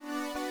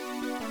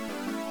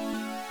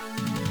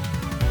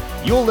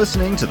You're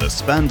listening to the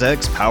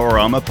Spandex Power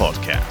Armour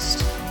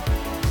Podcast.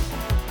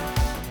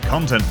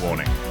 Content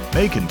warning.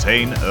 May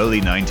contain early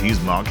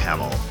 90s Mark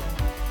Hamill.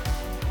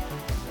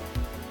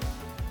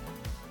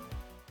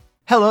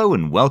 Hello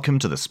and welcome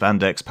to the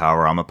Spandex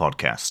Power Armour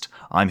Podcast.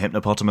 I'm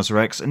Hypnopotamus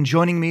Rex and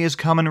joining me is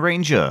Carmen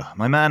Ranger.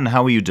 My man,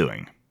 how are you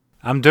doing?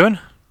 I'm doing.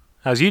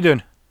 How's you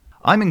doing?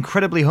 I'm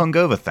incredibly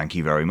hungover, thank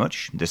you very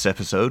much. This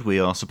episode we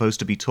are supposed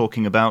to be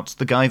talking about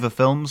the Guyver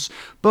films,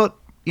 but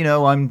you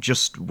know, I'm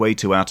just way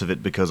too out of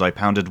it because I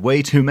pounded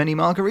way too many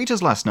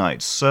margaritas last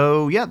night.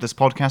 So, yeah, this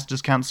podcast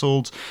is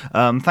cancelled.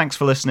 Thanks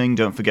for listening.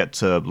 Don't forget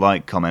to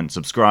like, comment,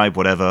 subscribe,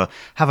 whatever.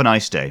 Have a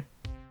nice day.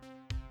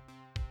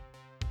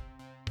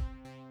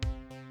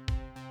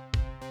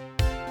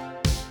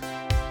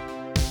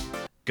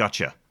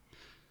 Gotcha.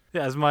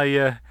 Yeah, as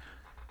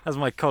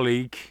my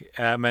colleague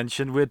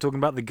mentioned, we're talking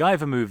about the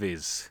Guyver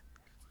movies.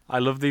 I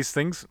love these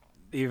things.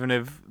 Even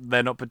if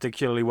they're not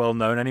particularly well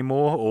known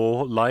anymore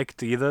or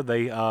liked either,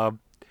 they are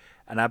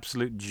an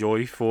absolute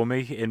joy for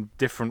me in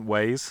different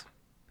ways.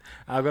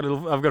 I've got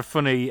a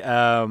funny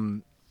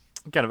kind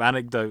of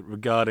anecdote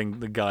regarding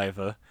the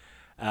Guyver.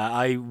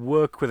 I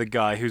work with a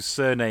guy whose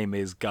surname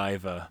is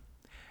Guyver,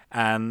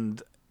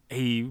 and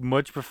he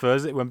much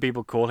prefers it when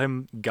people call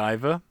him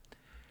Guyver.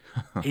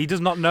 He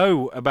does not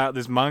know about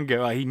this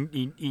manga.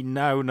 He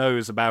now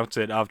knows about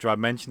it after I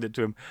mentioned it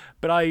to him,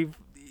 but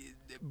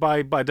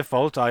By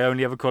default, I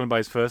only ever call him by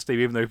his first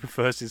name, even though he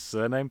prefers his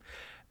surname,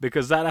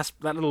 because that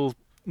little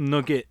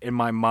nugget in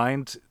my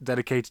mind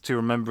dedicated to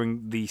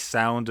remembering the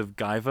sound of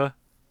Guyver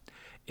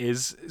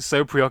is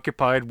so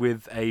preoccupied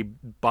with a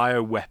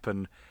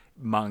bioweapon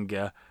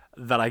manga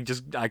that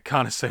I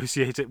can't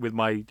associate it with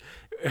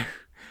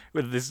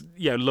with this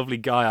lovely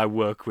guy I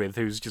work with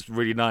who's just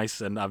really nice,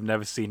 and I've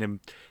never seen him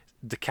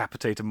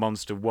decapitate a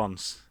monster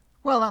once.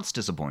 Well, that's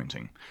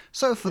disappointing.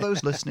 So, for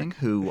those listening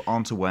who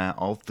aren't aware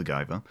of the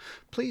Guyver,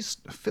 please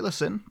fill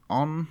us in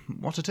on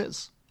what it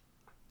is.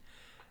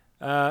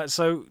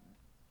 So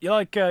you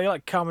like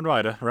Kamen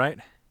Rider, right?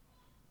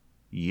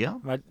 Yeah.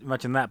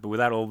 Imagine that, but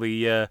without all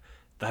the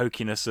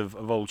hokiness of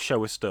old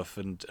Showa stuff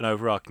and an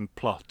overarching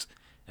plot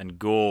and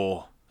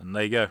gore. And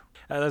there you go.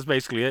 That's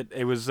basically it.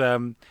 It was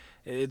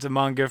it's a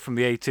manga from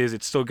the 80s.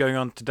 It's still going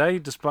on today,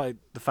 despite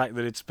the fact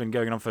that it's been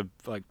going on for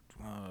like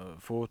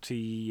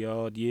 40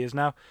 odd years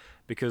now,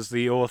 because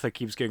the author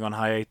keeps going on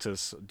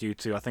hiatus due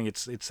to, I think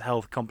it's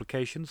health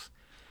complications,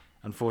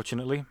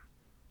 unfortunately.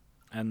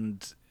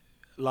 And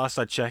last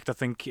I checked, I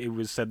think it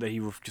was said that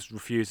he just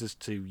refuses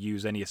to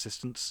use any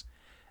assistance,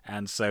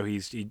 and so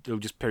he'll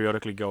just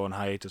periodically go on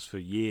hiatus for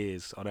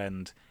years on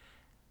end,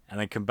 and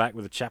then come back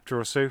with a chapter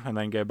or so, and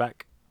then go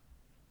back.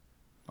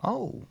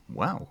 Oh,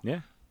 wow.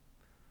 Yeah.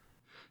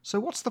 So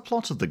what's the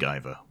plot of the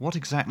Guyver? What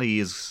exactly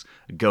is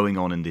going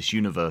on in this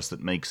universe that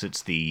makes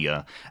it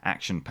the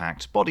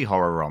action-packed body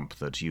horror romp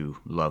that you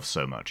love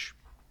so much?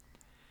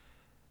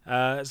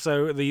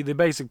 So the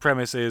basic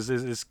premise is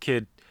this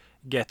kid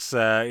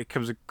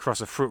comes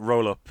across a fruit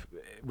roll-up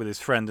with his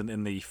friend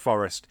in the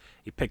forest.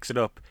 He picks it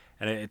up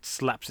and it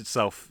slaps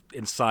itself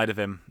inside of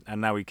him,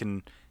 and now he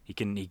can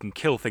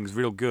kill things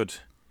real good,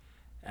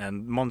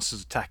 and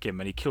monsters attack him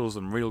and he kills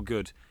them real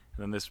good.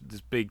 And then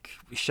this big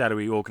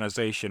shadowy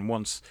organization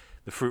wants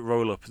the fruit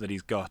roll-up that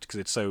he's got because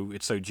it's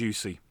so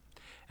juicy,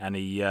 and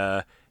he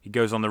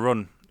goes on the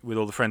run with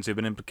all the friends who've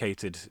been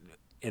implicated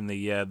in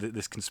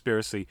this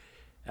conspiracy,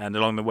 and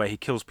along the way he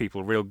kills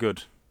people real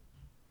good.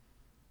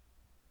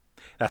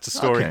 That's a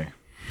story. Okay.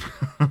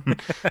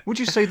 Would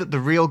you say that the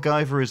real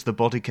Guyver is the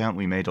body count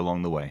we made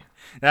along the way?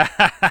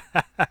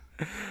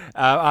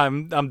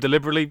 I'm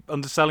deliberately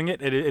underselling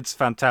it. It's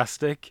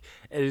fantastic.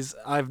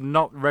 I've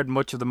not read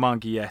much of the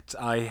manga yet.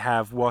 I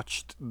have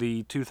watched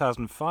the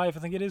 2005, I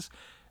think it is,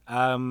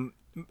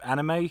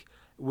 anime,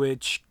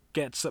 which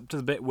gets up to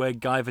the bit where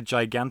Guyver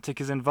Gigantic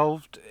is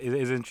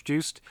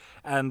introduced,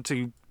 and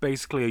to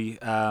basically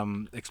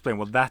explain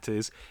what that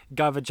is,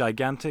 Guyver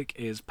Gigantic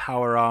is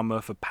power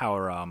armor for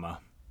power armor.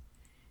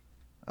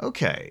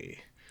 Okay.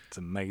 It's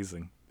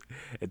amazing.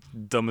 It's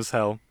dumb as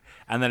hell,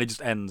 and then it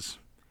just ends.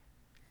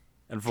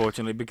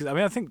 Unfortunately, because I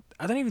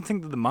don't even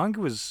think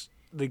that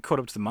they caught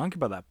up to the manga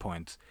by that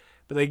point,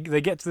 but they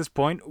get to this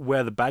point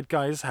where the bad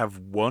guys have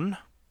won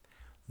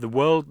the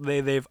world.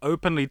 They've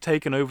openly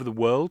taken over the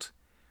world,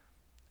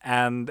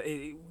 and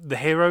the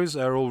heroes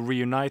are all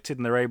reunited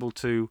and they're able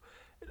to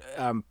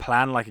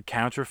plan like a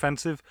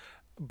counteroffensive,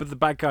 but the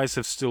bad guys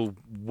have still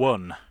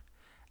won,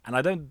 and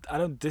I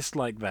don't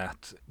dislike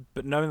that,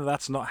 but knowing that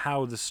that's not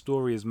how the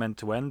story is meant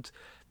to end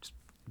just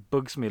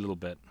bugs me a little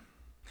bit.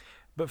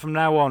 But from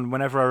now on,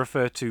 whenever I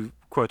refer to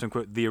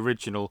quote-unquote the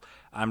original,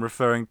 I'm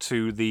referring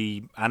to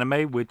the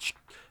anime, which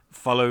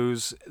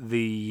follows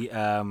the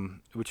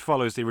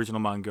original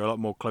manga a lot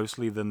more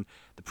closely than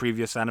the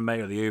previous anime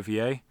or the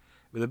OVA,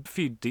 with a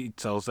few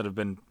details that have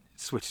been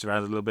switched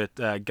around a little bit.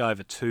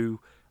 Guyver 2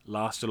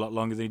 lasts a lot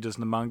longer than he does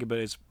in the manga, but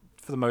it's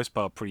for the most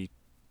part pretty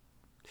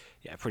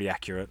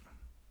accurate.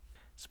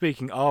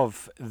 Speaking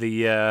of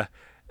the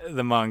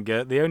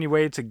manga, the only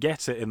way to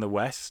get it in the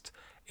West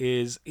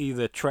is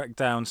either track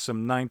down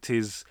some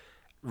 90s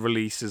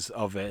releases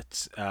of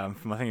it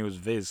from, I think it was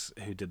Viz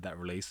who did that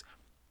release,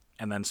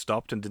 and then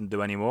stopped and didn't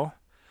do any more.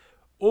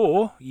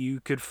 Or you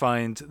could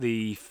find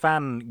the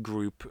fan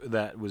group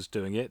that was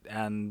doing it,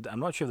 and I'm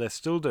not sure if they're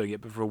still doing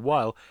it, but for a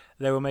while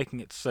they were making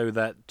it so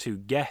that to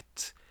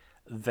get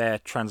their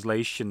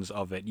translations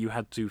of it, you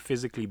had to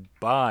physically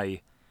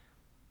buy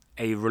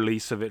a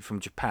release of it from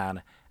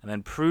Japan and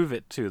then prove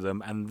it to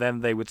them, and then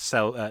they would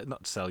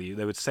not sell you,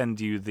 they would send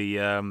you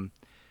the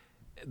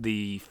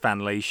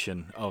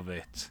fanlation of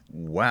it.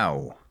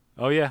 Wow.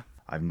 Oh yeah.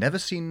 I've never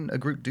seen a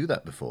group do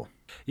that before.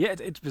 Yeah,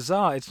 it's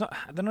bizarre. It's not.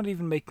 They're not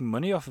even making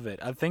money off of it.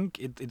 I think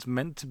it's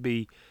meant to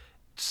be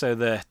so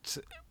that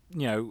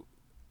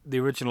the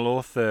original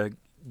author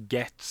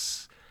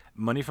gets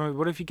money from it.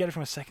 What if you get it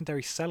from a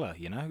secondary seller?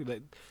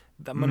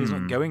 That money's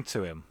not going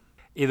to him.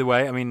 Either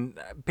way, I mean,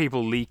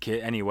 people leak it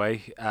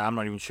anyway. I'm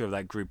not even sure if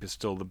that group is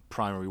still the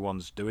primary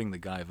ones doing the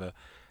Guyver.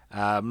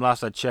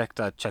 Last I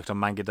checked on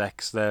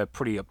MangaDex. They're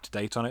pretty up to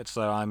date on it,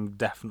 so I'm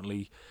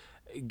definitely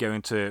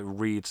going to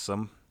read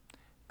some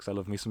because I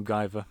love me some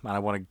Guyver, and I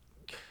want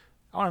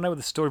to know where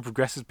the story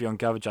progresses beyond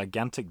Guyver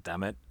Gigantic,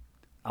 damn it.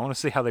 I want to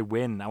see how they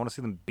win. I want to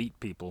see them beat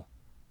people.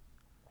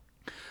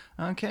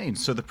 Okay,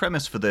 so the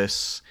premise for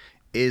this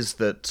is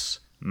that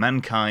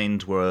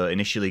mankind were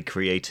initially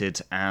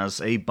created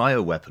as a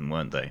bioweapon,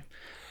 weren't they?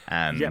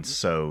 And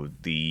so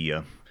the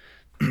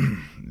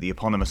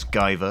eponymous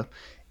Guyver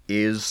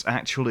is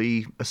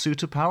actually a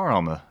suit of power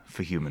armor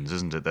for humans,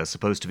 isn't it? They're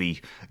supposed to be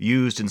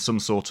used in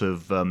some sort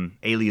of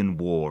alien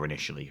war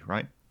initially,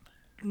 right?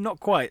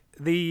 Not quite.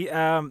 The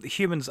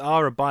humans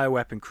are a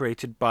bioweapon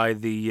created by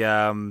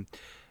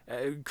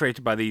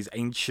these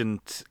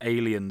ancient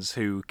aliens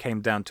who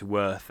came down to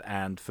Earth,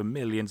 and for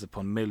millions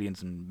upon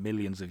millions and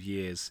millions of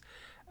years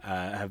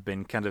have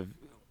been kind of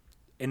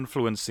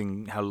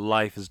influencing how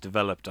life has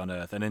developed on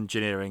Earth and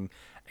engineering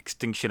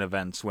extinction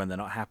events when they're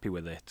not happy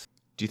with it.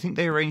 Do you think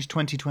they arranged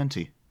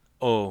 2020?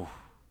 Oh,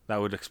 that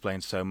would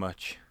explain so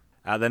much.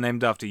 They're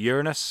named after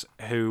Uranus,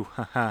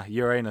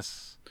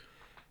 Uranus.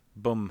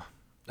 Bum.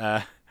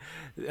 I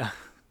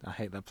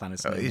hate that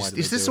planet's name.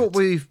 Is this what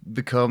we've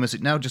become? Is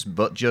it now just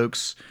butt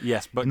jokes?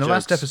 Yes, butt jokes. In the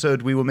last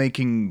episode, we were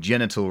making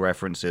genital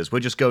references. We're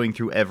just going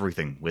through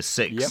everything. We're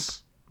 6. Yep.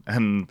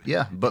 And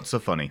yeah, butts are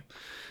funny.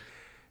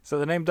 So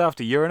they're named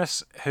after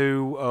Uranus,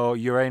 or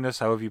Uranus,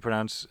 however you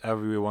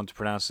want to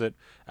pronounce it.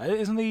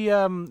 Isn't the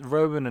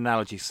Roman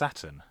analogy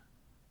Saturn?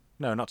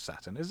 No, not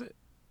Saturn, is it?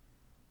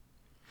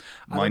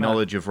 My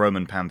knowledge of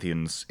Roman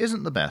pantheons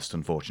isn't the best,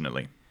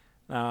 unfortunately.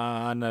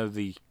 I know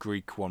the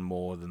Greek one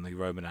more than the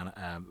Roman,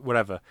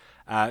 whatever.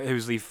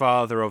 Who's the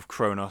father of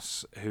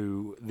Kronos,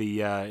 who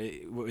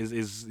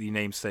is the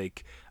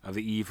namesake of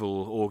the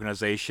evil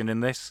organization in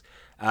this.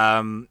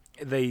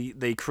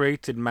 They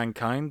created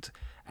mankind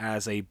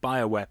as a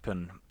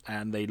bioweapon,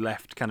 and they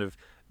left kind of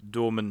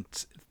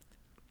dormant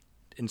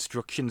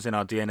instructions in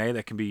our DNA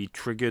that can be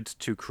triggered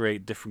to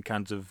create different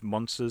kinds of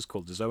monsters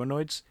called the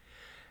zoonoids.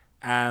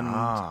 And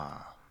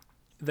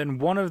then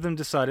one of them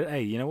decided,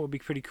 hey, you know what would be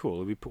pretty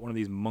cool? We put one of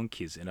these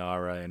monkeys in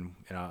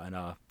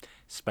our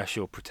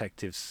special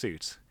protective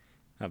suit.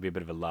 That'd be a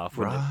bit of a laugh,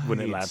 wouldn't it?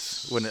 Wouldn't it,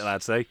 lads? Wouldn't it,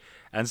 lads? Eh?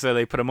 And so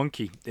they put a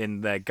monkey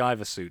in their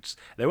Guyver suits.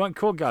 They weren't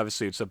called Guyver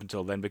suits up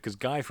until then because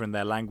Guyver in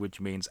their language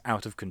means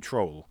out of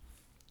control.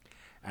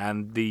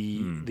 And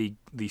the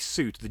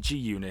suit, the G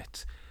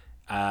unit,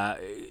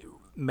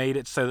 made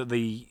it so that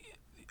the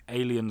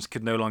aliens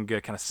could no longer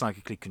kind of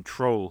psychically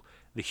control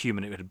the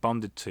human it had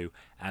bonded to,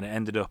 and it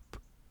ended up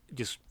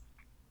just,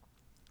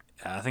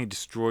 I think it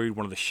destroyed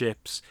one of the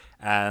ships,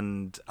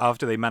 and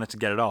after they managed to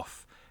get it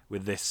off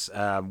with this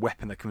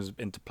weapon that comes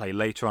into play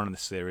later on in the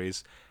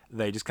series,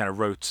 they just kind of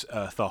wrote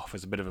Earth off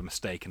as a bit of a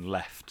mistake and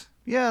left.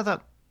 Yeah,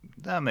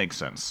 that makes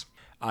sense.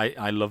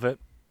 I love it.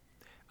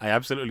 I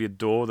absolutely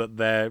adore that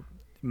their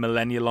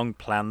millennia-long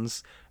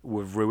plans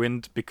were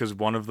ruined because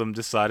one of them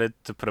decided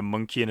to put a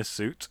monkey in a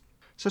suit.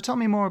 So tell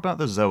me more about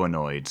the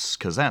zoonoids,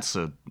 because that's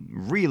a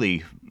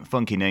really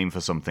funky name for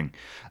something.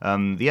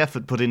 The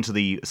effort put into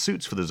the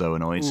suits for the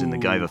zoonoids in the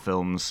Guyver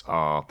films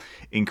are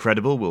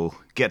incredible. We'll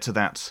get to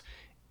that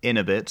in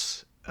a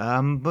bit.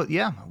 But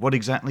yeah, what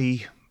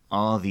exactly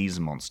are these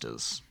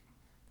monsters?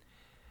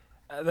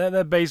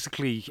 They're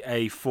basically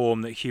a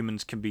form that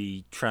humans can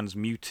be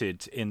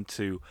transmuted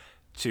into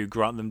to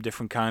grant them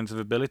different kinds of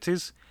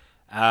abilities.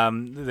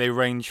 They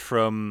range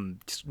from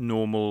just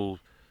normal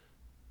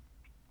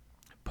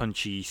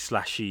punchy,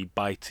 slashy,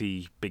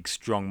 bitey, big,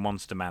 strong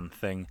monster man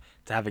thing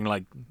to having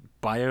like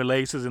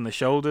biolasers in the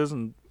shoulders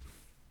and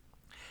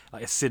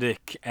like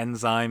acidic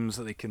enzymes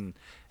that they can.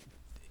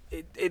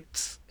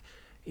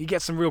 You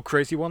get some real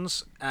crazy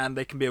ones, and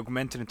they can be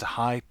augmented into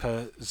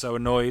hyper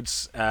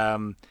zoonoids,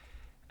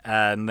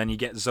 and then you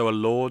get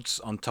zoolords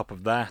on top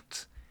of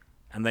that.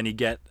 And then you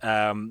get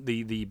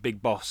the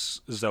big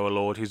boss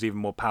Zoolord, who's even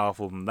more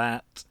powerful than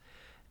that.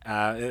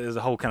 There's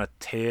a whole kind of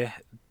tier,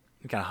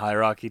 kind of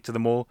hierarchy to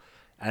them all.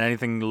 And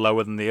anything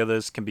lower than the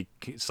others can be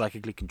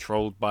psychically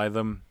controlled by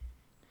them.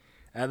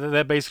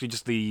 They're basically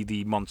just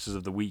the monsters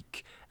of the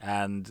week.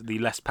 and the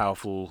less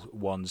powerful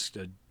ones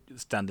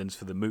stand-ins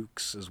for the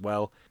mooks as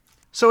well.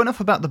 So enough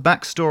about the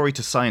backstory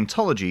to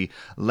Scientology,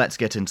 let's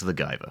get into the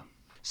Guyver.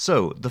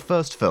 So, the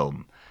first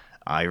film.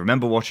 I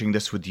remember watching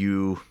this with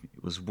you.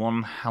 It was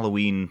one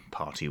Halloween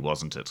party,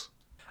 wasn't it?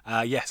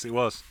 Yes, it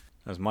was.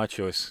 That was my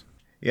choice.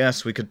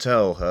 Yes, we could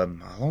tell.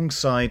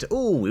 Alongside...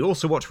 Oh, we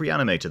also watched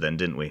Reanimator then,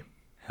 didn't we?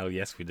 Hell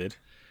yes, we did.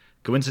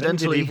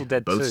 Coincidentally, Evil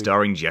Dead both 2.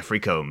 starring Jeffrey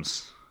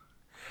Combs.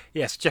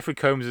 Yes, Jeffrey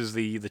Combs is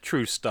the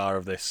true star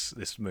of this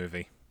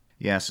movie.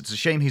 Yes, it's a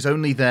shame he's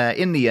only there,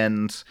 in the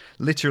end,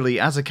 literally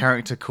as a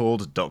character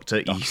called Dr.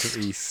 East. Dr.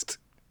 East.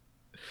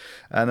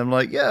 And I'm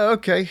like, yeah,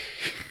 okay.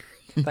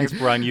 Thanks,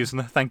 Brian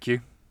Usner. Thank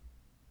you.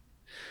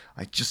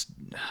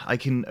 I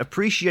can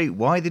appreciate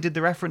why they did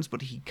the reference,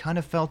 but he kind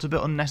of felt a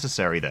bit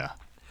unnecessary there.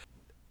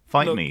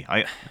 Fight me.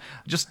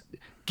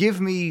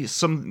 Give me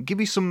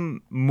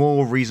some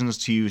more reasons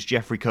to use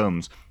Jeffrey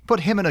Combs.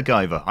 Put him in a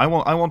Guyver. I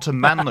want a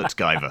manlet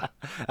Guyver.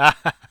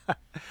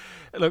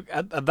 Look,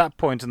 at that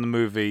point in the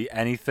movie,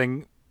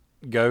 anything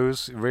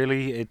goes.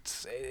 Really,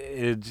 it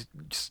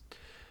just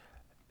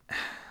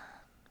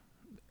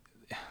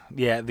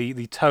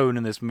the tone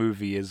in this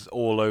movie is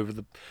all over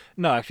the.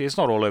 No, actually, it's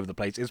not all over the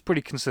place. It's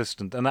pretty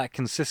consistent, and that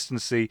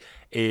consistency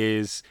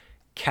is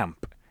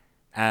camp.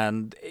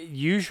 And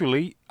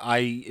usually,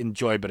 I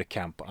enjoy a bit of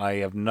camp. I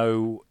have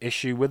no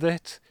issue with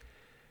it.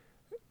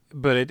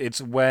 But it's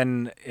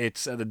when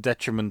it's at the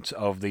detriment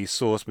of the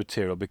source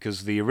material,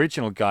 because the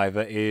original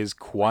Guyver is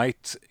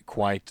quite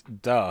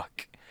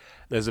dark.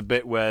 There's a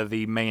bit where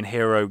the main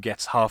hero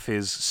gets half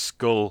his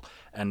skull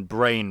and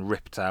brain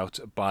ripped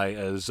out by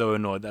a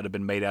zoonoid that had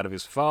been made out of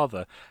his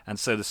father, and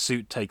so the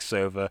suit takes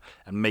over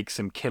and makes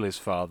him kill his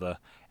father.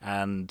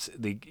 And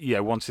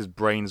once his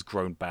brain's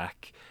grown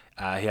back,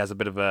 he has a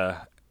bit of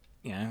a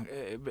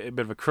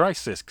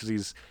crisis because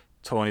he's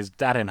torn his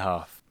dad in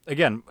half.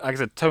 Again, like I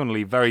said,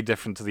 tonally very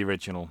different to the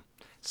original.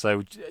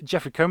 So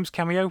Jeffrey Combs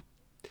cameo,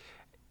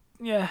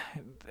 yeah,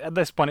 at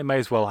this point it may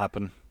as well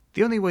happen.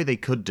 The only way they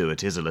could do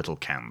it is a little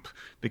camp,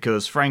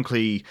 because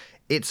frankly,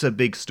 it's a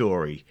big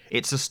story.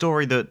 It's a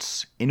story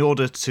that, in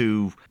order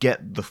to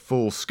get the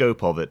full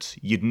scope of it,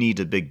 you'd need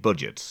a big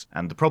budget.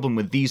 And the problem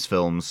with these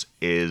films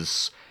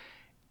is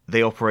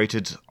they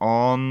operated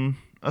on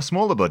a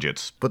smaller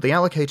budget, but they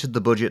allocated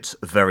the budget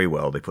very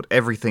well. They put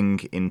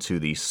everything into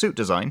the suit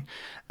design,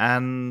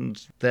 and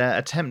their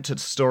attempt at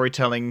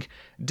storytelling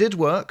did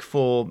work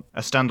for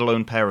a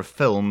standalone pair of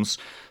films,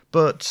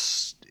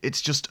 but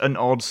it's just an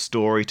odd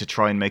story to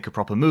try and make a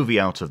proper movie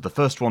out of. The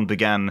first one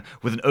began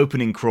with an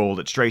opening crawl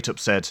that straight up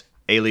said,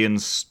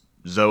 aliens,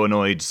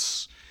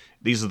 zoonoids,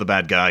 these are the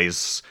bad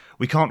guys.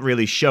 We can't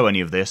really show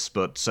any of this,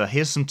 but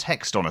here's some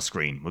text on a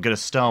screen. We're going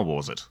to Star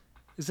Wars it.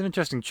 It's an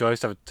interesting choice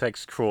to have a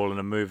text crawl in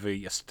a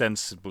movie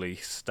ostensibly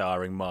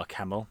starring Mark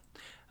Hamill.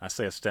 I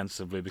say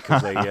ostensibly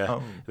because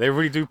they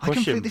really do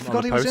push him on the poster. I completely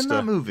forgot he was in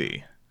that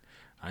movie.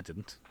 I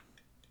didn't.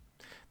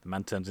 The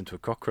man turns into a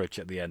cockroach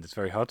at the end. It's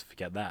very hard to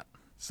forget that.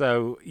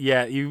 So,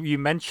 yeah, you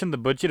mentioned the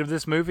budget of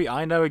this movie.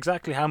 I know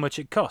exactly how much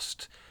it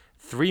cost.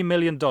 $3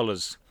 million.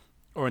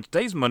 Or in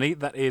today's money,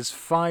 that is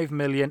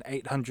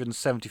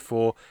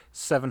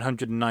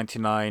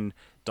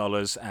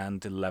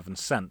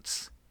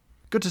 $5,874,799.11.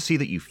 Good to see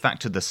that you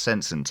factored the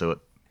cents into it.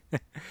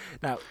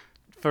 Now,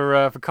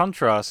 for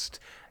contrast,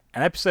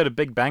 an episode of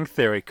Big Bang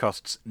Theory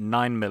costs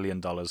 $9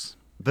 million.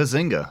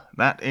 Bazinga.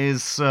 That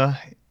is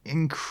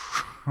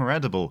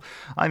incredible.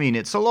 I mean,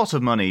 it's a lot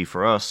of money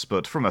for us,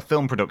 but from a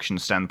film production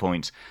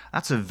standpoint,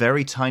 that's a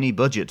very tiny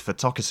budget for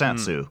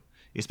tokusatsu.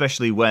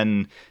 Especially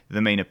when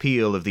the main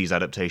appeal of these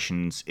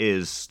adaptations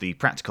is the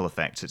practical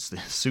effects. It's the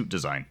suit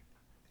design.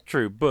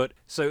 True, but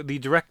so the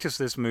directors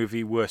of this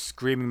movie were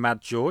Screaming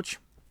Mad George.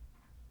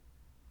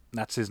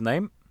 That's his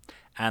name.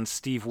 And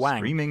Steve Wang.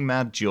 Screaming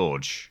Mad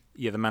George.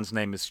 Yeah, the man's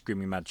name is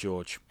Screaming Mad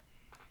George.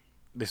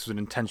 This was an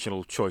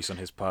intentional choice on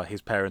his part. His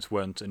parents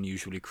weren't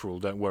unusually cruel,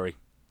 don't worry.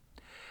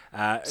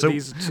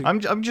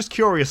 I'm just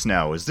curious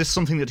now. Is this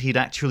something that he'd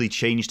actually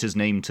changed his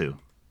name to?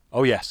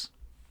 Oh, yes.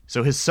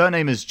 So his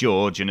surname is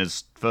George and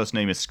his first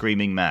name is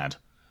Screaming Mad?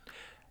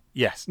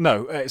 Yes.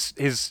 No,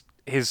 his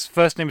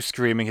first name is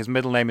Screaming, his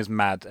middle name is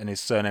Mad, and his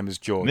surname is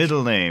George.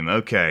 Middle name,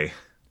 okay.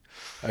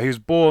 He was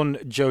born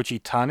Joji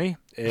Tani.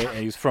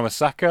 He was from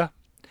Osaka.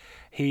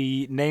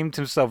 He named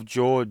himself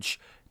George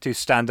to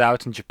stand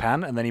out in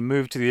Japan, and then he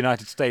moved to the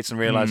United States and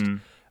realized,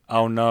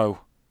 oh no,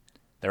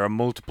 there are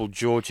multiple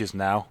Georges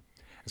now.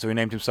 And so he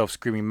named himself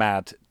Screaming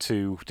Mad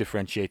to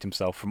differentiate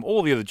himself from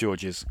all the other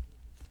Georges.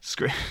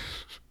 So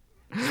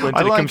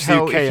I like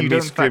how if you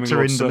don't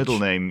factor in the middle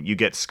name, you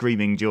get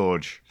Screaming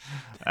George.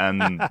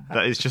 And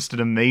that is just an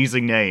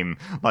amazing name.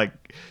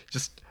 Like,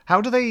 just,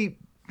 how do they...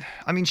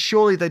 I mean,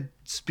 surely they'd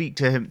speak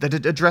to him,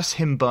 they'd address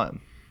him by...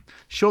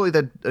 Surely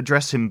they'd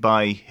address him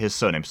by his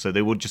surname, so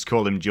they would just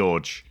call him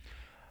George.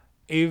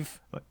 If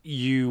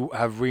you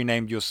have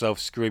renamed yourself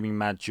Screaming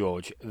Mad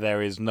George,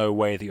 there is no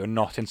way that you're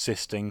not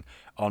insisting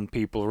on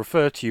people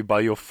refer to you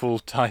by your full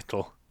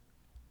title.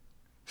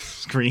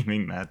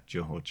 Screaming Mad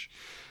George.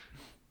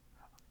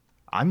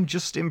 I'm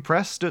just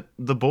impressed at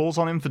the balls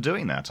on him for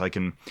doing that. I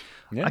can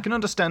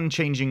understand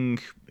changing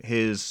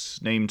his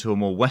name to a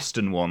more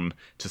Western one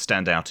to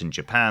stand out in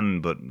Japan,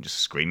 but just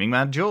Screaming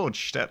Mad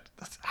George.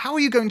 How are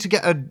you going to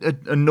get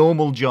a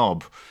normal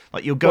job?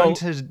 Like, you're going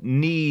to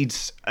need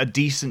a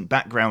decent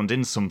background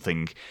in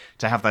something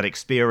to have that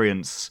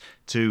experience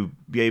to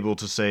be able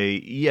to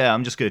say, yeah,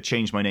 I'm just going to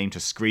change my name to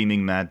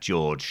Screaming Mad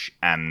George,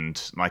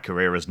 and my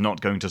career is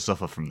not going to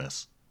suffer from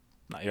this.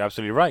 No, you're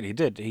absolutely right. He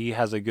did. He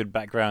has a good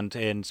background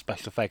in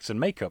special effects and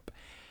makeup.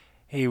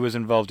 He was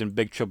involved in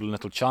Big Trouble in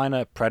Little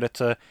China,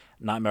 Predator,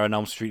 Nightmare on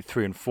Elm Street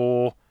 3 and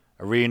 4,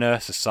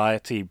 Arena,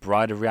 Society,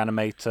 Bride of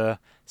Reanimator,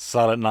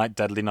 Silent Night,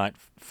 Deadly Night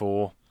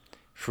 4,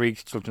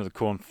 Freaks, Children of the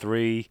Corn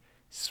 3,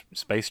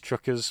 Space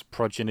Truckers,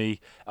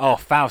 Progeny,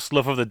 Faust,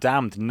 Love of the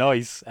Damned,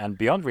 nice, and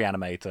Beyond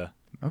Reanimator.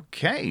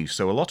 Okay,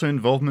 so a lot of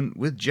involvement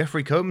with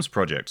Jeffrey Combs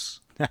projects.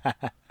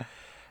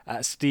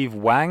 Steve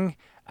Wang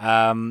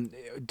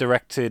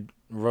directed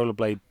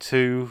Rollerblade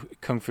 2,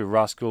 Kung Fu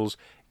Rascals,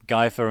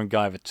 Guyver and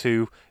Guyver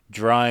 2,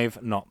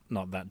 Drive, not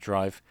that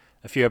Drive,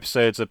 a few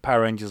episodes of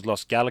Power Rangers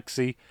Lost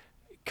Galaxy,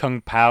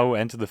 Kung Pao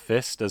Enter the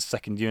Fist as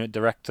second unit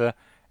director,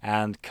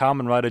 and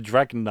Kamen Rider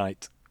Dragon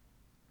Knight.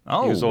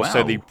 Oh, he was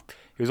also wow. He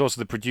was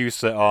also the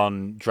producer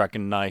on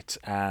Dragon Knight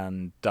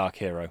and Dark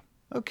Hero.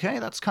 Okay,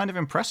 that's kind of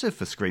impressive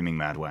for Screaming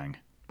Mad Wang.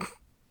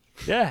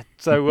 Yeah,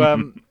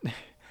 so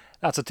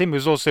that's a team. It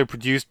was also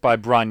produced by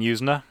Brian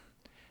Usner,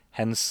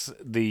 hence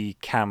the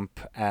camp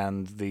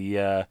and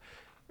the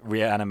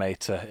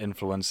Reanimator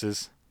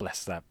influences.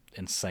 Bless that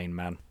insane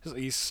man.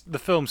 The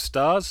film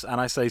stars,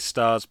 and I say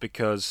stars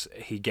because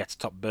he gets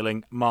top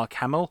billing, Mark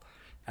Hamill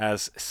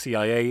as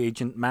CIA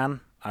agent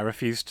man. I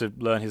refuse to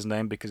learn his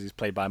name because he's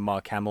played by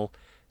Mark Hamill,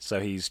 so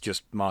he's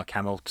just Mark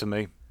Hamill to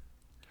me.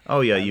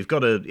 Oh yeah,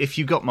 if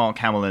you've got Mark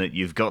Hamill in it,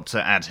 you've got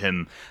to add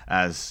him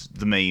as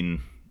the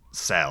main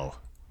cell.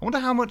 I wonder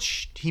how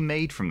much he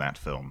made from that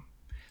film.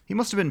 He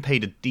must have been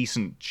paid a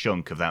decent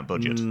chunk of that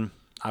budget.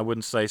 I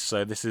wouldn't say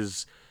so. This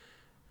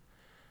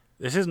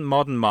isn't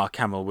modern Mark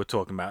Hamill we're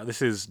talking about.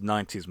 This is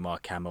 90s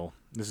Mark Hamill.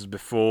 This is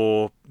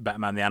before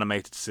Batman the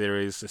Animated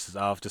Series. This is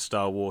after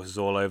Star Wars is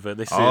all over.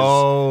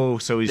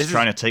 So he's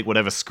trying to take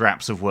whatever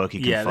scraps of work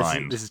he can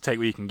find. This is take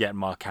what you can get,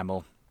 Mark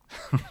Hamill.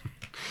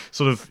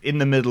 Sort of in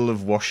the middle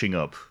of washing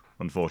up,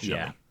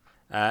 unfortunately.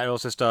 Yeah. It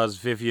also stars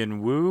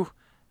Vivian Wu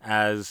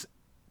as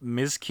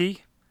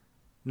Mizki.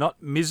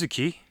 Not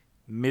Mizuki.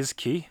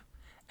 Mizki.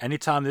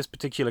 Anytime this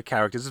particular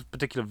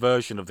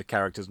version of the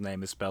character's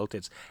name is spelled,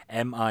 it's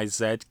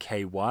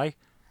Mizky.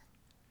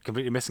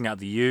 Completely missing out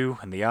the U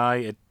and the I.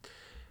 It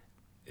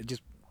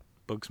just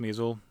bugs me as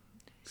all.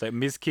 So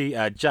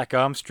Mizki, Jack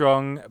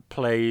Armstrong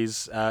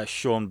plays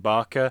Sean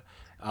Barker,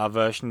 our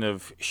version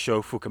of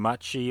Sho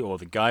Fukamachi or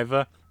the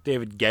Guyver.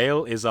 David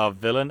Gale is our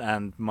villain,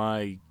 and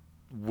my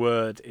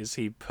word, is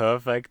he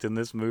perfect in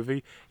this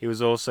movie. He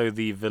was also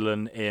the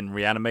villain in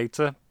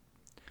Reanimator.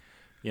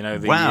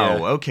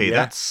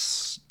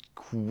 That's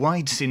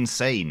quite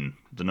insane,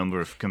 the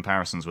number of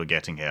comparisons we're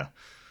getting here.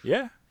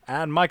 Yeah,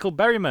 and Michael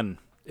Berryman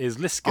is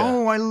Liska.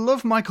 Oh, I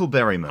love Michael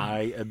Berryman.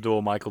 I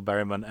adore Michael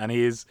Berryman,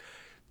 and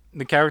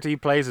the character he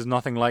plays is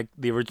nothing like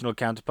the original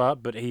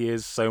counterpart, but he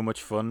is so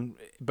much fun.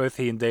 Both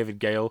he and David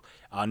Gale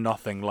are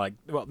nothing like...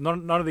 Well,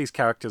 none of these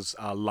characters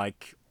are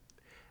like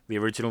the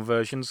original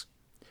versions.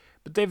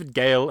 But David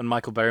Gale and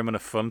Michael Berryman are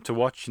fun to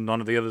watch, and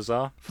none of the others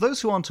are. For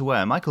those who aren't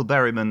aware, Michael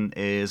Berryman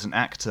is an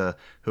actor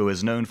who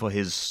is known for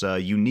his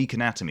unique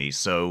anatomy,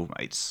 so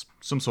it's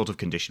some sort of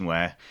condition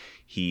where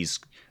he's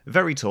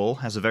very tall,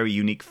 has a very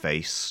unique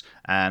face,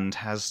 and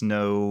has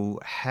no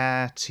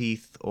hair,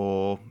 teeth,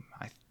 or...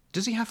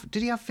 Did he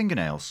have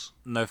fingernails?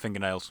 No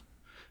fingernails.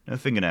 No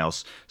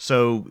fingernails.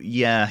 So,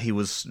 yeah, he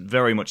was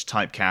very much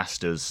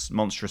typecast as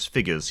monstrous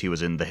figures. He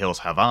was in The Hills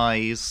Have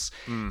Eyes.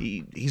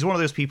 He's one of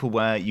those people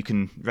where you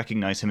can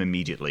recognize him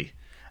immediately.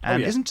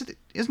 And isn't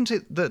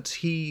it that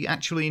he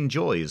actually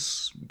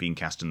enjoys being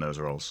cast in those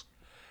roles?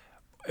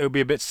 It would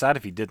be a bit sad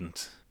if he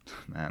didn't.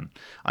 Man.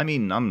 I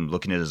mean, I'm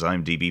looking at his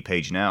IMDb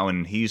page now,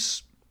 and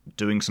he's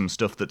doing some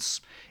stuff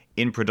that's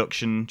in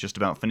production, just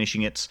about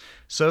finishing it.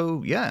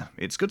 So, yeah,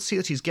 it's good to see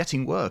that he's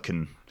getting work,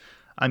 and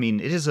I mean,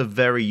 it is a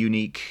very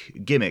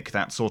unique gimmick,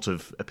 that sort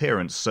of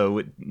appearance, so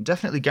it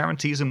definitely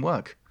guarantees him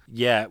work.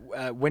 Yeah,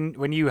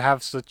 when you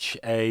have such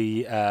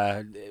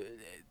a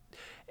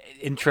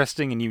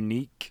interesting and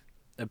unique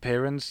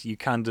appearance, you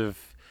kind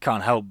of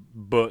can't help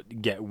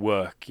but get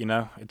work, you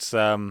know? It's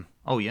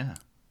Oh, yeah.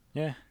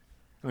 Yeah.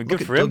 I mean, Look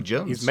good at for him. Doug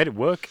Jones. He's made it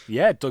work.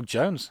 Yeah, Doug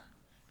Jones.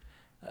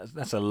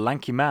 That's a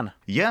lanky man.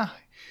 Yeah,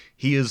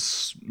 he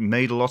has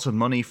made a lot of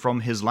money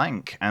from his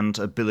lank and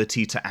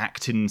ability to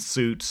act in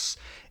suits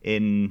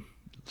in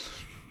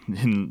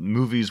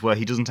movies where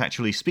he doesn't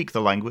actually speak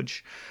the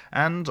language,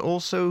 and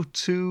also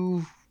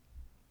to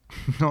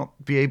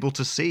not be able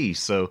to see.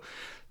 So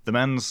the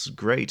man's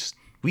great.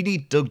 We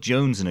need Doug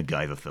Jones in a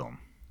Guyver film.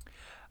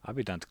 I'd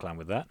be down to climb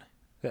with that.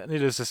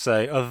 Needless to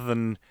say, other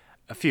than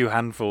a few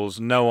handfuls,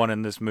 no one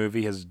in this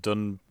movie has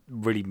done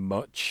really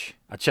much.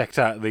 I checked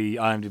out the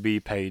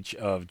IMDb page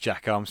of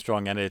Jack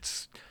Armstrong, and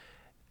it's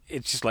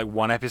it's just like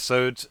one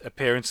episode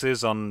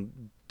appearances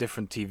on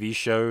different TV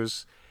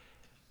shows.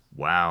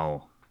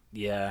 Wow.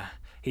 Yeah.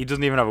 He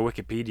doesn't even have a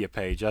Wikipedia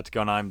page. I had to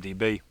go on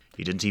IMDb.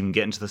 He didn't even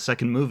get into the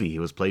second movie. He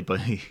was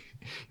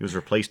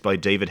replaced by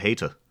David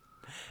Hayter.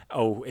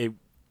 Oh,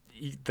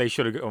 they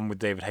should have gone with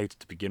David Hayter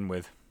to begin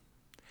with.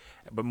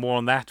 But more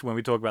on that when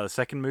we talk about the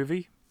second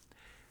movie.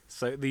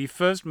 So the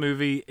first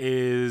movie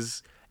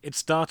it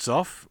starts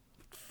off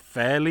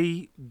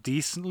fairly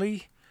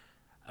decently.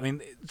 I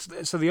mean,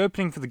 so the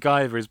opening for the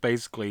Guyver is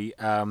basically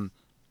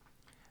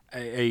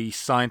a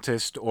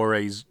scientist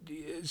or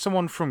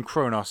someone from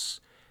Kronos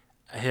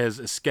has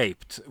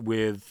escaped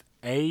with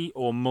a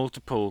or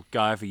multiple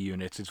Guyver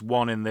units. It's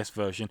one in this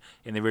version.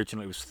 In the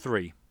original, it was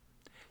 3.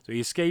 So he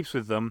escapes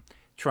with them,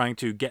 trying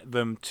to get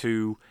them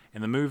to.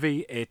 In the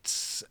movie,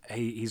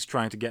 he's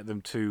trying to get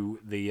them to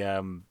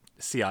the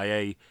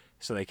CIA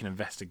so they can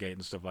investigate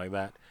and stuff like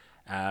that.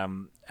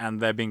 And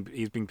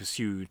he's being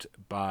pursued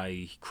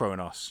by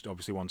Kronos.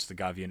 Obviously, wants the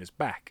Guyver units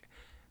back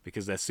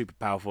because they're super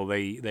powerful.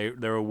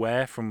 They're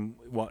aware from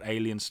what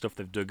alien stuff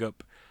they've dug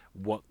up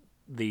what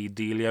the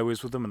dealio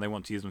is with them, and they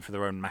want to use them for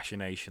their own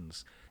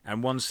machinations.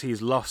 And once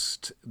he's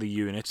lost the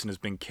units and has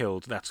been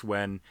killed, that's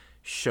when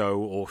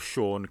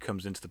Sean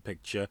comes into the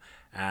picture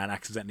and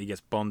accidentally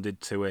gets bonded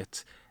to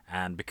it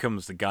and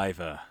becomes the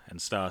Guyver and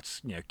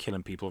starts,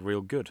 killing people real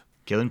good.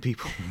 Killing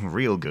people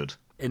real good.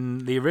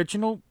 In the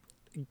original,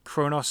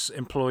 Kronos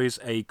employs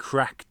a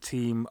crack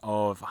team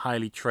of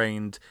highly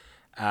trained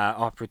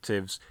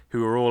operatives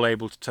who are all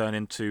able to turn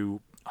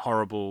into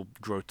horrible,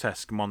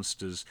 grotesque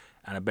monsters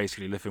and are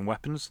basically living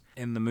weapons.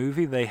 In the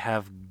movie, they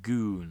have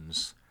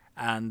goons.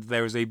 And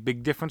there is a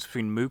big difference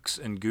between mooks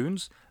and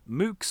goons.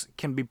 Mooks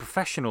can be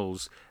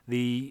professionals.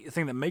 The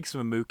thing that makes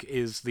them a mook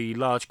is the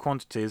large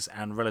quantities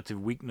and relative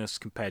weakness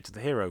compared to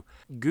the hero.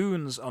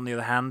 Goons, on the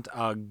other hand,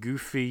 are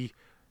goofy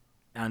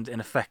and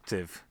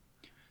ineffective.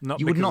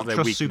 You would not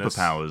trust weakness.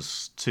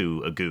 superpowers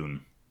to a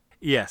goon.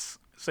 Yes.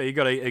 So you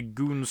got a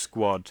goon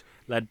squad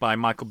led by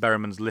Michael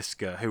Berryman's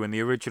Liska, who in the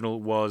original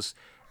was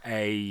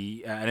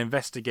an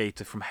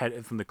investigator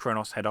from the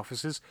Kronos head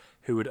offices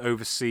who would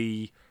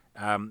oversee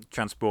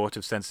transport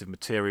of sensitive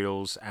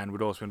materials and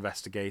would also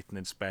investigate and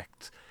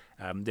inspect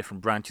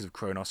different branches of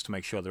Kronos to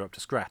make sure they're up to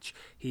scratch.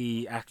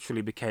 He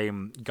actually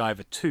became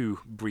Guyver 2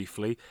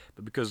 briefly,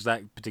 but because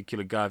that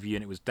particular Guyver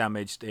unit was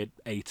damaged, it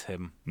ate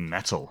him.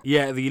 Metal.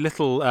 Yeah, the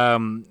little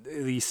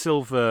the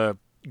silver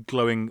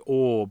glowing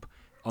orb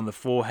on the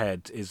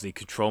forehead is the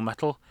control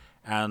metal.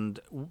 And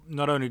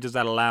not only does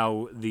that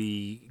allow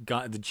the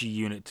G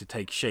unit to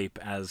take shape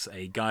as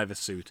a Guyver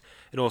suit,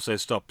 it also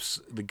stops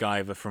the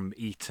Guyver from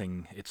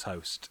eating its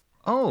host.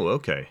 Oh,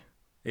 okay.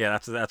 Yeah,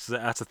 that's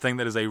a thing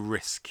that is a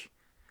risk.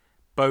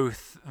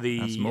 Both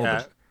That's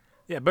morbid.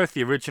 Both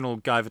the original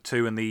Guyver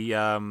 2 and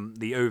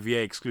the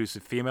OVA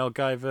exclusive female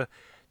Guyver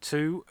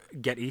 2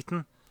 get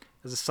eaten.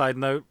 As a side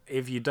note,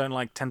 if you don't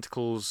like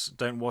tentacles,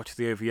 don't watch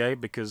the OVA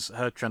because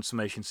her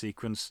transformation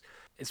sequence,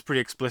 it's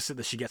pretty explicit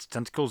that she gets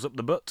tentacles up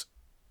the butt.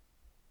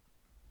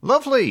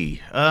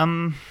 Lovely.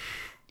 Oh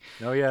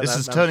yeah, this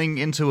is turning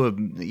into a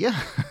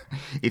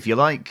If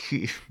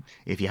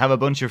you have a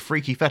bunch of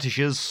freaky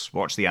fetishes,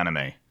 watch the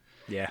anime.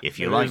 Yeah. If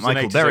you like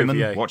Michael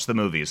Berryman, watch the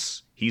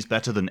movies. He's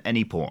better than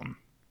any porn.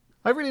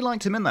 I really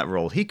liked him in that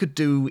role. He could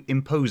do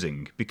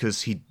imposing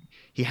because he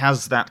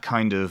has that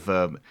kind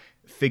of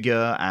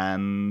figure,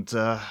 and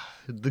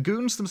the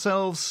goons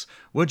themselves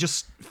were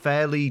just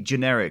fairly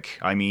generic.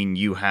 I mean,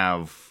 you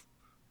have.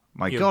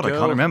 My God, I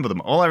can't remember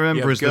them. All I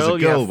remember is there's a girl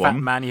you have one.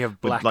 Fat man, you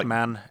have black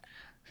man.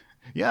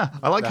 Yeah,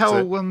 I like how.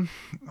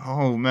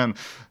 Oh man,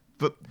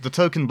 but the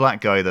token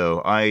black guy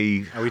though. Are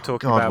we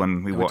talking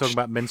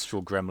about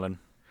Minstrel Gremlin?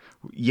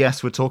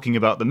 Yes, we're talking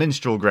about the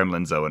Minstrel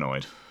Gremlin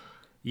Zoanoid.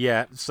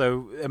 Yeah,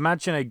 so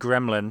imagine a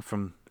gremlin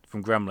from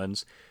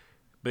Gremlins,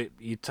 but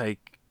you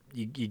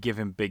give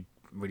him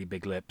really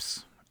big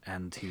lips,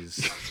 and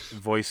he's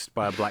voiced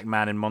by a black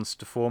man in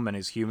monster form, and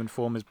his human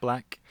form is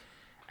black,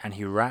 and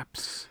he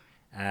raps.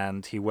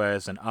 And he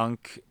wears an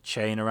Ankh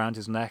chain around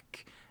his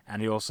neck, and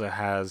he also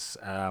has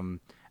a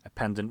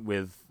pendant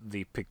with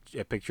a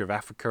picture of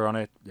Africa on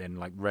it in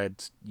like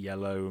red,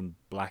 yellow, and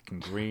black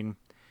and green.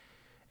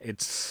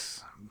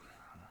 It's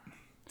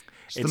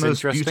the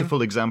most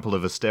beautiful example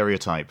of a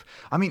stereotype.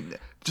 I mean,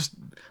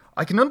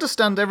 I can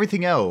understand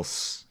everything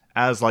else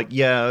as like,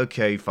 yeah,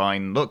 okay,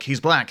 fine. Look,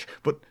 he's black,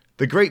 but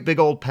the great big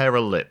old pair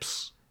of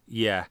lips.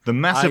 Yeah. The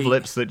massive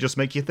lips that just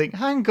make you think,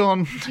 hang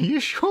on, are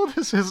you sure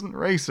this isn't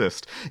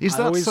racist? Is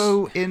that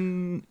so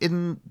in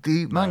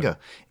the manga?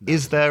 No,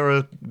 is there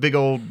a big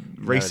old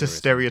racist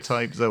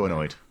stereotype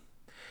Zoanoid?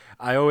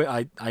 I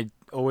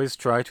always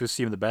try to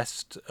assume the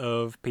best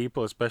of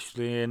people,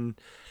 especially in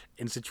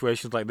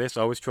situations like this.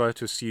 I always try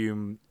to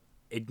assume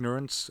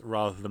ignorance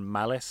rather than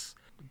malice.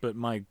 But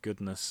my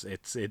goodness,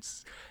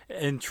 it's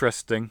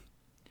interesting.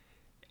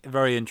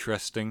 Very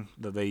interesting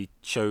that they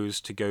chose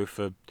to go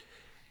for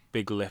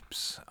big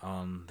lips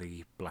on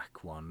the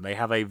black one. They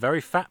have a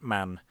very fat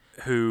man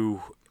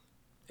who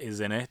is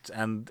in it,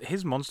 and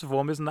his monster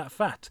form isn't that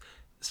fat.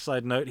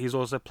 Side note, he's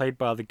also played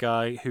by the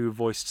guy who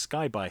voiced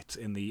Skybite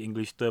in the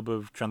English dub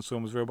of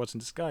Transformers Robots in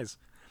Disguise.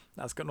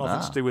 That's got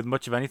nothing to do with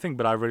much of anything,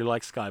 but I really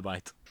like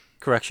Skybite.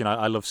 Correction,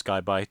 I love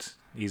Skybite.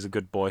 He's a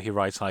good boy. He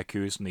writes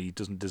haikus, and he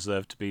doesn't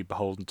deserve to be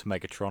beholden to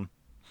Megatron.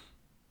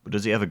 But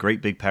does he have a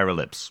great big pair of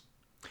lips?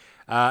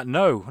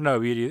 No,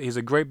 he's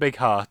a great big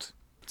heart.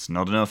 It's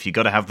not enough. You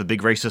got to have the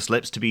big racist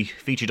lips to be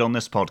featured on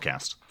this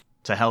podcast.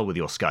 To hell with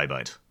your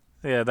Skybite.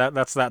 Yeah,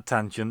 that's that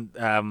tangent.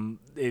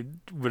 It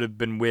would have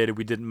been weird if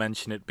we didn't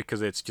mention it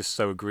because it's just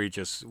so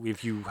egregious.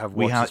 If you have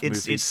watched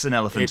this movie, it's an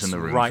elephant in the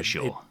room for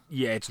sure.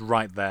 It's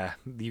right there.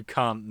 You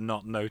can't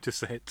not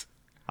notice it.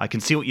 I can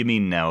see what you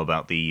mean now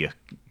about the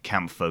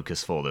camp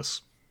focus for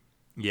this.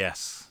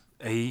 Yes,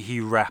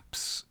 he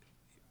raps.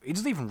 He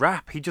doesn't even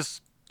rap. He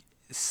just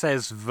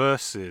says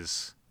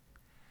verses.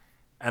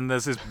 And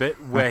there's this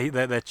bit where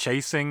they're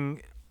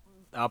chasing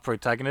our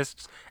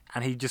protagonists,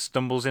 and he just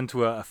stumbles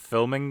into a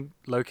filming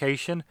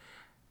location,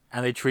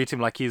 and they treat him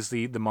like he's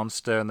the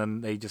monster, and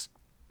then they just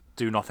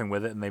do nothing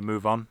with it, and they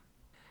move on.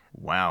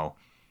 Wow.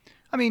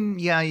 I mean,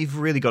 yeah, you've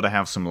really got to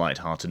have some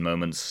light-hearted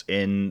moments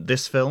in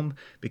this film,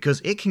 because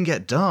it can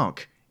get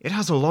dark. It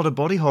has a lot of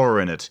body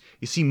horror in it.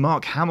 You see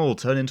Mark Hamill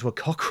turn into a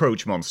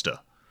cockroach monster.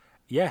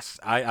 Yes,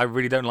 I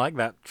really don't like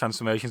that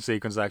transformation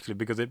sequence, actually,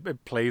 because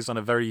it plays on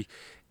a very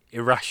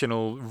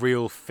irrational,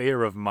 real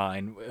fear of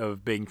mine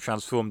of being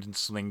transformed into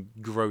something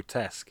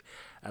grotesque.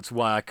 That's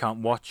why I can't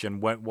watch and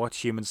won't watch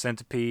Human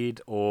Centipede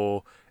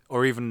or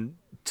even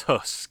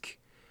Tusk.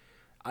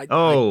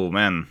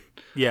 Man.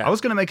 Yeah. I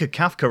was going to make a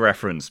Kafka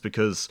reference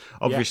because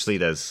obviously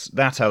there's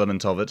that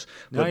element of it.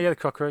 But the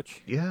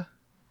cockroach. Yeah.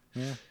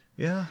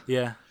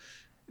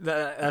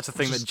 That's a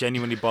thing that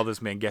genuinely bothers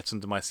me and gets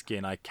under my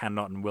skin. I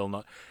cannot and will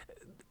not.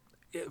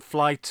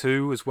 Fly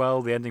 2 as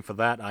well, the ending for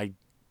that, I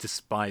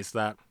despise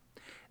that.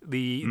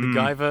 The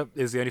Guyver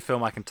is the only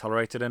film I can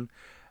tolerate it in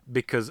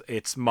because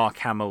it's Mark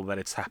Hamill that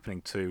it's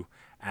happening to,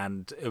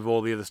 and of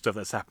all the other stuff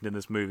that's happened in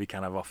this movie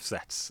kind of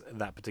offsets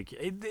that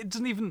particular. It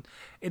doesn't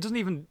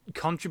even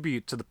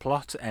contribute to the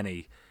plot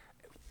any.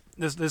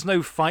 There's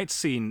no fight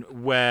scene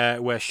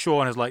where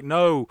Sean is like,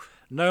 no,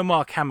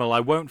 Mark Hamill,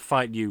 I won't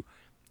fight you.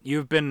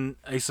 You've been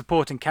a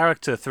supporting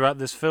character throughout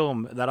this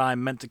film that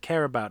I'm meant to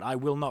care about. I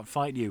will not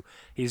fight you.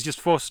 He's just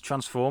forced to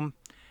transform.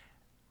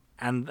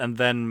 And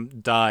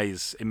then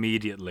dies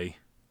immediately.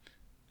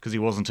 Because he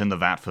wasn't in the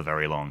vat for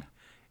very long.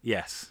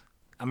 Yes.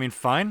 I mean,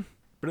 fine.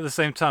 But at the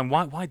same time,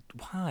 why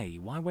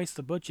waste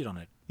the budget on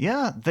it?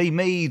 Yeah, they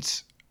made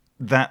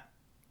that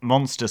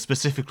monster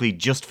specifically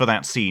just for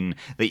that scene.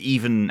 They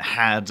even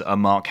had a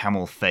Mark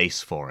Hamill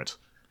face for it.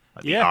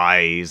 Like the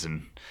eyes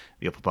and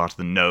the upper part of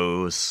the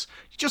nose.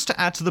 Just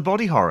to add to the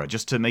body horror,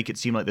 just to make it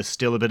seem like there's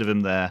still a bit of him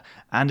there.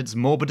 And it's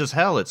morbid as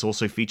hell. It's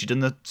also featured in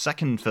the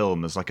second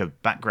film as like a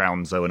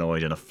background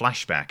zoonoid and a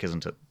flashback,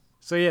 isn't it?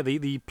 So yeah,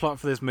 the plot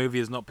for this movie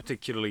is not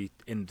particularly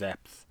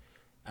in-depth.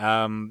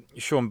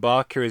 Sean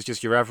Barker is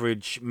just your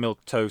average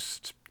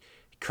milquetoast,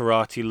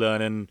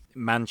 karate-learning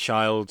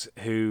man-child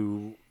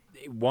who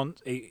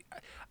wants...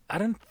 I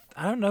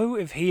don't know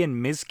if he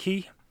and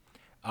Mizki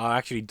are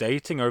actually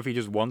dating or if he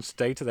just wants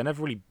to date her. They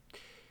never really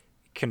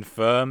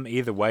confirm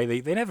either way.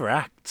 They never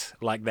act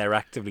like they're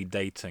actively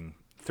dating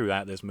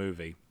throughout this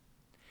movie.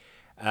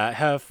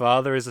 Her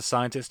father is a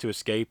scientist who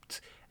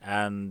escaped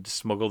and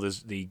smuggled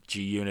the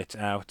G unit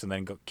out and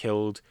then got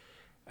killed.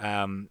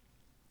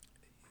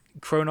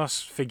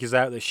 Kronos figures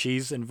out that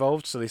she's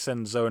involved, so they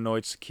send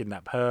zoonoids to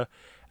kidnap her.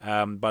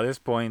 By this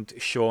point,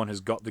 Sean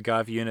has got the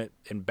Guyver unit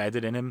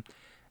embedded in him.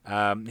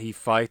 He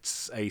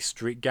fights a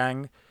street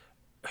gang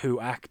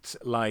who act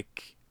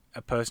like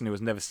a person who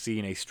has never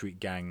seen a street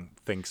gang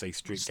thinks a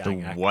street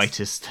gang acts. The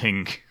whitest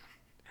thing.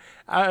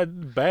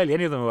 Barely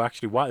any of them are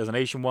actually white. There's an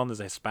Asian one, there's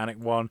a Hispanic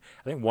one.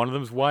 I think one of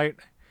them's white.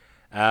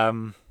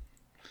 Well,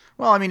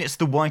 I mean, it's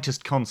the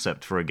whitest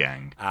concept for a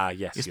gang.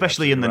 Yes.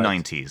 Especially in the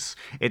 90s.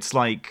 It's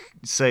like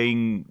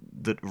saying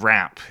that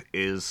rap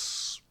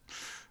is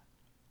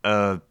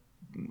a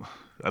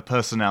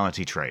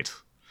personality trait.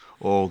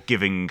 Or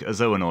giving a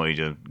zoonoid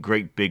a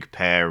great big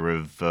pair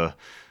of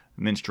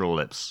minstrel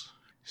lips.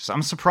 So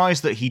I'm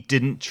surprised that he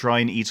didn't try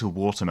and eat a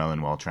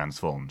watermelon while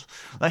transformed.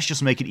 Let's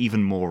just make it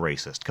even more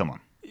racist. Come on.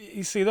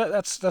 You see,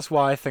 that's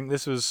why I think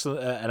this was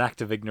an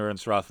act of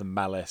ignorance rather than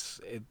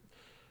malice.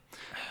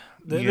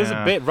 There's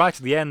a bit right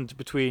at the end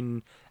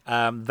between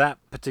that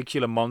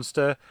particular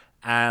monster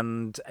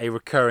and a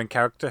recurring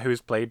character who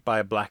is played by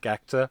a black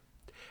actor,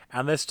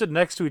 and they're stood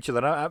next to each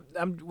other.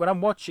 And when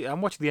I'm watching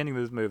the ending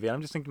of this movie, and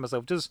I'm just thinking to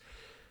myself,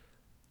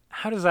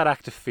 how does that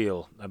actor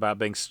feel about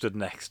being stood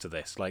next to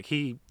this? Like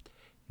he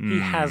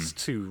has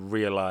to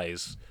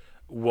realize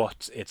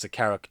what it's a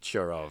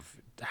caricature of.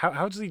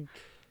 How does he?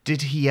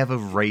 Did he ever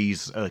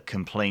raise a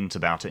complaint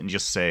about it and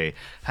just say,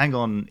 "Hang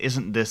on,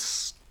 isn't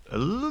this a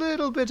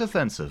little bit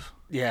offensive?"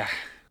 Yeah.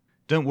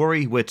 Don't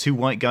worry, we're two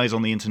white guys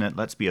on the internet.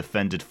 Let's be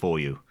offended for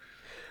you.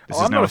 This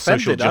is I'm now not a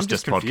social offended. I'm justice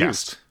just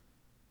confused. podcast.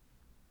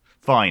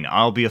 Fine,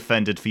 I'll be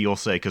offended for your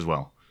sake as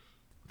well.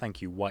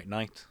 Thank you, White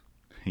Knight.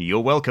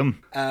 You're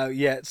welcome.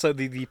 So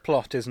the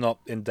plot is not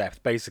in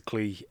depth.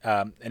 Basically,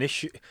 an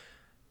issue.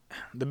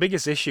 The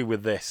biggest issue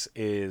with this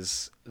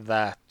is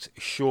that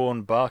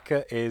Sean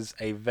Barker is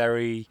a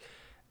very,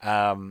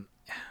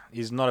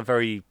 he's not a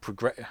very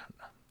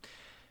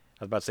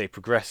I was about to say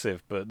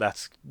progressive, but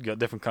that's got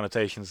different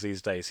connotations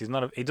these days.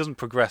 He doesn't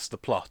progress the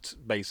plot.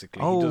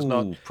 Basically, he does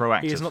not.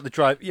 Proactive. He is not the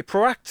drive. Yeah,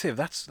 proactive.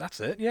 That's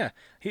it. Yeah,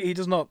 he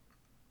does not.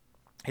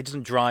 He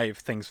doesn't drive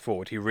things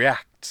forward. He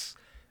reacts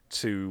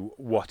to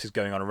what is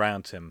going on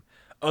around him.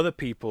 Other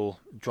people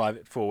drive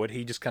it forward.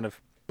 He just kind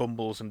of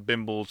bumbles and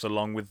bimbles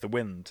along with the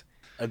wind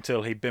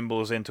until he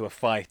bimbles into a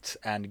fight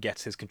and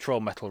gets his control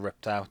metal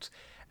ripped out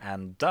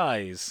and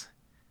dies.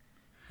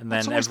 And then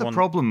That's always the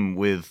problem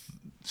with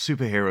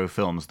superhero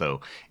films, though,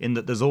 in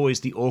that there's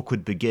always the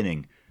awkward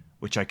beginning,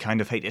 which I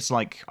kind of hate. It's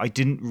like I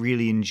didn't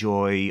really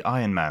enjoy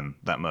Iron Man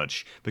that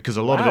much because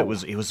a lot of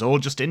it was all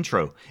just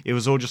intro. It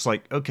was all just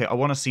like, okay, I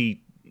want to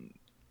see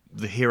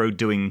the hero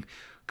doing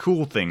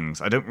cool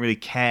things. I don't really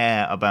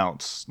care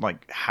about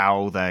like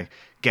how they're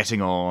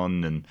getting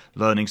on and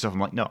learning stuff. I'm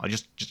like, no, I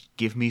just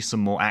give me some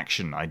more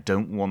action. I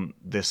don't want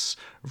this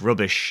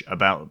rubbish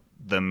about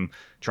them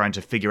trying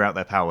to figure out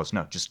their powers.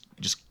 No, just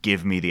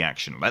give me the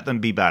action. Let them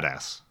be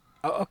badass.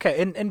 Okay,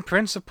 in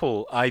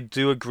principle, I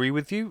do agree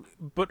with you,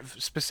 but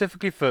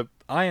specifically for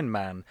Iron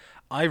Man,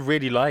 I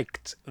really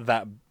liked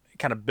that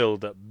kind of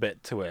build-up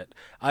bit to it.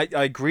 I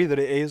agree that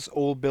it is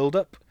all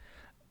build-up,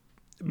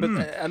 but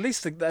at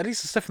least the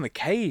stuff in the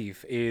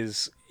cave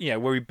is,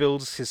 where he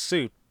builds his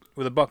suit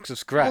with a box of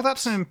scraps. Oh,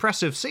 that's an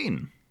impressive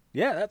scene.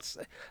 Yeah, that's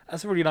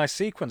a really nice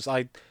sequence.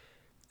 I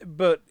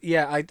do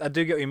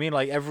get what you mean.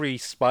 Like every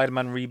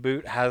Spider-Man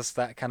reboot has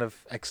that kind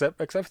of, except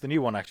for the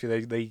new one.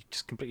 Actually, they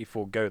just completely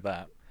forego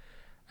that.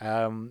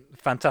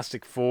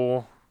 Fantastic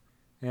Four,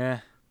 yeah.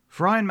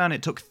 For Iron Man,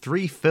 it took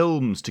 3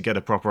 films to get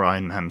a proper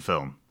Iron Man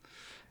film.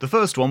 The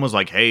first one was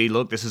like, hey,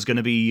 look, this is going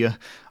to be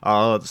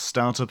our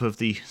startup of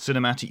the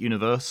cinematic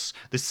universe.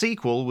 The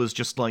sequel was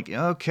just like,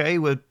 okay,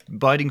 we're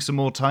biding some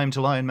more time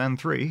till Iron Man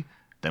 3.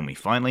 Then we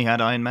finally had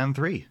Iron Man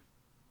 3.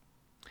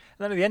 And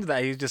then at the end of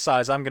that, he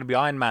decides, I'm going to be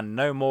Iron Man,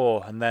 no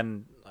more. And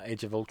then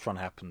Age of Ultron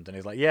happened, and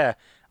he's like, yeah,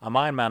 I'm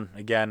Iron Man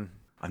again.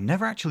 I've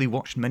never actually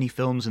watched many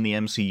films in the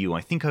MCU.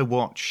 I think I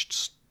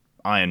watched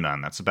Iron Man,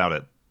 that's about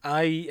it.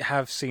 I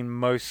have seen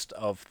most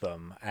of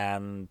them,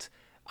 and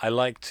I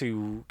like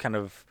to kind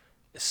of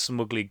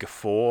smugly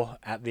guffaw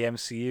at the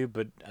MCU,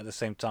 but at the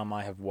same time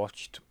I have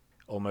watched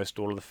almost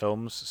all of the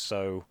films,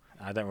 so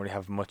I don't really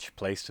have much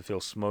place to feel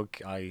smug.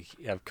 I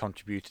have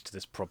contributed to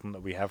this problem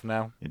that we have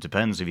now. It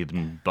depends if you've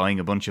been buying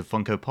a bunch of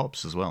Funko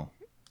Pops as well.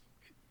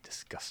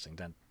 Disgusting,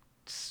 don't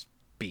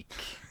speak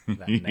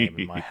that name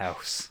in my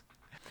house.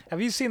 Have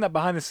you seen that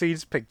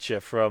behind-the-scenes picture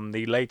from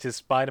the latest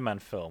Spider-Man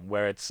film,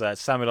 where it's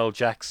Samuel L.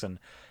 Jackson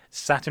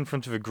sat in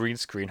front of a green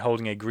screen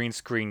holding a green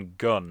screen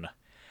gun,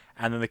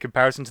 and then the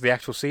comparison to the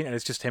actual scene, and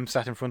it's just him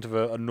sat in front of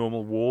a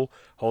normal wall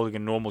holding a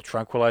normal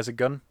tranquilizer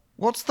gun?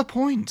 What's the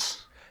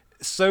point?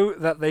 So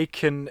that they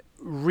can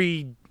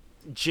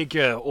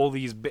rejigger all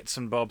these bits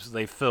and bobs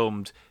they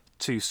filmed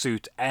to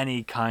suit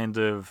any kind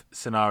of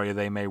scenario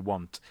they may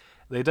want.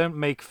 They don't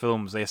make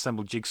films, they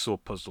assemble jigsaw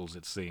puzzles,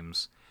 it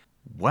seems.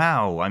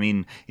 Wow, I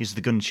mean, is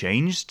the gun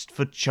changed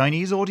for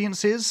Chinese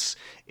audiences?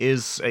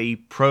 Is a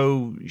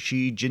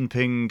pro-Xi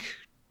Jinping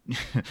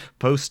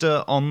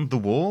poster on the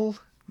wall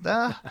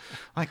there?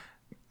 Like,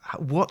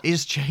 what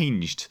is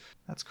changed?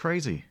 That's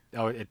crazy.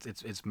 Oh,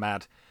 it's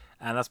mad.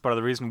 And that's part of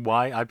the reason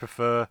why I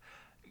prefer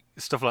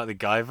stuff like the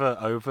Guyver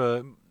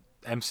over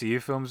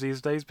MCU films these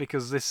days,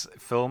 because this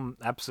film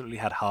absolutely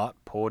had heart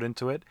poured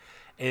into it.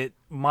 It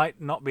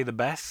might not be the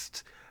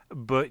best,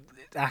 but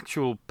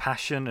actual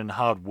passion and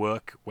hard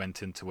work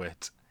went into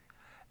it.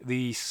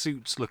 The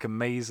suits look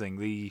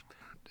amazing.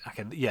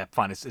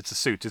 It's a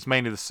suit. It's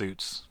mainly the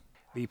suits.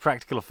 The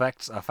practical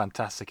effects are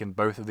fantastic in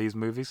both of these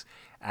movies,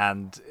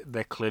 and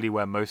they're clearly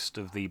where most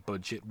of the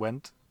budget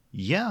went.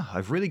 Yeah,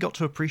 I've really got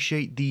to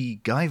appreciate the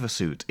Guyver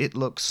suit. It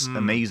looks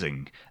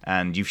amazing,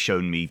 and you've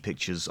shown me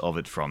pictures of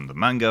it from the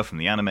manga, from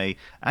the anime,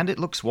 and it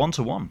looks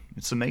 1-to-1.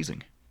 It's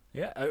amazing.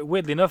 Yeah,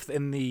 weirdly enough,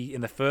 in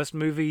the first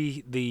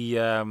movie, the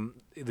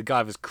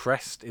Guyver's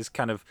crest is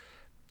kind of,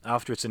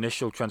 after its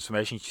initial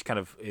transformation, she kind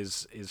of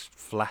is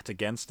flat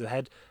against the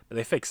head, but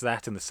they fix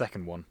that in the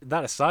second one.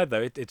 That aside,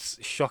 though, it's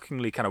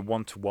shockingly kind of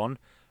 1-to-1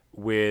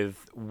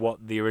 with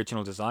what the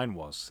original design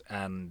was,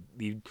 and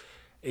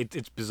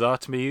it's bizarre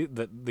to me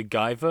that the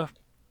Guyver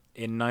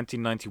in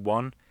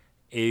 1991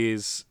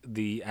 is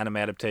the anime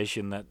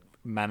adaptation that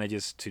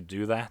manages to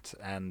do that,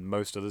 and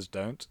most others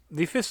don't.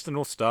 The Fist of the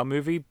North Star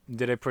movie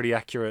did a pretty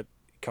accurate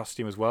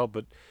costume as well,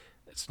 but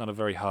it's not a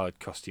very hard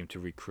costume to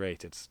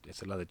recreate. It's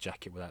a leather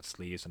jacket without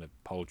sleeves and a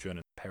pauldron and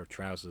a pair of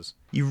trousers.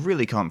 You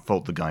really can't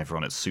fault the Guyver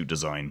on its suit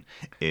design.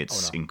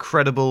 It's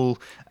incredible,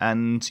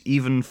 and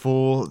even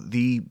for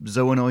the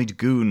Zoonoid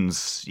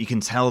goons, you can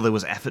tell there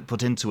was effort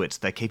put into it.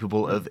 They're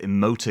capable of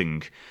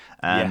emoting,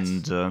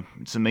 and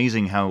it's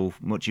amazing how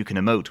much you can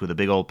emote with a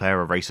big old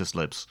pair of racist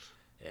lips.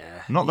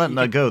 Yeah. I'm not letting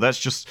that go. That's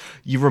just,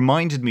 you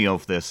reminded me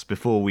of this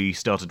before we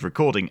started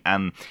recording,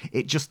 and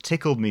it just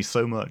tickled me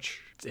so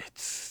much.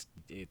 It's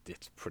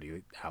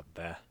pretty out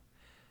there.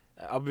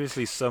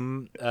 Obviously,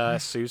 some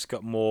suits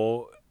got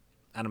more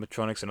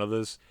animatronics than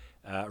others.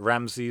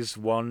 Ramsey's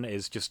one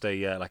is just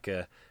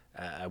a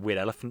weird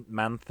elephant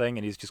man thing,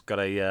 and he's just got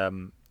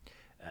a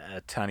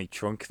tiny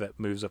trunk that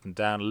moves up and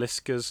down.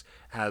 Liska's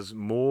has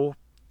more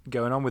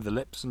going on with the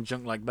lips and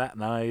junk like that,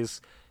 and eyes,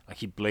 like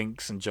he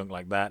blinks and junk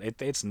like that.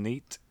 It's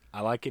neat.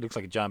 I like it. It looks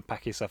like a giant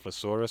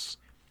Pachycephalosaurus.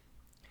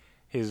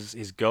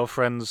 His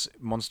girlfriend's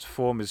monster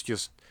form is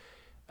just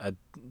a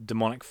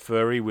demonic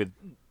furry with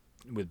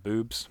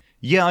boobs.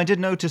 Yeah, I did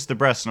notice the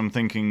breast, and I'm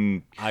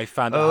thinking, I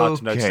found it hard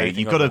to notice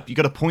anything. You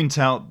got to point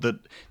out that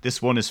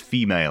this one is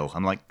female.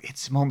 I'm like,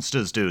 it's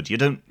monsters, dude. You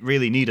don't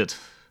really need it.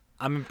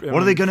 What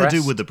are they going to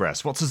do with the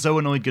breast? What's a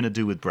zoonoid going to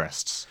do with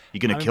breasts? You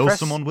going to kill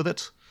someone with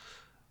it?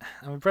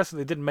 I'm impressed that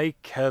they didn't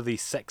make her the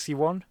sexy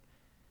one.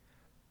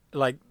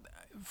 Like,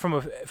 from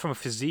a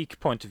physique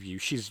point of view,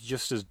 she's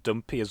just as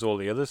dumpy as all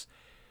the others.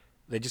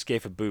 They just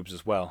gave her boobs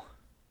as well.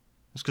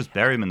 It's because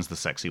Berryman's the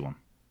sexy one.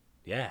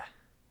 Yeah.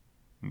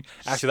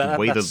 Actually, the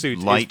way the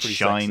light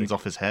shines sexy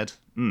off his head.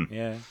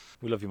 Yeah,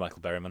 we love you,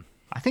 Michael Berryman.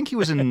 I think he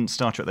was in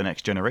Star Trek: The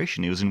Next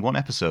Generation. He was in one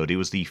episode. He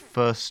was the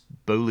first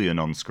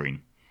Bolian on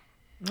screen.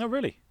 Oh,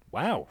 really?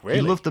 Wow,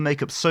 really? He loved the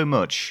makeup so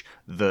much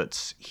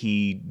that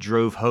he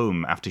drove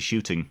home after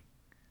shooting,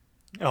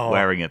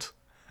 wearing it.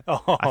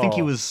 Oh. I think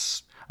he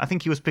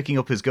was picking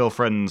up his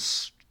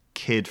girlfriend's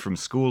kid from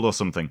school or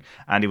something,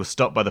 and he was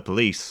stopped by the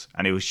police,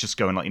 and he was just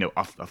going like,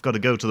 I've got to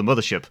go to the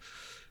mothership.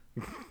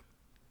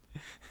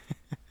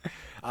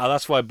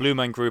 That's why Blue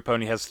Man Group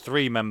only has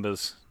 3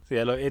 members. So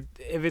yeah, look,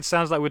 if it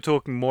sounds like we're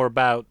talking more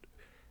about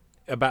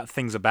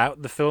things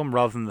about the film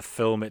rather than the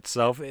film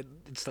itself,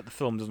 it's that the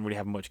film doesn't really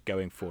have much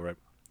going for it.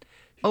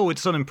 Oh,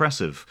 it's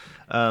unimpressive.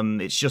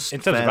 It's just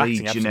fairly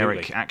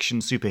generic action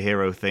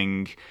superhero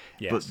thing.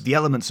 Yes. But the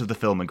elements of the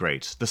film are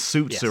great. The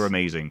suits are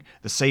amazing.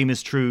 The same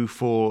is true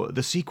for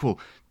the sequel.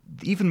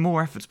 Even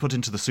more effort's put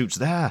into the suits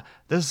there.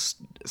 There's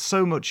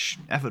so much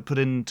effort put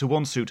into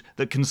one suit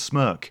that can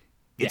smirk.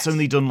 It's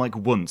only done like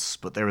once,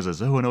 but there is a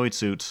zoonoid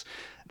suit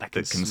that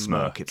can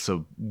smirk. It's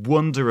a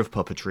wonder of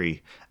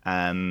puppetry,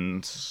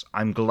 and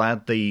I'm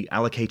glad they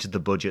allocated the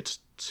budget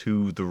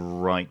to the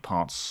right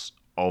parts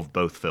of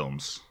both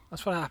films.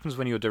 That's what happens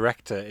when your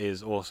director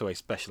is also a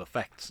special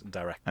effects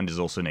director. And is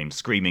also named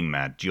Screaming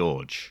Mad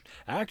George.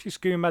 Actually,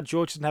 Screaming Mad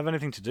George didn't have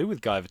anything to do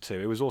with Guyver 2.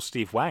 It was all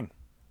Steve Wang.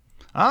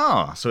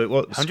 Ah, so it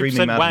was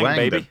Screaming Mad Wang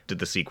baby. that did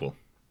the sequel.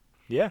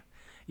 Yeah.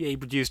 Yeah, he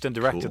produced and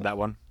directed that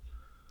one.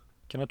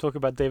 Can I talk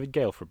about David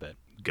Gale for a bit?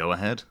 Go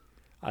ahead.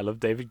 I love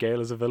David Gale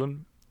as a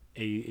villain.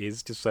 He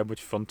is just so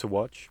much fun to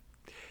watch.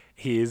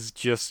 He is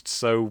just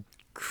so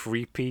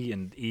creepy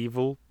and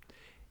evil,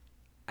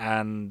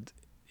 and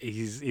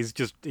he's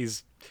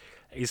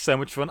so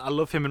much fun. I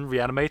love him in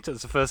Reanimator.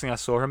 It's the first thing I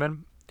saw him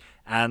in,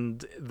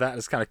 and that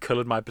has kind of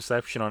coloured my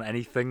perception on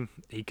anything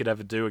he could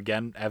ever do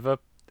again, ever.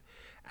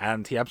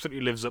 And he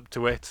absolutely lives up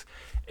to it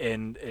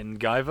in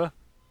Guyver.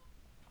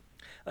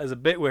 There's a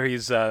bit where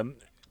he's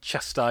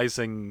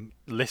chastising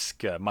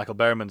Liska, Michael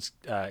Berryman's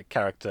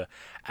character,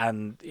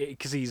 and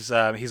because he's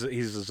a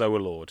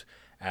zoolord,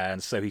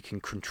 and so he can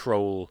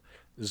control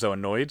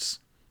zoonoids.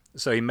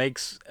 So he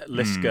makes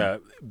Liska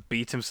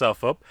beat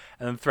himself up,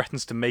 and then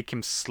threatens to make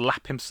him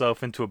slap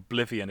himself into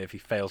oblivion if he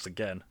fails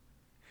again.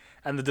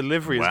 And the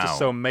delivery is just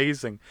so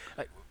amazing.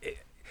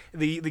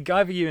 The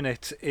Guyver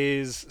unit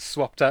is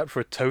swapped out for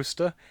a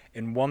toaster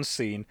in one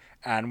scene,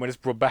 and when it's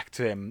brought back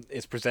to him,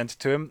 it's presented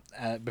to him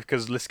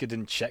because Liska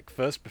didn't check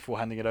first before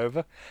handing it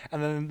over.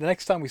 And then the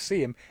next time we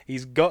see him,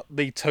 he's got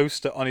the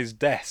toaster on his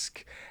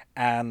desk,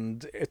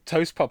 and a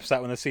toast pops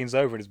out when the scene's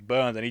over and it's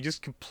burned, and he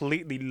just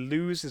completely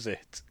loses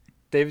it.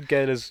 David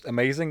Gale is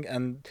amazing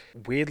and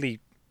weirdly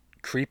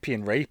creepy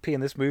and rapey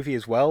in this movie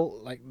as well.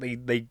 Like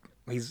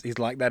he's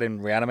like that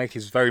in Reanimate.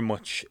 He's very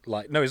much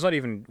like... No, he's not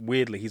even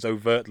weirdly. He's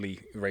overtly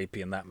rapey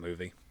in that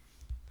movie.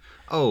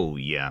 Oh,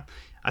 yeah.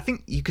 I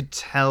think you could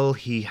tell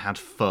he had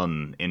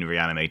fun in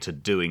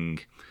Reanimator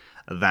doing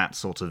that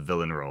sort of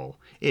villain role.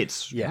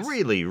 It's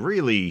really,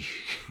 really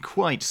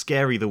quite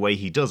scary the way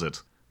he does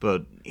it.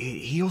 But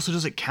he also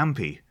does it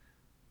campy.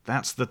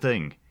 That's the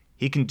thing.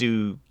 He can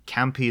do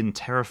campy and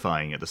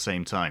terrifying at the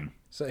same time.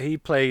 So he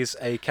plays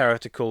a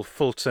character called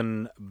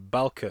Fulton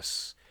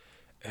Balkus,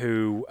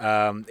 who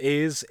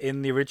is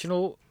in the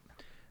original,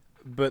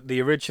 but the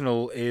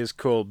original is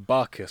called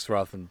Barkus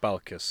rather than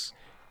Balkus,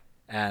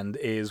 and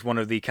is one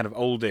of the kind of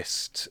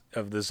oldest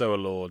of the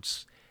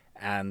Zoolords,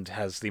 and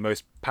has the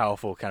most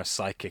powerful kind of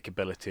psychic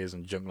abilities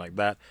and junk like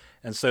that.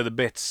 And so the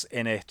bits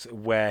in it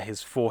where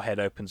his forehead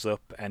opens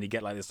up and you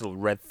get like this little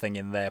red thing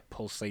in there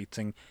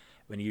pulsating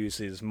when he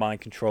uses mind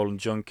control and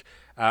junk,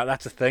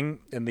 that's a thing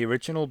in the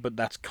original, but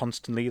that's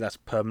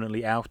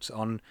permanently out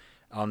on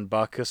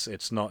Barkus.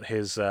 It's not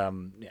his.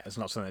 It's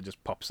not something that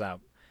just pops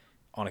out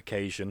on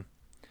occasion.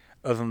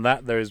 Other than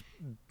that, there is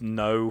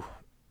no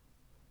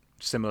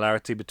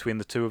similarity between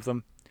the two of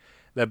them.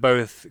 They're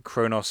both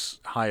Kronos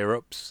higher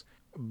ups,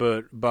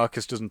 but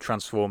Barkus doesn't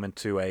transform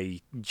into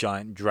a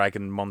giant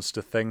dragon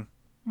monster thing.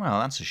 Well,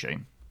 that's a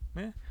shame.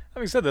 Yeah.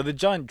 Having said that, the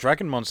giant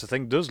dragon monster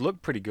thing does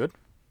look pretty good.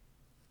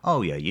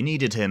 Oh yeah, you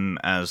needed him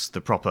as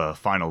the proper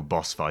final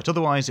boss fight.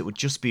 Otherwise, it would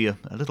just be a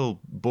little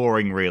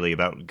boring, really,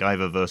 about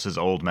Guyver versus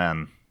Old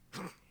Man.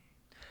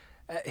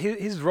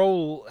 His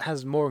role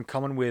has more in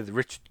common with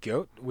Richard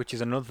Goat, which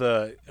is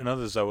another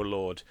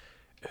Zoalord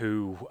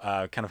who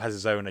kind of has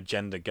his own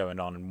agenda going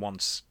on and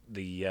wants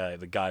the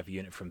Guyver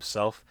unit for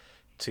himself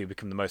to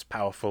become the most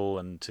powerful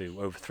and to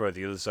overthrow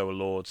the other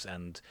Zoalords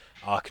and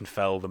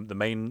Arkenfell, the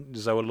main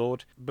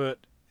Zoalord. But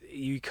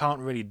you can't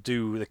really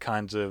do the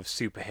kinds of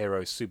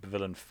superhero,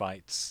 supervillain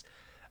fights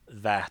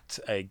that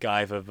a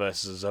Guyver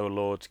versus a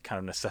Zoalord kind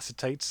of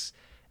necessitates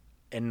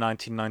in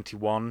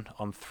 1991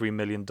 on $3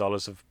 million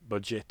of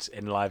budget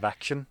in live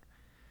action.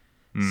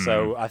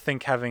 So I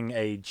think having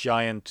a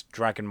giant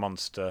dragon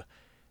monster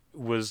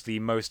was the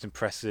most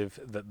impressive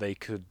that they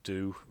could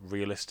do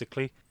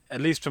realistically. At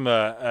least from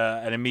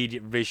an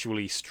immediate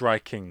visually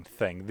striking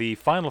thing. The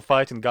final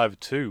fight in Guyver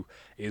 2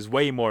 is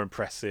way more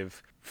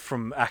impressive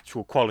from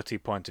actual quality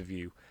point of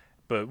view.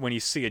 But when you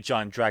see a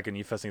giant dragon,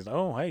 your first thing is,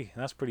 oh, hey,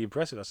 that's pretty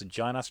impressive. That's a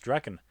giant-ass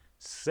dragon.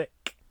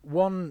 Sick.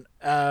 One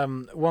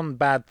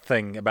bad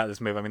thing about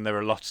this movie, I mean, there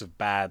are lots of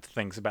bad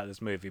things about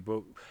this movie,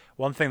 but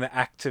one thing that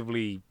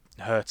actively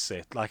hurts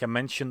it, like I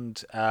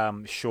mentioned,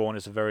 Sean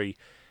is a very,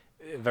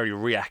 very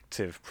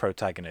reactive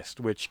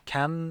protagonist, which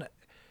can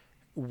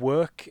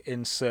work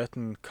in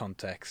certain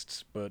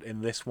contexts, but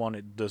in this one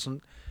it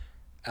doesn't.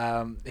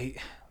 If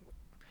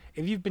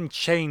you've been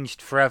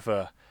changed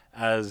forever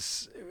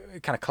as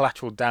kind of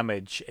collateral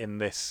damage in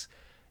this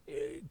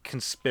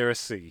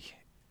conspiracy,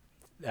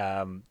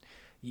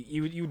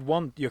 you'd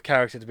want your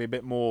character to be a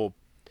bit more,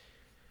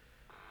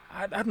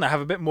 I don't know,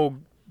 have a bit more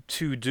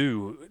to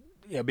do,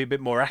 be a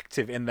bit more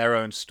active in their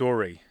own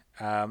story.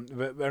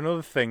 But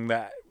another thing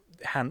that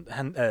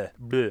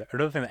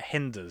another thing that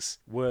hinders,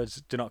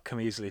 words do not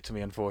come easily to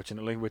me,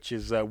 unfortunately, which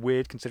is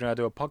weird considering I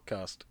do a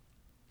podcast.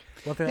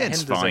 One thing that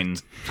It's fine.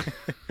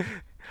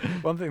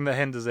 One thing that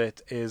hinders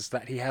it is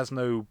that he has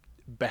no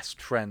best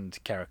friend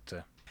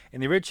character. In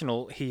the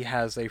original, he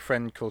has a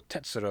friend called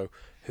Tetsuro,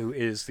 who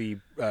is the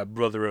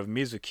brother of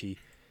Mizuki,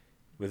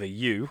 with a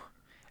U,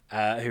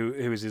 who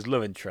is his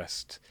love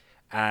interest.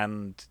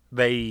 And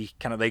they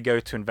go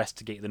to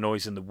investigate the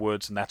noise in the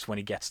woods, and that's when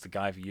he gets the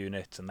Guyver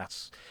unit, and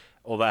that's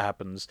all that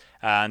happens.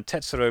 And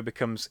Tetsuro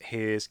becomes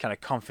his kind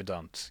of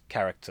confidant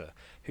character.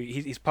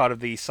 He's part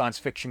of the science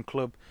fiction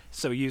club,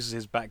 so he uses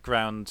his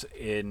background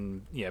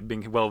in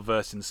being well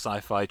versed in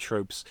sci-fi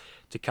tropes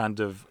to kind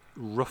of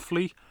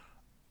roughly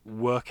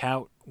work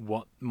out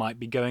what might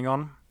be going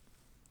on.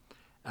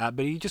 But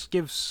he just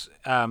gives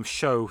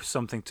Sho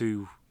someone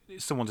to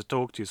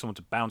talk to, someone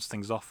to bounce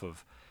things off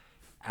of.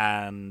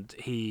 And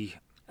I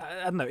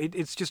don't know,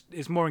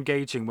 it's more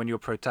engaging when your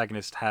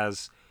protagonist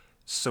has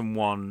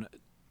someone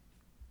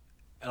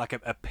like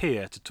a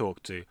peer to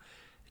talk to.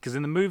 Because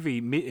in the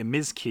movie,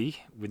 Mizuki,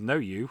 with no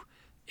U,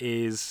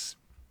 is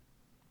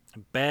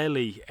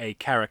barely a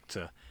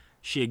character.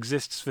 She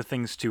exists for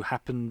things to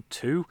happen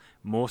to,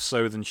 more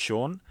so than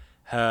Sean.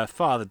 Her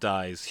father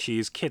dies, she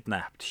is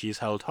kidnapped, she is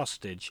held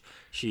hostage,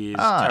 she is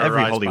terrorized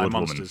every Hollywood by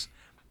monsters.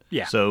 Woman.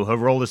 Yeah. So her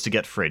role is to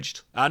get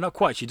fridged. Not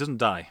quite, she doesn't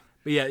die.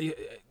 But yeah,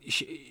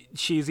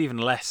 she's even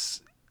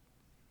less.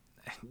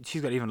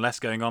 She's got even less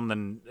going on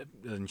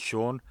than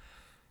Sean,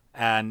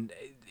 and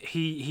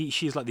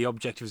she's like the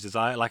object of his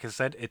desire. Like I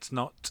said, it's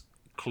not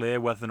clear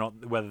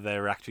whether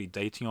they're actually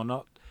dating or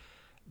not,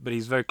 but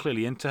he's very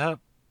clearly into her,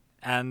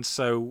 and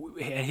so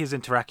his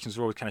interactions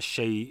are always kind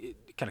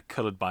of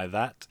coloured by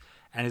that,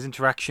 and his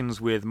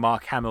interactions with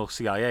Mark Hamill,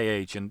 CIA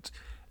agent,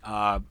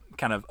 are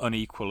kind of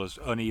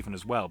uneven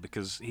as well,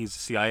 because he's a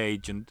CIA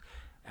agent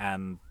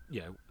and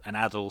an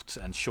adult,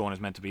 and Sean is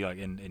meant to be like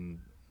in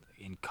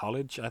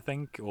college, I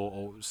think,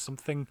 or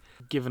something.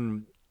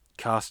 Given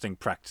casting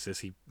practices,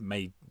 he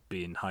may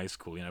be in high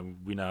school.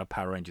 We know how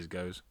Power Rangers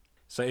goes.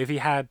 So if he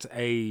had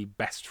a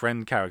best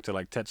friend character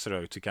like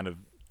Tetsuro to kind of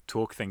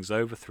talk things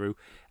over through,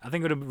 I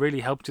think it would have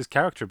really helped his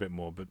character a bit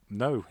more. But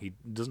no, he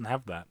doesn't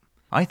have that.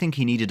 I think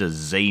he needed a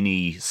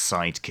zany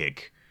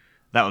sidekick.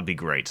 That would be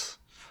great.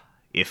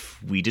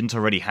 If we didn't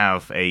already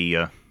have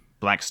a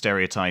black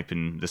stereotype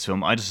in this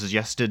film, I'd have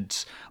suggested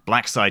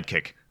black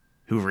sidekick,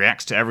 who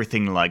reacts to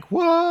everything like,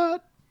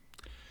 what?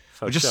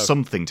 Or just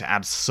something to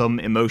add some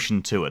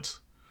emotion to it.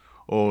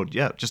 Or,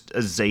 just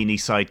a zany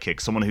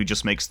sidekick, someone who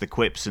just makes the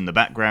quips in the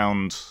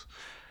background,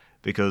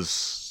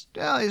 because,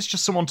 it's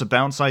just someone to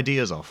bounce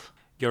ideas off.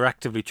 You're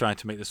actively trying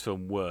to make this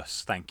film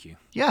worse, thank you.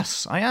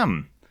 Yes, I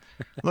am.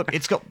 Look,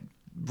 it's got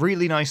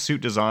really nice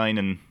suit design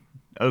and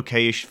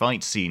okay-ish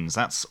fight scenes.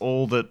 That's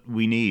all that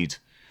we need.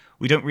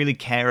 We don't really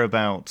care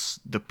about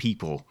the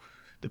people.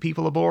 The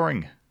people are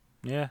boring.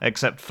 Yeah.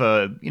 Except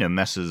for,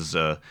 Messrs.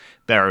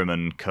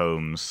 Berryman,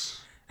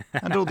 Combs,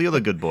 and all the other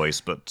good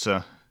boys. But,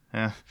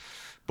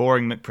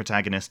 boring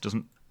McProtagonist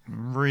doesn't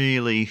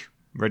really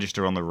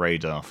register on the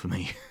radar for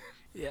me.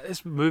 Yeah,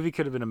 this movie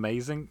could have been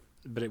amazing.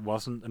 but it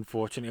wasn't,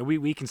 unfortunately.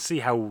 We can see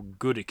how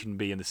good it can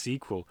be in the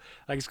sequel.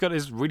 Like, it's got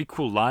this really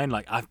cool line,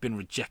 like, "I've been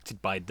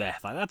rejected by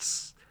death." Like,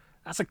 that's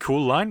a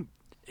cool line.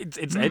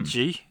 It's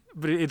edgy,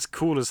 but it's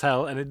cool as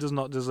hell, and it does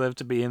not deserve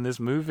to be in this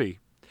movie.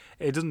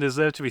 It doesn't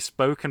deserve to be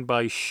spoken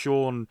by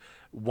Sean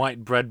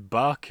Whitebread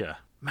Barker.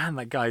 Man,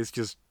 that guy is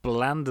just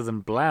blander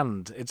than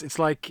bland. It's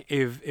like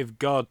if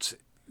God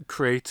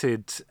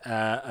created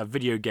a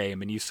video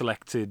game and you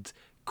selected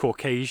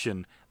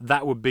Caucasian,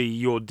 that would be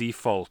your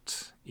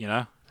default, you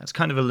know? That's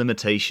kind of a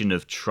limitation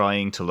of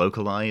trying to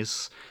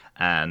localize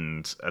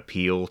and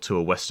appeal to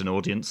a Western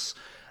audience.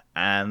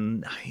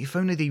 And if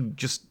only they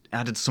just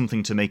added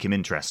something to make him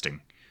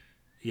interesting.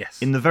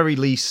 Yes. In the very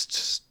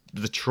least,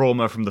 the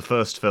trauma from the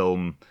first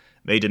film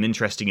made him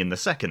interesting in the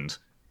second.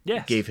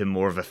 Yes. It gave him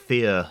more of a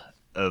fear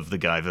of the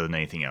Guyver than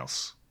anything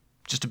else.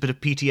 Just a bit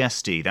of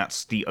PTSD.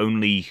 That's the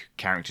only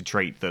character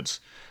trait that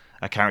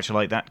a character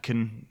like that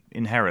can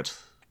inherit.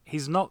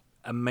 He's not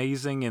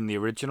amazing in the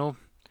original.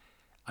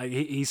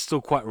 He's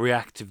still quite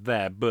reactive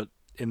there, but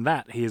in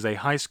that, he is a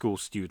high school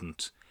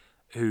student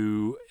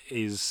who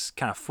is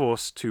kind of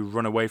forced to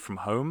run away from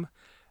home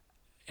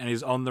and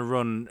is on the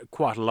run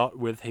quite a lot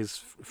with his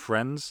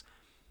friends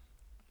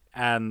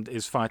and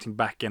is fighting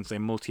back against a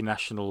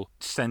multinational,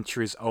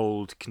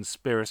 centuries-old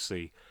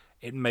conspiracy.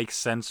 It makes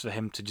sense for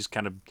him to just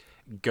kind of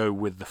go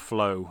with the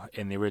flow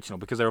in the original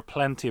because there are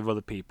plenty of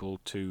other people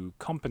to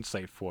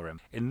compensate for him.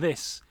 In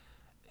this,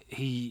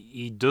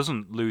 he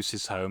doesn't lose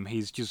his home.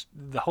 He's just,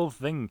 the whole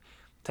thing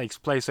takes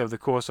place over the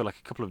course of like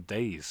a couple of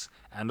days,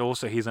 and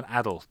also he's an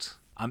adult.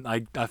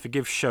 I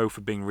forgive Sho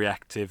for being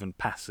reactive and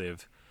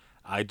passive.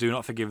 I do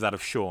not forgive that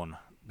of Sean,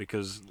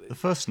 because the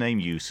first name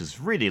use is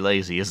really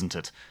lazy, isn't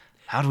it?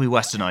 How do we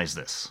westernize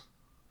this?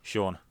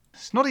 Sean.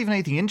 It's not even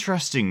anything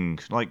interesting,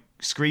 like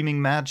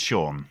Screaming Mad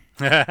Sean.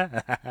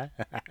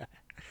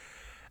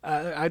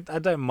 I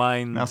don't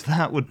mind. Now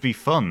that would be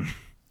fun.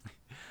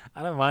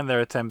 I don't mind their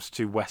attempts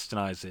to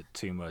westernize it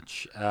too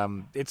much.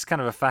 It's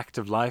kind of a fact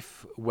of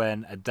life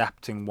when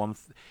adapting one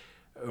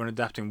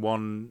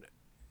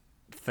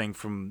thing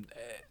from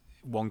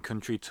one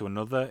country to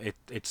another.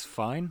 It's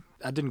fine.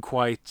 I didn't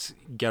quite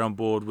get on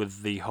board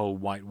with the whole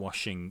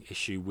whitewashing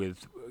issue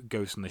with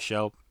Ghost in the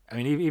Shell. I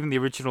mean, even the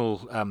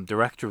original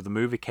director of the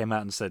movie came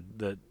out and said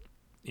that,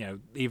 you know,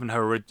 even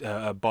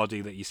her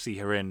body that you see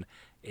her in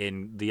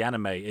the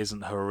anime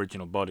isn't her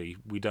original body.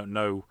 We don't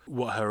know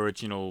what her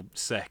original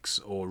sex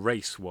or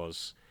race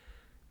was.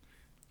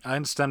 I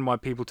understand why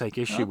people take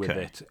issue with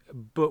it,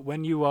 but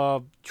when you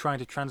are trying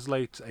to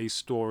translate a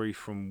story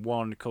from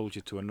one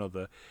culture to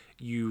another,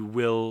 you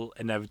will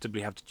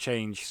inevitably have to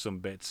change some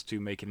bits to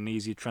make it an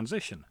easier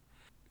transition.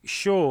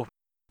 Sure,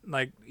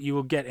 like, you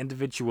will get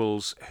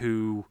individuals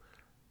who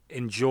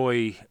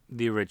enjoy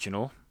the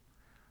original,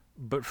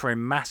 but for a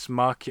mass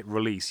market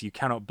release, you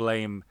cannot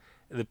blame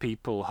the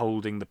people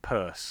holding the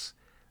purse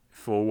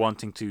for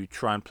wanting to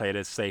try and play it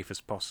as safe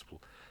as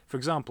possible. For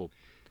example,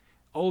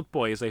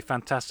 Oldboy is a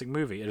fantastic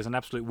movie. It is an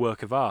absolute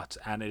work of art,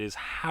 and it is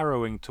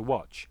harrowing to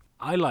watch.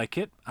 I like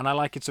it, and I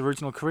like its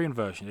original Korean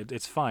version.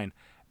 It's fine,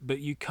 but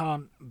you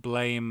can't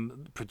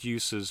blame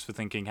producers for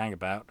thinking, hang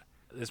about,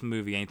 this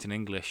movie ain't in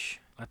English.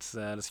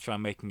 Let's try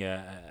making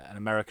an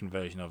American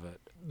version of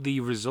it. The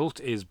result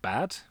is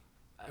bad.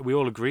 We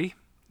all agree.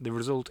 The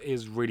result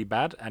is really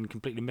bad and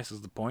completely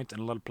misses the point in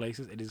a lot of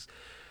places. It is,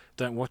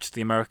 don't watch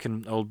the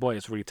American Oldboy.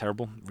 It's really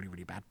terrible, really,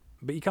 really bad.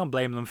 But you can't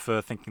blame them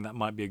for thinking that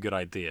might be a good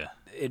idea.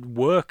 It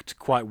worked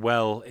quite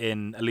well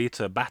in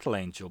Alita Battle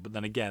Angel, but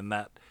then again,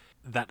 that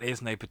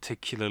isn't a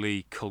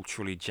particularly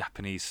culturally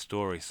Japanese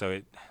story. So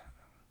it,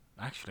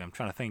 actually, I'm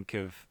trying to think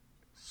of.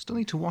 Still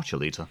need to watch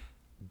Alita.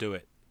 Do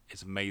it.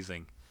 It's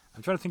amazing.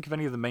 I'm trying to think of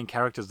any of the main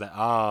characters that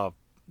are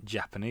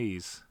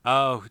Japanese.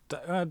 Oh,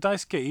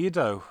 Daisuke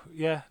Ido.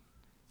 Yeah.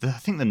 I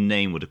think the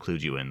name would have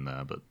clued you in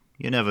there, but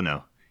you never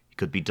know. He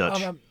could be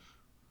Dutch.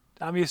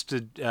 I'm used to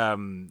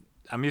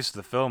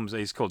the films.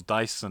 He's called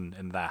Dyson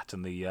in that,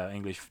 and the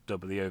English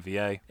dub of the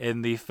OVA.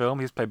 In the film,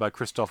 he's played by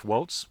Christoph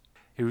Waltz,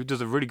 who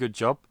does a really good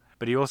job,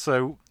 but he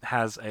also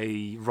has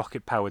a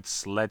rocket-powered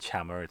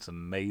sledgehammer. It's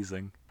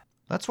amazing.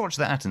 Let's watch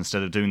that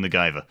instead of doing the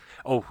Guyver.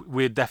 Oh,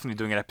 we're definitely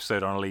doing an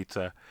episode on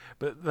Alita.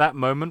 But that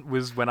moment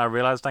was when I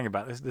realised, dang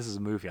about this is a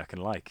movie I can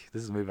like.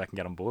 This is a movie I can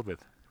get on board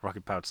with.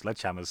 Rocket-powered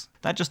sledgehammers.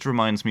 That just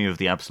reminds me of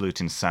the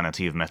absolute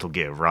insanity of Metal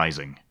Gear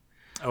Rising.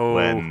 Oh.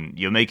 When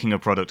you're making a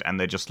product and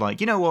they're just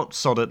like, you know what,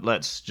 sod it,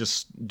 let's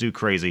just do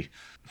crazy.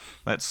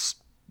 Let's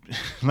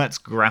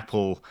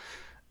grapple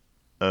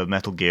a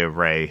Metal Gear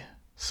Ray.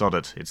 Sod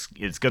it.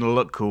 It's going to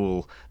look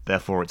cool,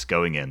 therefore it's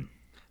going in.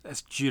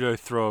 Let's judo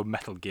throw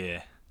Metal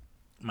Gear.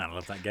 Man, I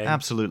love that game.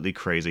 Absolutely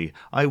crazy.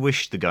 I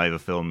wish the Guyver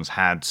films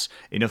had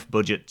enough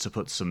budget to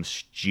put some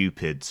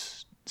stupid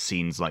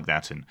scenes like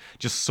that in.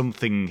 Just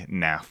something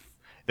naff.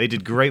 They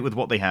did great with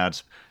what they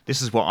had.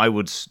 This is what I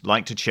would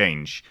like to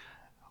change.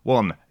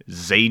 1,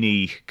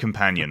 zany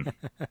companion.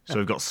 So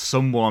we've got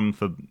someone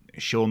for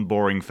Sean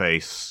Boring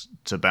Face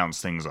to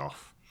bounce things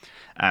off.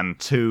 And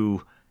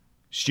 2,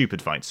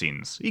 stupid fight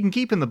scenes. You can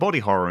keep in the body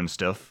horror and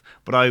stuff,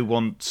 but I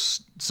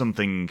want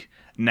something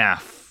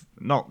naff,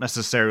 not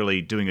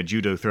necessarily doing a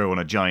judo throw on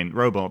a giant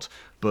robot,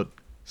 but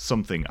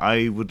something.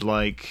 I would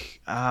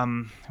like,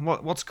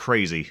 what's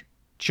crazy?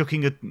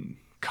 Chucking a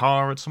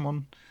car at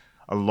someone?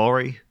 A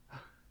lorry?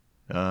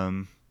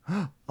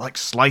 Like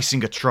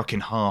slicing a truck in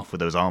half with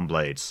those arm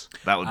blades.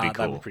 That would be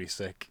cool. That'd be pretty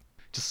sick.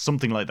 Just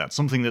something like that.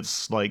 Something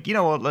that's like, you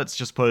know what, let's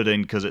just put it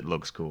in because it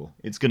looks cool.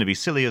 It's going to be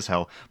silly as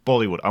hell.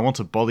 Bollywood. I want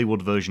a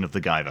Bollywood version of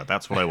the Guyver.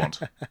 That's what I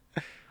want.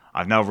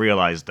 I've now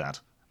realised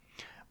that.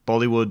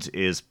 Bollywood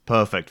is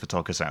perfect for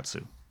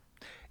tokusatsu.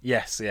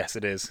 Yes,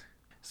 it is.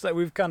 So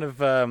we've kind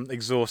of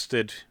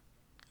exhausted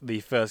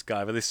the first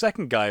Guyver. The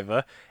second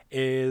Guyver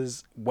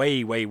is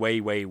way, way, way,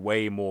 way,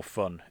 way more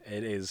fun.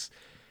 It is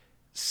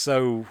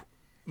so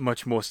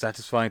much more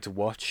satisfying to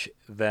watch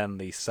than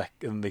the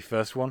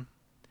first one,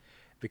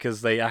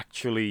 because they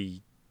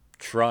actually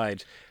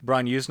tried.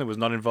 Brian Usner was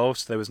not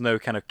involved, so there was no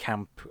kind of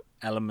camp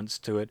elements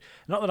to it.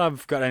 Not that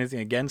I've got anything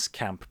against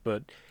camp,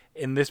 but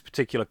in this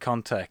particular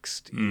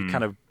context, you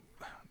kind of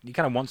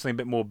want something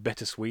a bit more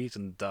bittersweet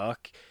and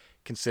dark,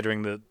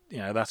 considering that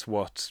that's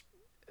what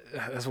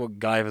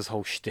Guyver's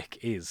whole shtick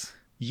is.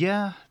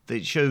 Yeah,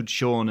 they showed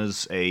Sean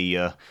as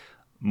a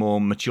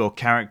more mature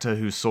character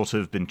who's sort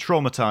of been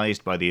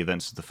traumatized by the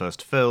events of the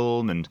first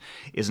film and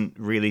isn't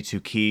really too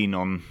keen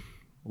on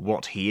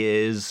what he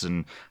is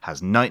and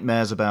has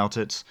nightmares about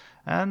it,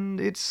 and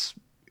it's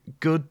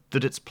good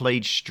that it's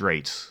played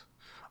straight.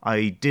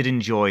 I did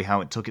enjoy how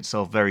it took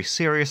itself very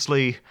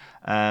seriously,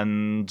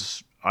 and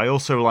I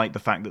also like the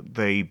fact that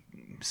they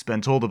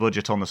spent all the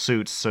budget on the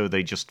suits, so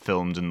they just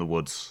filmed in the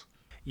woods.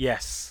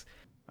 Yes.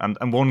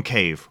 And one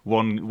cave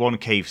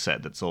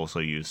set that's also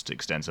used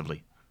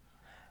extensively.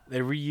 They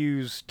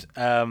reused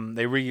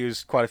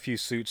quite a few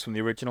suits from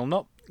the original,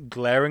 not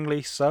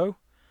glaringly so,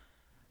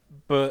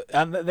 but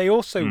they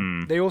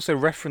also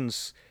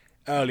reference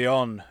early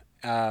on.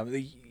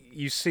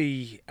 You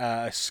see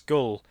a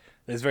skull.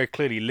 There's very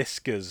clearly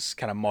Lisker's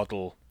kind of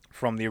model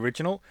from the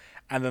original,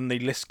 and then the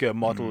Lisker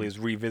model is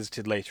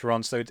revisited later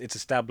on. So it's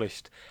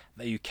established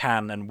that you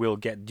can and will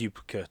get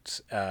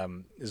duplicate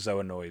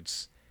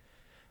Zoanoids.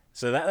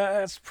 So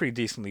that's pretty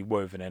decently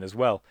woven in as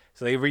well.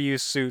 So they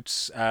reuse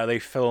suits. They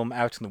film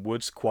out in the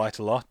woods quite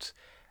a lot.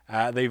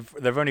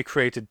 They've only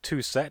created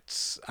 2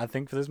 sets, I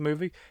think, for this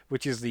movie,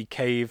 which is the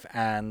cave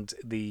and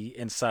the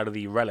inside of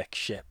the relic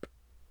ship.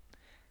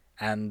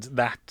 And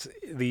that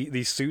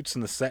the suits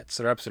and the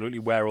sets are absolutely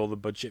where all the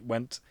budget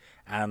went,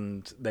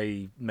 and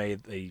they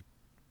made a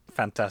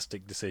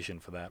fantastic decision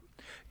for that.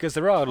 Because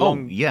there are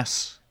long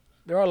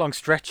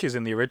stretches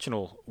in the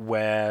original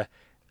where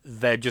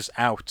they're just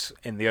out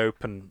in the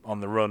open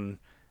on the run,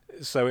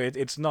 so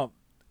it's not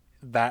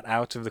that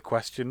out of the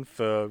question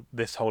for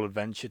this whole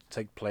adventure to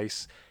take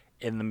place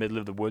in the middle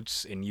of the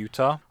woods in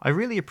Utah. I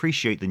really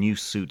appreciate the new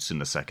suits in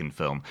the second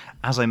film.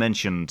 As I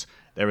mentioned,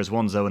 there is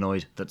one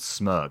Zoanoid that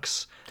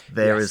smirks.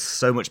 There is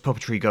so much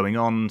puppetry going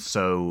on,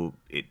 so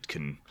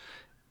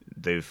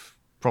they've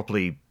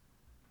properly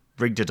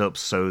rigged it up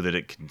so that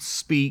it can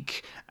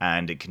speak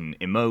and it can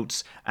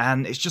emote,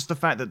 and it's just the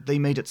fact that they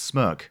made it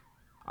smirk.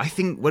 I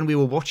think when we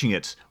were watching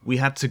it, we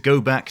had to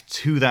go back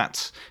to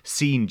that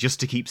scene just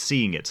to keep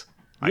seeing it.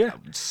 Yeah.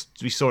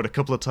 We saw it a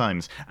couple of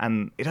times,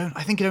 and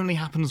I think it only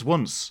happens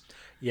once.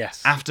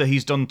 Yes. After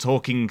he's done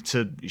talking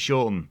to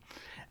Sean,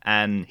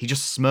 and he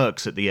just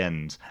smirks at the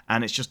end,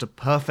 and it's just a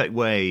perfect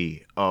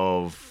way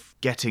of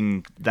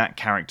getting that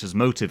character's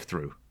motive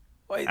through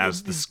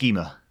as the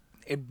schemer.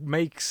 It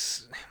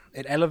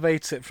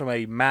elevates it from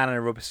a man in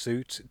a rubber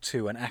suit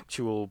to an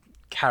actual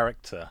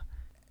character.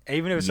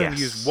 Even if it's only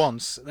used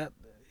once, that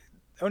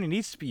only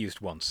needs to be used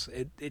once.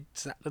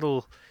 It's that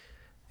little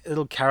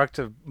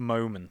character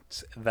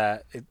moment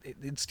that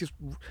it's just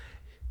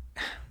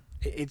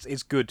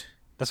it's good.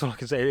 That's all I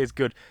can say. It's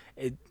good.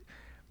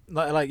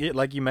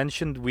 Like you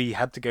mentioned, we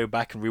had to go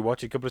back and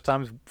rewatch it a couple of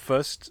times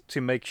first to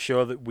make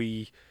sure that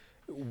we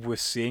were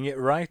seeing it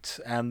right,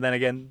 and then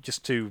again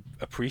just to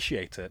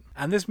appreciate it.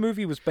 And this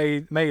movie was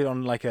made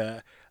on like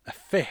a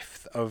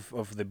fifth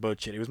of the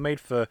budget. It was made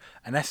for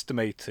an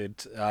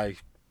estimated, I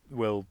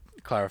will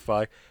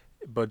clarify,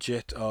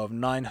 budget of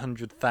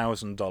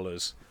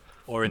 $900,000,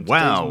 or in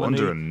today's money,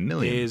 under $1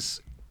 million.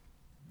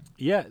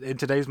 In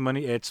today's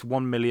money it's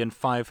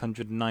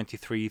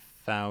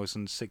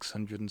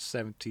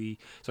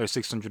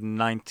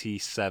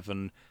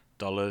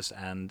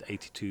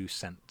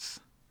 $697.82.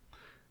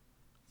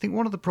 I think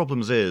one of the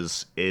problems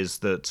is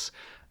that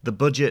the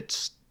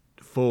budget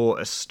for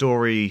a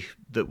story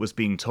that was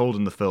being told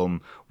in the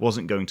film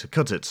wasn't going to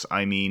cut it.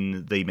 I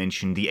mean, they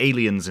mentioned the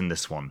aliens in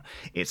this one.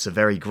 It's a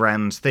very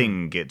grand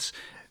thing. It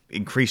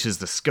increases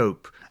the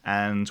scope,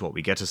 and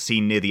we get a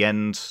scene near the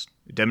end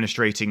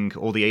demonstrating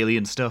all the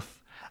alien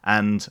stuff,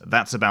 and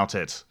that's about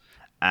it.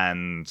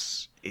 And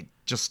it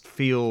just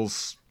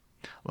feels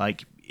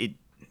like it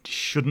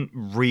shouldn't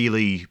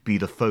really be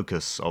the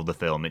focus of the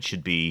film. It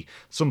should be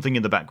something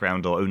in the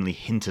background or only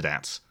hinted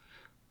at.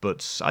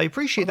 But I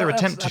appreciate their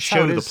attempt to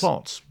show the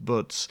plot,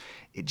 but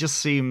it just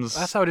seems...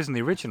 That's how it is in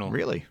the original.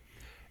 Really?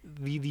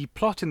 The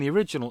plot in the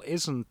original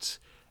isn't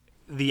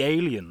the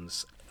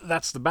aliens.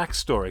 that's the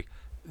backstory.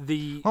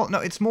 Well, no,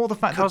 it's more the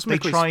fact that they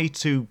try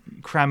to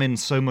cram in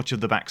so much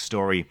of the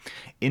backstory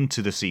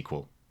into the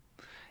sequel.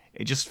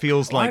 It just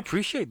feels like... I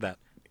appreciate that.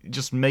 It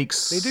just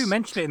makes... They do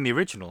mention it in the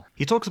original.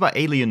 He talks about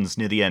aliens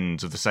near the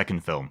end of the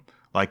second film.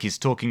 Like, he's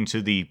talking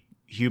to the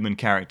human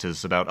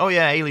characters about, oh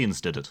yeah,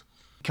 aliens did it.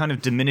 It kind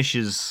of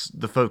diminishes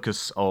the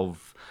focus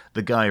of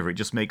the Guyver. It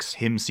just makes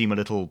him seem a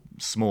little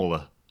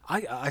smaller.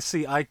 I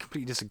see. I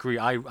completely disagree.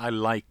 I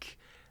like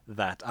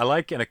that. I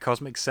like, in a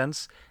cosmic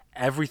sense,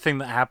 everything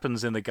that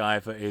happens in the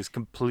Guyver is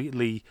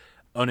completely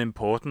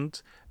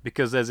unimportant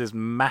because there's this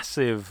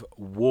massive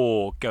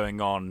war going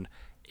on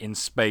in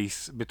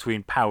space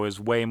between powers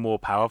way more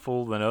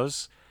powerful than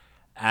us,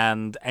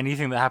 and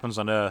anything that happens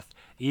on Earth,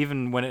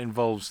 even when it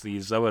involves the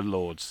Zoa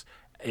Lords,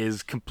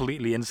 is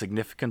completely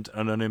insignificant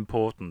and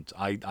unimportant.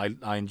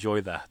 I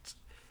enjoy that.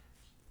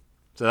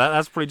 So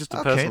that's probably just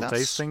a personal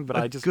taste thing, but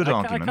I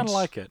kind of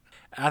like it.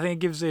 I think it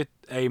gives it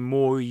a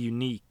more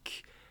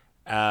unique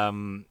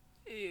kind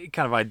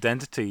of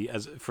identity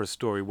for a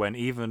story when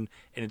even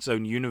in its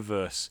own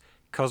universe,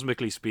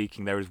 cosmically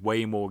speaking, there is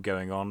way more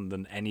going on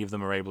than any of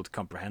them are able to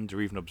comprehend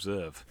or even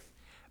observe,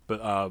 but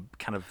are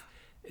kind of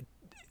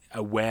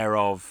aware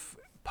of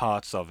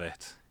parts of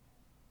it.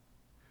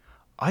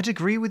 I'd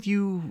agree with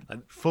you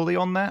fully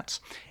on that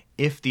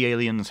if the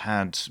aliens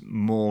had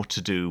more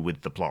to do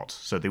with the plot.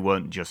 So they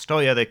weren't just, oh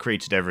yeah, they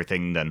created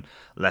everything, then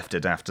left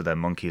it after their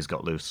monkeys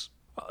got loose.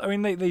 I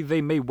mean,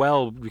 they may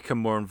well become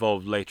more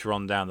involved later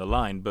on down the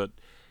line, but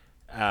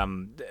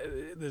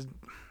the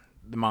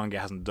manga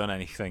hasn't done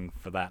anything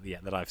for that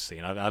yet that I've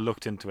seen. I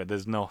looked into it.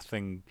 There's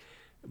nothing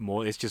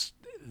more. It's just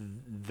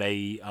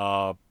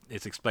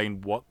it's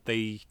explained what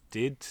they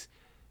did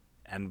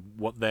and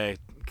what they're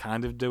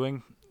kind of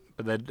doing,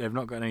 but they've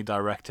not got any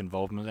direct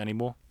involvement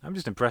anymore. I'm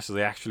just impressed that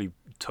they actually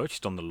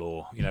touched on the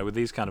lore. You know, with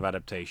these kind of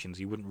adaptations,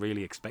 you wouldn't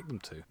really expect them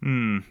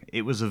to.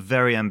 It was a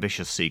very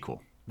ambitious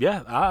sequel.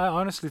 Yeah, I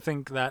honestly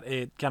think that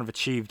it kind of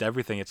achieved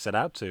everything it set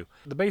out to.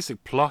 The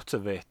basic plot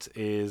of it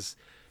is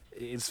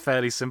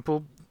fairly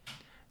simple.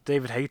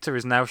 David Hayter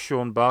is now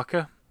Sean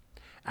Barker,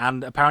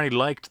 and apparently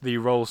liked the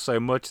role so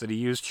much that he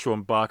used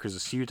Sean Barker as a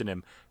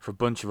pseudonym for a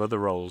bunch of other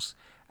roles,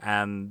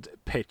 and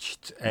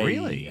pitched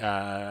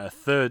a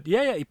third.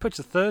 Yeah, he pitched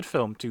a third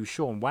film to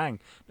Sean Wang.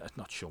 No,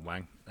 not Sean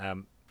Wang.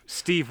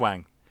 Steve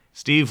Wang.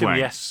 Steve Wang.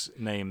 Yes,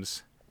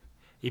 names.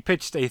 He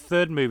pitched a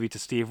third movie to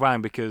Steve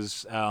Wang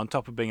because, on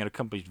top of being an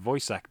accomplished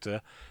voice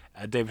actor,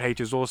 David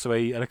Hayter is also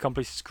an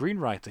accomplished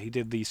screenwriter. He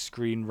did the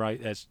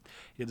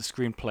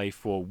screenplay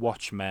for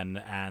Watchmen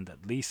and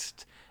at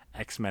least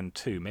X-Men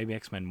 2, maybe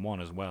X-Men 1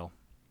 as well.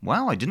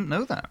 Wow, I didn't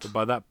know that. But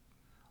by that,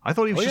 I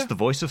thought he was just the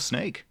voice of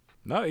Snake.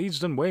 No, he's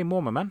done way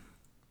more, my man.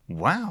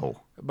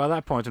 Wow. By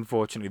that point,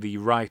 unfortunately, the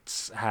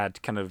rights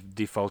had kind of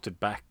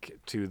defaulted back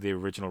to the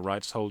original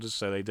rights holders,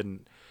 so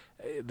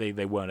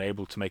they weren't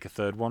able to make a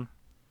third one.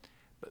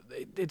 But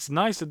it's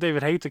nice that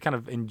David Hayter kind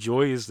of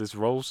enjoys this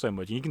role so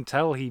much. And you can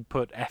tell he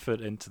put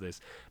effort into this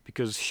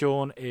because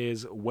Sean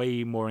is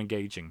way more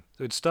engaging.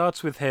 So it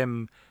starts with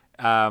him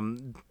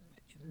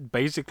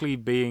basically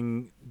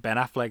being Ben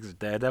Affleck's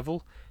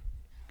Daredevil,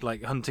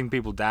 like hunting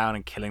people down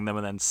and killing them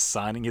and then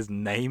signing his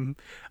name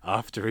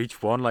after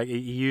each one. Like he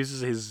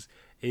uses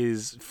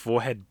his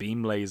forehead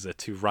beam laser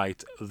to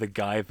write the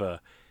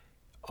Guyver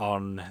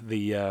on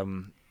the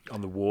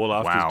wall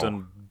after he's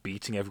done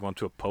beating everyone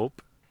to a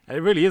pulp. And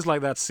it really is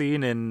like that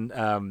scene in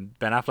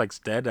Ben Affleck's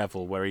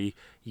Daredevil where he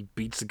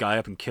beats a guy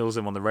up and kills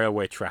him on the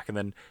railway track and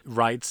then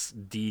writes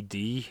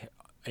DD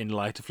in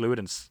lighter fluid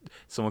and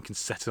someone can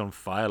set it on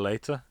fire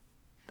later.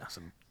 That's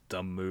a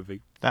dumb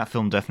movie. That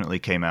film definitely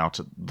came out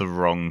at the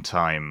wrong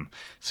time.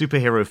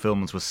 Superhero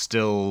films were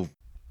still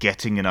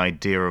getting an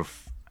idea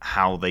of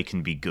how they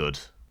can be good.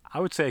 I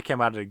would say it came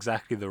out at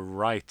exactly the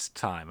right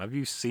time. Have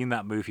you seen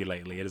that movie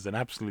lately? It is an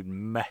absolute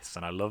mess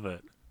and I love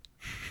it.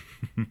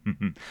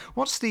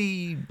 What's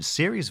the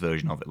series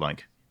version of it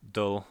like?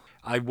 Dull.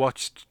 I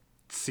watched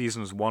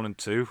seasons 1 and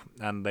 2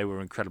 and they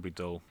were incredibly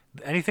dull.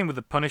 Anything with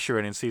the Punisher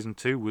in season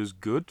 2 was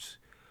good,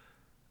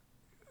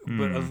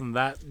 but other than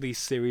that, the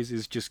series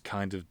is just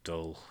kind of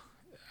dull,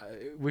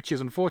 which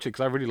is unfortunate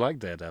because I really like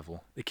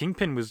Daredevil. The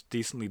Kingpin was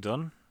decently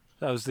done.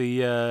 That was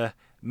the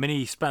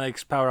mini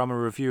Spandex Power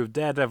Armour review of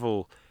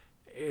Daredevil.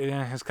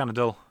 It's kind of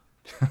dull.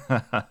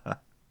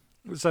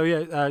 So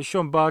yeah,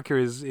 Sean Barker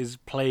is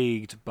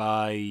plagued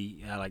by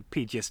like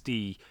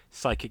PTSD,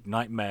 psychic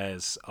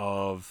nightmares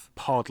of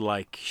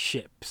pod-like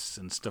ships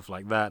and stuff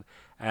like that.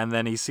 And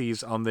then he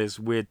sees on this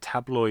weird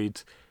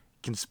tabloid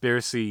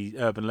conspiracy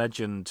urban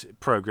legend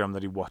program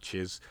that he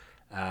watches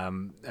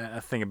a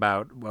thing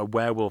about a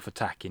werewolf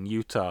attack in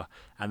Utah.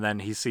 And then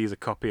he sees a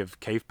copy of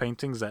cave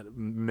paintings that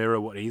mirror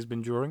what he's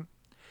been drawing.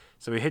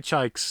 So he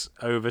hitchhikes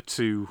over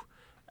to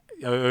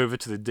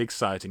the dig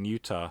site in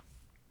Utah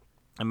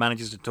and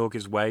manages to talk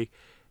his way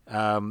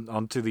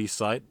onto the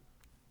site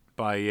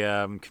by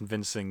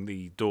convincing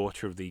the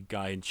daughter of the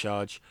guy in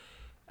charge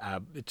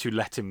to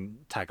let him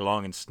tag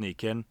along and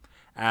sneak in.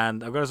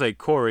 And I've got to say,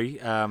 Corey,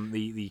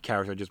 the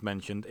character I just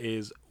mentioned,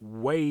 is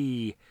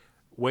way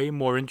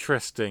more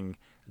interesting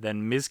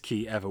than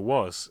Mizuki ever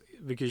was,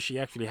 because she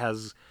actually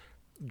has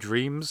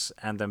dreams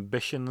and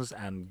ambitions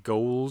and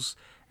goals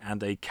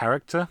and a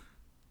character.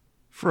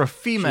 For a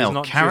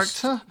female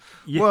character?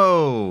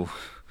 Whoa,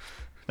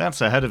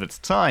 that's ahead of its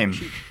time.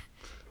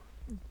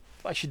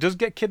 She does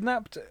get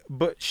kidnapped,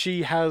 but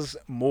she has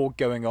more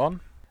going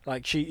on.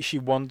 Like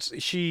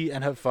she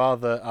and her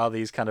father are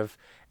these kind of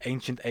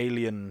ancient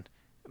alien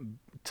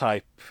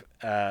type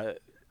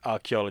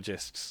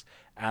archaeologists,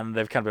 and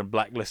they've kind of been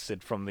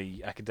blacklisted from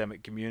the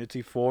academic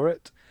community for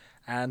it.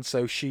 And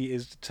so she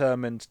is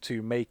determined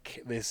to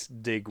make this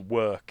dig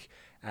work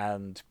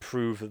and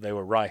prove that they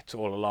were right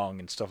all along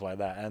and stuff like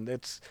that. And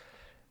it's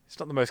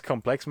not the most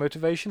complex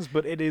motivations,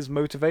 but it is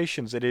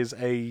motivations. It is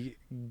a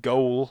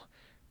goal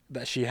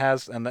that she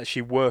has and that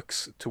she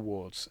works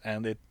towards,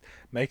 and it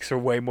makes her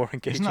way more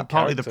engaging. Isn't that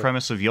partly the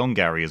premise of Young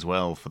Gary as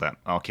well, for that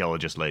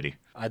archaeologist lady?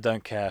 I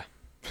don't care.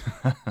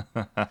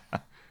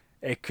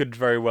 It could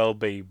very well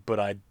be, but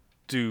I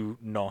do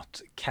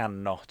not,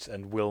 cannot,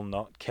 and will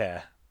not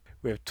care.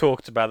 We've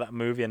talked about that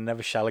movie and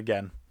never shall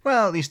again.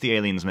 Well, at least the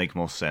aliens make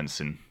more sense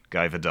in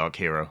Guyver Dark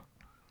Hero.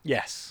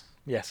 Yes,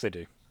 they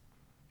do.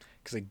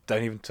 Because they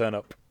don't even turn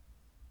up.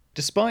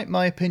 Despite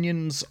my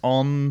opinions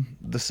on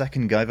the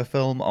second Guyver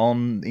film,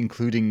 on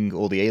including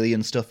all the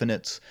alien stuff in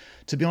it,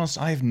 to be honest,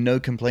 I have no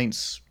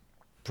complaints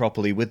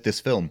properly with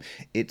this film.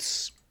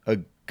 It's a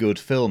good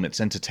film,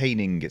 it's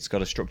entertaining, it's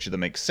got a structure that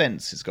makes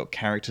sense, it's got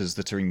characters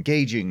that are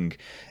engaging,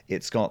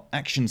 it's got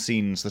action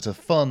scenes that are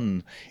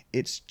fun,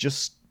 it's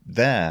just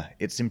there.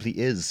 It simply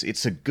is.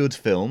 It's a good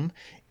film,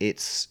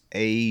 it's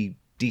a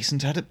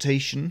decent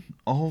adaptation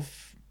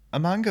of a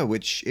manga,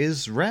 which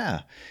is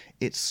rare.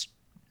 It's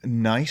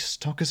nice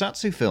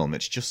tokusatsu film.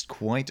 It's just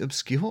quite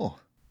obscure.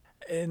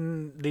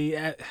 In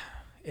the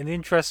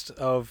interest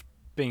of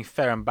being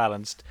fair and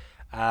balanced,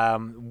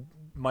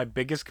 my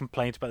biggest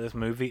complaint about this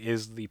movie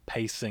is the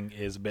pacing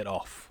is a bit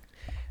off.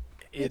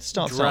 It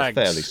starts out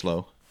fairly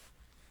slow.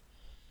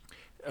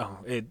 Oh,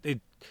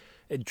 it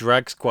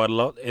drags quite a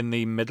lot in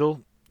the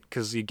middle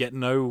because you get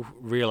no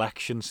real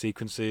action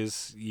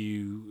sequences.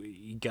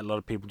 You get a lot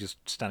of people just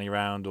standing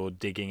around or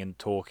digging and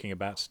talking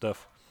about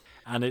stuff.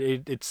 And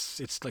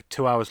it's like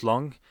 2 hours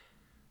long.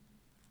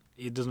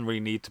 It doesn't really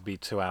need to be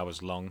 2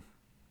 hours long.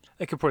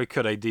 They could probably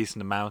cut a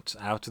decent amount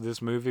out of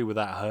this movie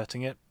without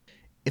hurting it.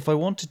 If I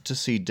wanted to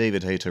see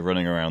David Hayter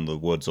running around the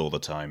woods all the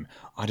time,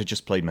 I'd have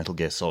just played Metal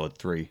Gear Solid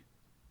 3.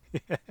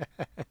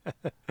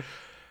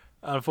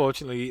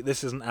 Unfortunately,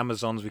 this isn't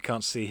Amazon's. We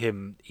can't see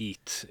him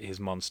eat his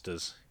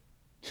monsters.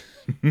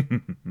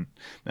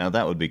 Now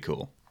that would be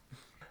cool.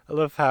 I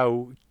love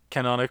how,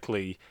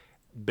 canonically,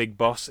 Big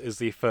Boss is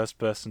the first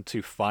person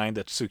to find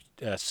a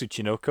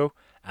Tsuchinoko,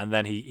 and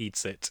then he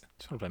eats it. I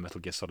just want to play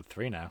Metal Gear Solid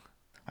 3 now.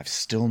 I've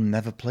still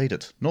never played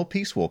it, nor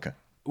Peace Walker.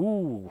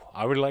 Ooh,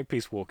 I really like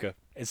Peace Walker.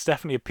 It's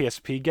definitely a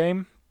PSP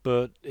game,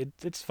 but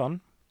it's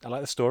fun. I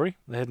like the story.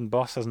 The Hidden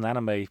Boss has an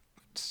anime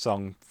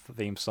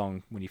theme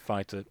song when you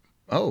fight it.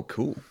 Oh,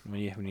 cool. When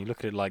you look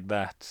at it like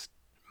that,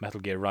 Metal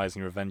Gear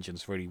Rising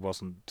Revengeance really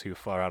wasn't too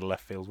far out of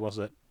left field, was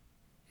it?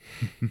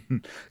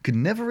 Could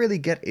never really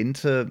get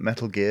into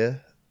Metal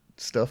Gear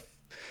stuff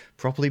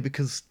properly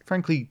because,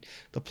 frankly,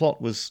 the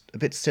plot was a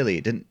bit silly.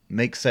 It didn't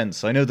make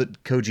sense. I know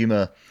that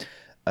Kojima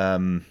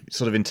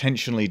sort of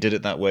intentionally did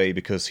it that way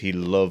because he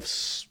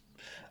loves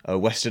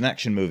Western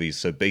action movies,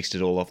 so based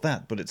it all off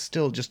that, but it's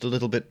still just a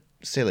little bit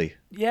silly.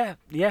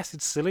 Yes,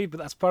 it's silly, but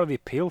that's part of the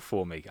appeal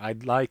for me. I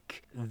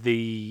like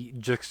the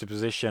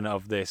juxtaposition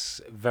of this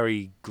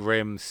very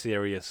grim,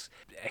 serious,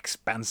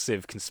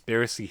 expansive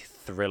conspiracy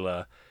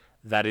thriller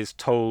that is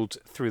told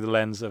through the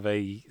lens of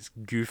a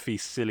goofy,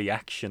 silly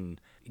action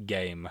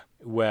game,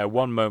 where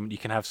one moment you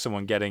can have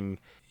someone getting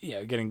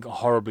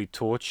horribly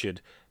tortured,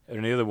 and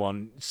in the other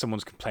one,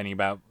 someone's complaining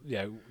about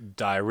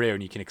diarrhea,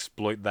 and you can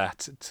exploit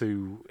that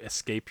to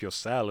escape your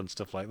cell and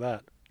stuff like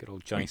that. Good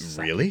old Johnny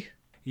Sasaki. Really?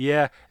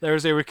 Yeah, there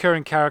is a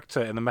recurring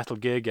character in the Metal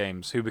Gear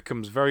games who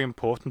becomes very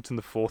important in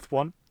the fourth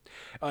one.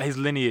 His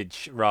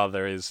lineage,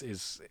 rather,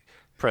 is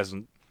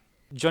present.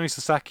 Johnny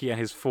Sasaki and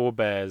his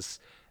forebears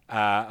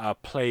are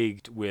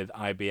plagued with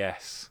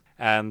IBS,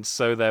 and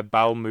so their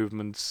bowel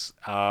movements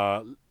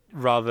are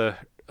rather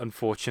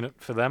unfortunate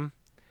for them.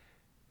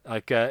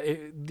 Like,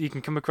 you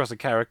can come across a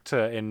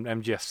character in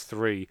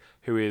MGS3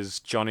 who is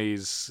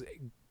Johnny's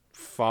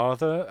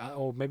father,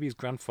 or maybe his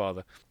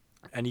grandfather,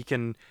 and you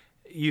can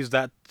use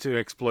that to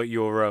exploit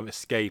your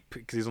escape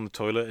because he's on the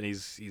toilet and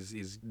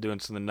he's doing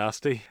something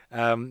nasty.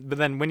 But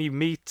then when you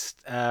meet,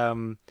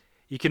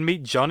 you can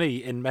meet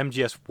Johnny in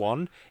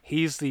MGS1.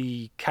 He's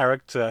the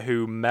character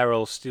who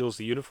Meryl steals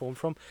the uniform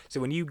from.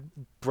 So when you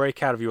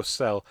break out of your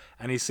cell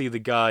and you see the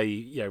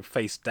guy,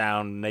 face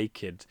down,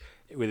 naked,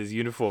 with his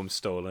uniform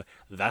stolen,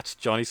 that's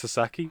Johnny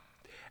Sasaki.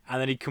 And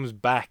then he comes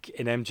back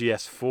in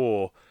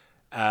MGS4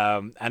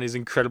 and is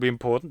incredibly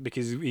important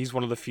because he's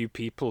one of the few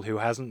people who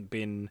hasn't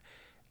been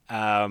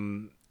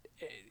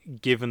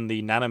given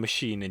the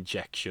nanomachine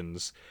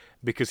injections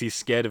because he's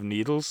scared of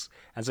needles,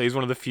 and so he's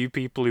one of the few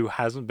people who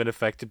hasn't been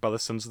affected by the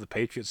Sons of the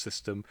Patriot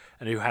system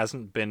and who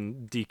hasn't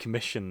been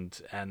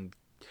decommissioned and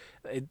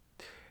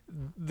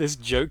This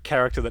joke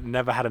character that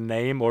never had a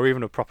name or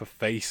even a proper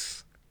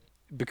face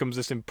becomes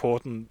this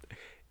important.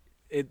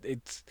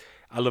 It's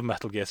I love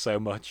Metal Gear so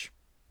much.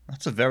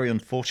 That's a very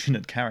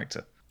unfortunate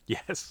character.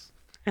 Yes,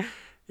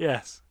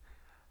 yes.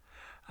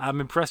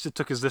 I'm impressed it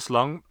took us this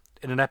long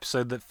in an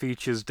episode that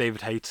features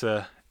David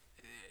Hayter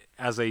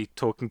as a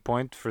talking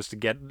point for us to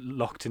get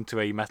locked into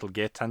a Metal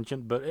Gear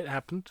tangent, but it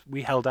happened.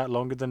 We held out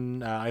longer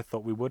than I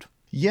thought we would.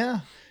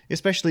 Yeah,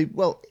 especially,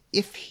 well,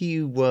 if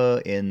he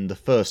were in the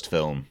first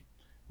film,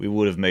 we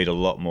would have made a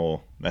lot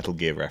more Metal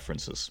Gear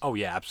references. Oh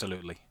yeah,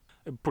 absolutely.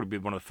 It would probably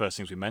be one of the first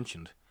things we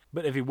mentioned.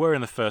 But if he were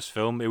in the first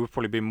film, it would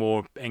probably be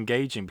more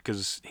engaging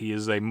because he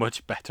is a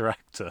much better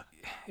actor.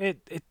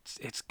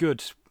 It's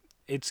good.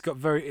 It's got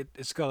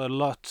a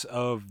lot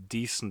of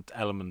decent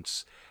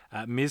elements.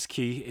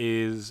 Mizuki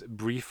is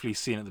briefly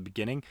seen at the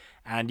beginning,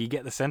 and you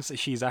get the sense that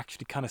she's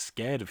actually kind of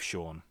scared of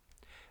Sean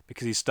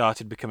because he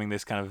started becoming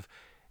this kind of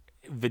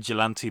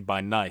vigilante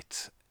by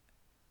night.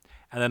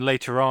 And then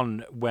later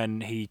on,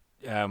 when he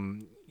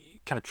kind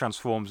of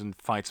transforms and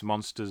fights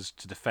monsters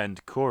to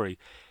defend Corey,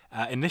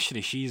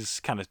 initially she's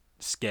kind of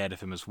scared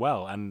of him as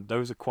well. And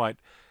those are quite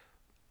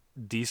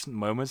decent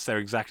moments. They're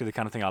exactly the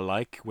kind of thing I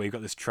like, where you've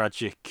got this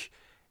tragic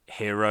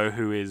hero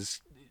who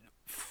is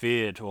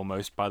feared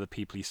almost by the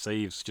people he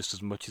saves just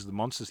as much as the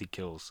monsters he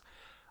kills.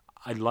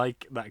 I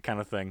like that kind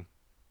of thing.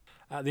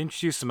 They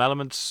introduce some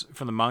elements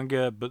from the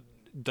manga, but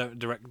don't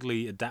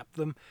directly adapt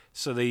them.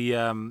 So they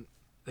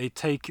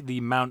take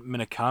the Mount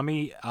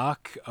Minakami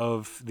arc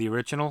of the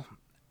original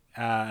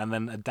and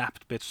then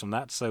adapt bits from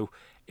that. So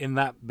in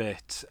that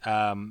bit,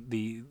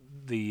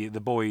 the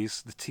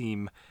boys, the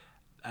team,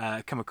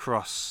 come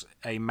across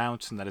a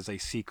mountain that is a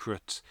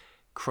secret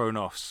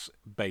Kronos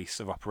base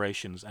of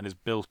operations and is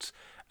built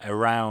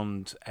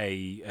around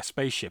a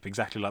spaceship,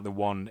 exactly like the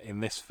one in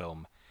this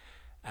film.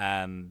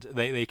 And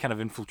they kind of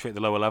infiltrate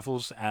the lower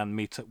levels and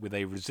meet up with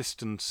a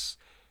resistance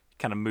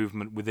kind of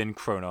movement within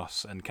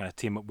Kronos and kind of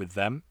team up with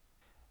them.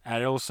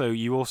 And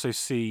you also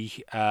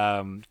see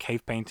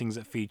cave paintings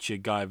that feature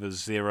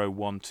Guyver's 0,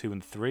 1, 2,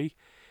 and 3.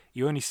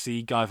 You only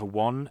see Guyver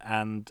 1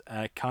 and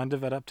a kind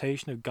of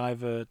adaptation of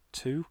Guyver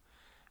 2,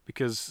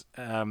 because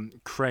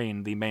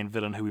Crane, the main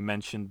villain who we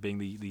mentioned being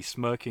the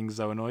smirking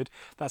Zoanoid,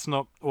 that's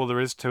not all there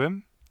is to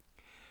him.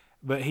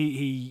 But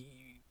he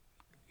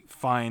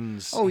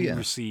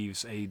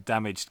receives a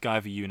damaged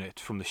Guyver unit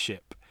from the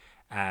ship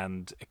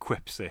and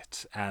equips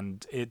it,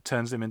 and it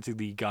turns him into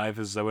the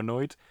Guyver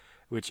Zoanoid,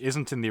 which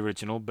isn't in the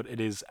original, but it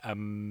is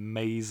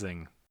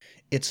amazing.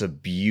 It's a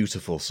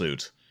beautiful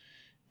suit.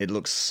 It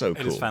looks so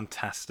cool. It is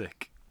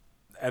fantastic.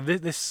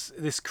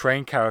 This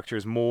Crane character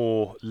is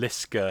more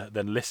Liska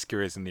than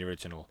Liska is in the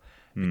original,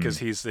 because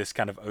he's this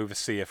kind of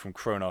overseer from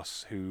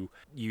Kronos who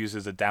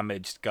uses a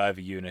damaged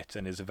Guyver unit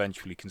and is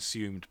eventually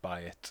consumed by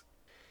it.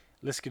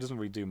 Liska doesn't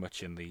really do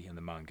much in the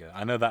manga.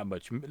 I know that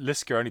much.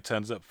 Liska only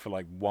turns up for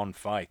like one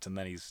fight and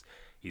then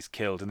he's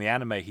killed. In the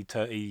anime,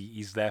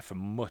 he's there for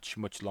much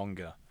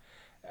longer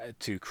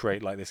to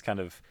create like this kind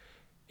of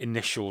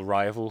initial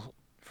rival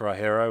for our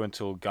hero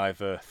until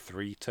Guyver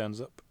 3 turns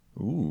up.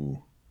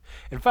 Ooh.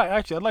 In fact,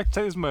 actually, I'd like to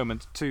take this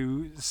moment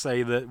to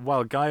say that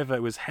while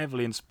Guyver was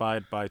heavily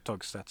inspired by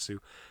tokusatsu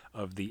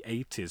of the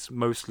 80s,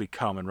 mostly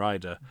Kamen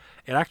Rider,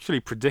 it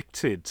actually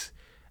predicted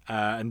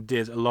and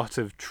did a lot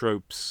of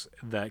tropes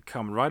that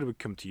Kamen Rider would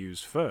come to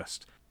use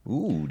first.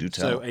 Ooh, do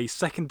tell. So a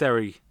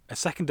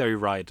secondary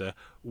rider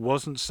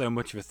wasn't so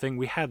much of a thing.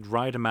 We had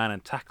Rider Man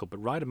and Tackle,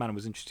 but Rider Man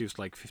was introduced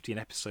like 15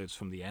 episodes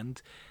from the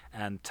end,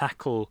 and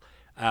Tackle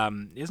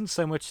isn't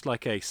so much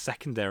like a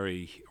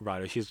secondary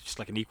rider. She's just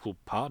like an equal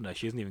partner.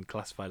 She isn't even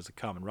classified as a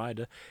Kamen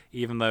Rider,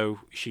 even though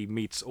she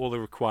meets all the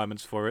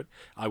requirements for it.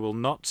 I will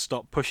not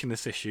stop pushing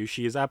this issue.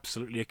 She is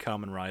absolutely a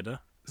Kamen Rider.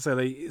 So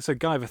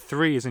Guyver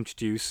 3 is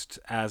introduced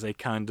as a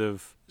kind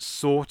of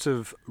sort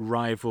of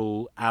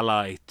rival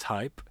ally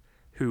type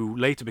who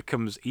later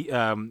becomes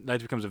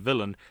a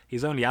villain.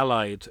 He's only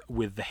allied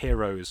with the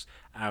heroes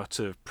out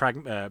of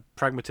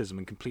pragmatism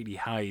and completely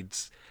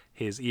hides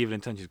his evil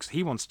intentions because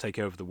he wants to take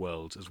over the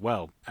world as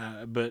well.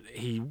 But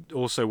he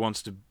also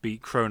wants to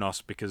beat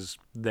Kronos because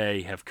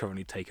they have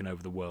currently taken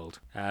over the world.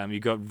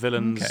 You've got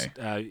villains.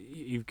 Okay.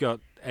 You've got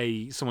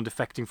someone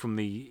defecting from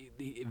the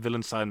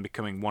villain side and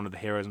becoming one of the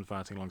heroes and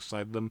fighting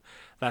alongside them.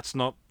 That's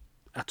not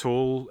at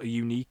all a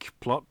unique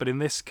plot, but in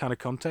this kind of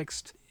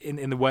context,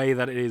 in the way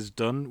that it is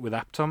done with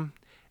Aptom,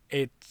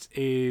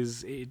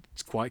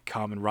 it's quite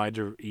Kamen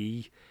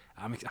Rider-y.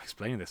 I'm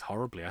explaining this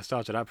horribly. I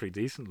started out pretty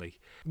decently.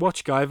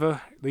 Watch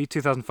Guyver. The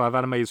 2005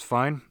 anime is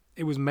fine.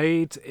 It was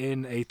made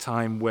in a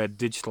time where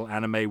digital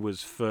anime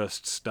was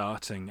first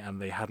starting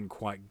and they hadn't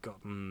quite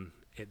gotten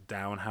it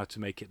down how to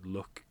make it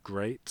look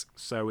great.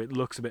 So it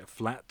looks a bit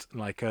flat,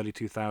 like early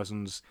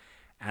 2000s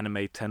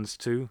anime tends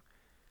to.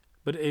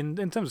 But in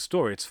terms of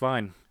story, it's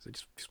fine. So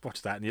just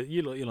watch that and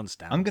you'll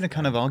understand. I'm going to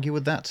kind of argue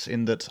with that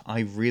in that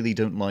I really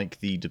don't like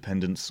the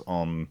dependence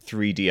on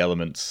 3D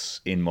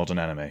elements in modern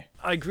anime.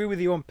 I agree with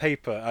you on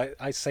paper.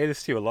 I say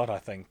this to you a lot, I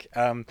think.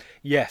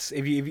 Yes,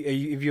 if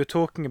you're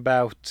talking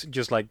about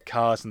just like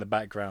cars in the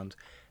background,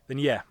 then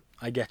yeah,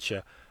 I get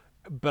you.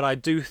 But I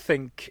do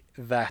think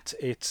that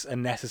it's a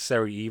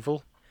necessary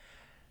evil,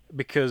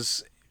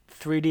 because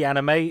 3D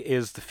anime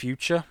is the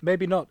future.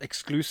 Maybe not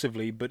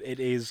exclusively, but it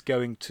is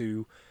going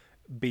to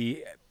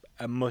be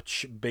a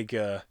much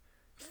bigger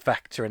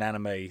factor in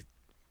anime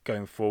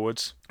going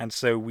forwards. And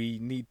so we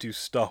need to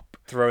stop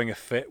throwing a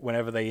fit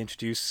whenever they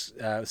introduce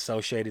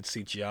cel-shaded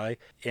CGI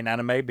in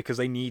anime, because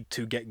they need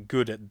to get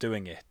good at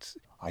doing it.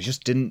 I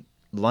just didn't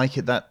like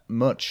it that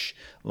much.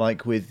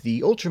 Like with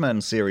the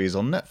Ultraman series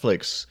on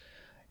Netflix,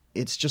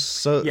 it's just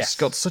so Yes. it's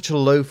got such a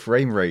low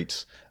frame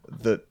rate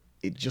that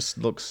it just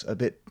looks a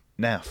bit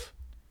naff.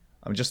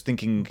 I'm just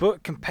thinking,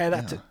 But compare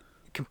that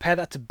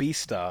to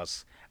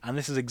Beastars, and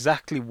this is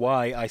exactly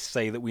why I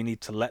say that we need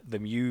to let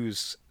them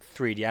use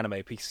 3D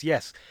anime. Because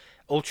yes,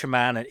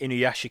 Ultraman and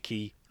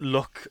Inuyashiki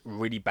look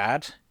really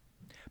bad,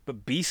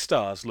 but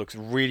Beastars looks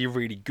really,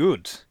 really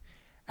good.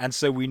 And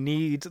so we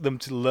need them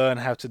to learn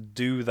how to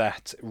do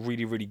that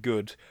really, really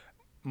good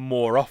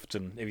more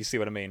often, if you see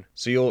what I mean.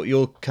 so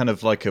you're kind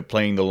of like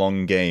playing the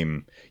long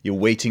game. You're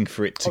waiting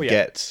for it to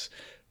get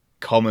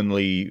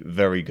commonly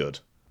very good.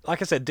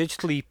 Like I said,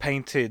 digitally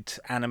painted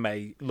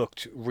anime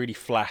looked really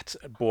flat,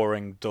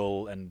 boring,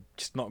 dull, and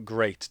just not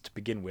great to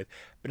begin with.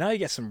 But now you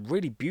get some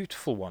really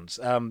beautiful ones.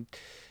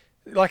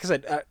 Like I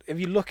said, if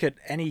you look at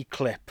any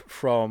clip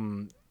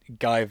from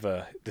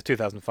Guyver, the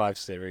 2005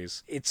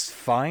 series, it's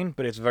fine,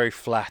 but it's very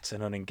flat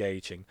and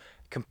unengaging.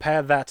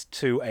 Compare that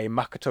to a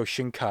Makoto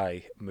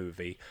Shinkai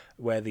movie,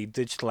 where the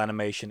digital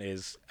animation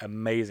is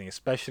amazing,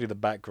 especially the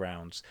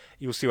backgrounds.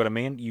 You'll see what I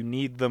mean? You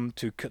need them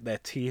to cut their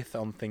teeth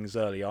on things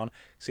early on,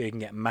 so you can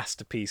get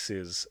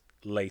masterpieces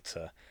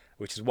later,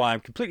 which is why I'm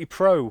completely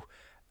pro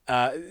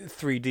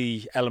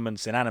 3D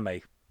elements in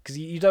anime. Because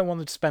you don't want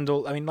them to spend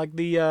all... I mean, like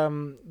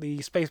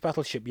the Space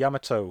Battleship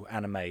Yamato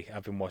anime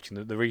I've been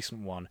watching, the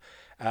recent one,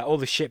 all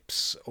the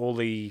ships, all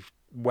the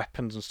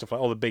weapons and stuff, like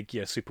all the big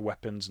super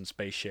weapons and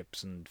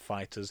spaceships and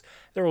fighters,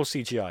 they're all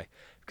CGI.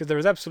 Because there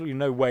is absolutely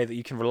no way that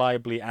you can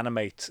reliably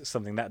animate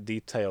something that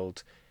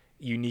detailed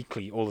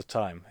uniquely all the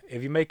time.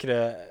 If you make it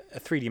a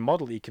 3D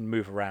model that you can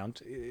move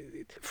around,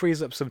 it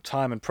frees up some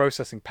time and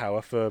processing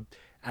power for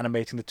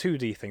animating the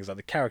 2D things, like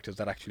the characters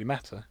that actually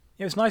matter.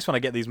 It's nice when I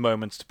get these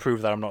moments to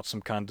prove that I'm not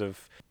some kind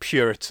of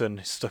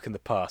Puritan stuck in the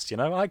past, you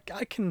know? I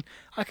can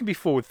be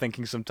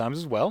forward-thinking sometimes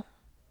as well.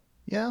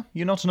 Yeah,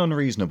 you're not an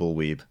unreasonable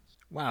weeb.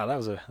 Wow, that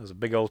was a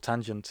big old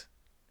tangent.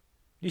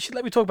 You should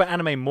let me talk about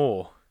anime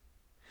more.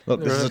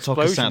 Look, There this is are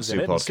a explosions in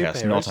tokusatsu it and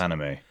podcast, not superheroes.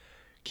 anime.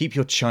 Keep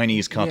your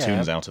Chinese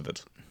cartoons out of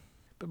it.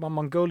 But my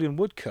Mongolian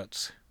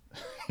woodcuts.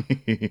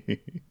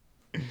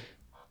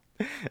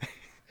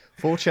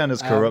 4chan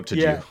has corrupted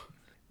you.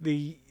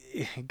 The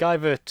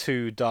Guyver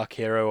 2 Dark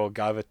Hero or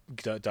Guyver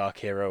Dark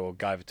Hero or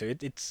Guyver 2,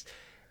 it's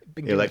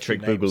been given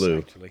Electric a few names, Boogaloo.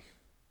 actually.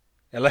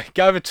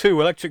 Guyver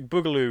 2 Electric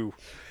Boogaloo.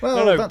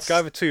 Well, no, that's...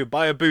 Guyver 2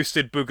 Bio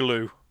Boosted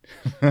Boogaloo.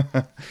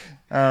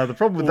 The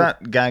problem with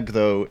that gag,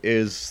 though,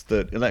 is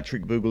that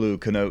Electric Boogaloo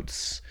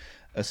connotes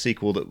a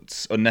sequel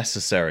that's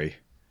unnecessary.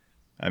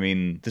 I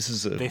mean,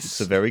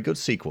 it's a very good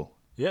sequel.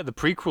 Yeah, the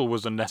prequel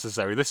was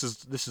unnecessary. This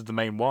is the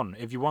main one.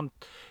 If you want...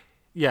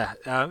 Yeah,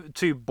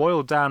 to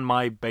boil down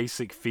my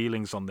basic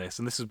feelings on this,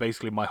 and this is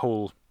basically my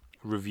whole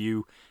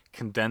review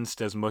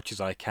condensed as much as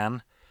I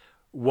can.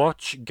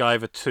 Watch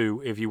Guyver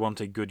 2 if you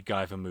want a good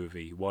Guyver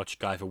movie. Watch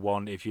Guyver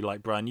 1 if you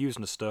like Brian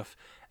Usner stuff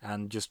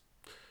and just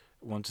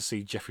want to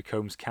see Jeffrey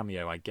Combs'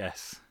 cameo, I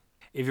guess.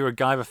 If you're a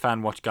Guyver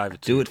fan, watch Guyver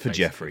 2. Do it for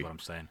Jeffrey. What I'm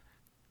saying.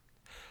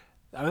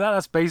 I mean,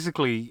 that's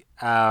basically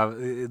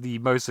the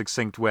most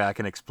succinct way I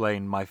can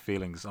explain my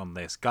feelings on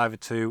this. Guyver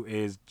 2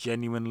 is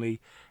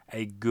genuinely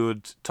a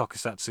good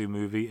tokusatsu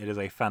movie. It is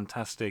a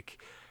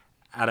fantastic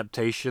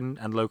adaptation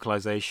and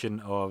localization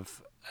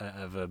of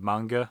a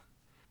manga.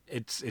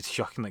 It's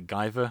shocking that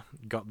Guyver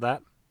got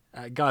that.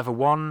 Guyver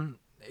 1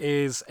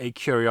 is a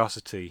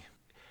curiosity,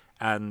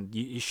 and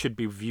you should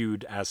be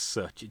viewed as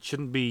such. You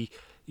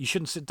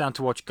shouldn't sit down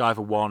to watch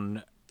Guyver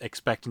 1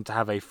 expecting to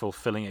have a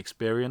fulfilling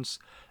experience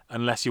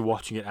unless you're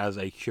watching it as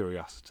a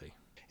curiosity.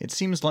 It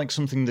seems like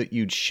something that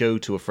you'd show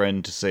to a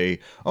friend to say,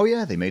 oh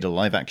yeah, they made a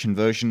live-action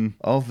version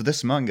of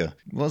this manga.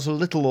 It was a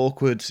little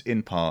awkward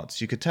in parts.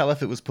 You could tell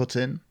if it was put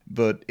in,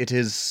 but it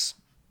is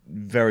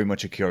very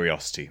much a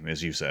curiosity,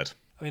 as you said.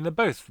 I mean, they're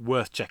both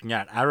worth checking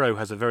out. Arrow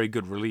has a very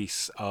good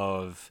release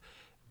of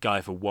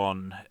Guyver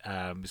 1.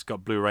 It's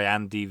got Blu-ray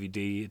and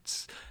DVD.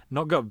 It's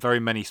not got very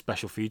many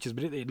special features,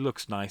 but it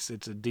looks nice.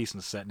 It's a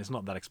decent set, and it's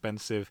not that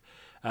expensive.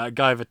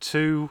 Guyver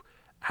 2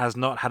 has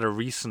not had a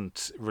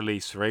recent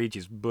release for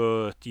ages,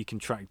 but you can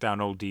track down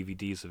old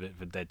DVDs of it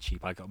for dead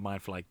cheap. I got mine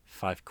for like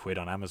 £5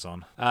 on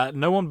Amazon.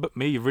 No one but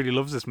me really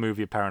loves this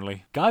movie,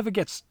 apparently. Guyver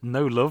gets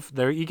no love.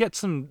 There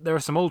are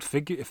some old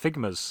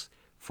Figmas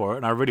for it,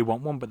 and I really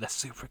want one, but they're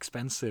super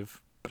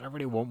expensive. But I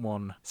really want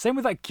one. Same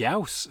with that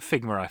Gauss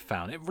Figma I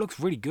found. It looks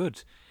really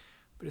good,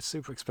 but it's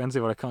super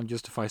expensive, and I can't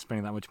justify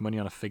spending that much money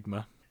on a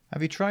Figma.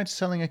 Have you tried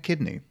selling a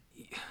kidney?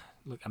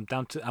 Look,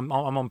 I'm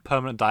on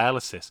permanent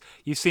dialysis.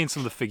 You've seen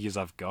some of the figures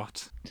I've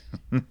got.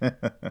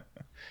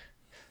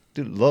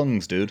 Dude,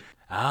 lungs, dude.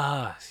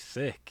 Ah,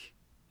 sick.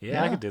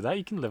 Yeah, I could do that.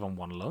 You can live on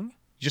one lung.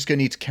 You're just going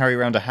to need to carry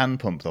around a hand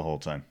pump the whole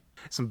time.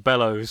 Some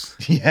bellows.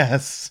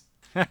 Yes.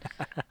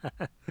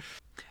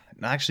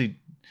 Actually,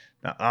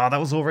 that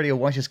was already a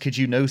Whitest Kid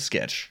You Know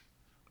sketch.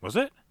 Was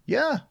it?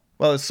 Yeah.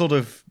 Well, it's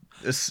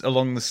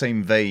along the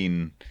same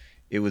vein.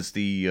 It was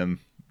the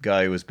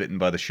guy who was bitten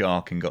by the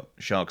shark and got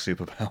shark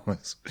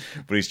superpowers.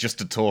 But he's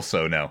just a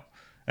torso now.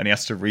 And he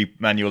has to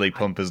manually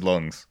pump his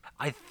lungs.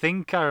 I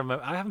think I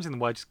remember. I haven't seen the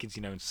Whitest Kids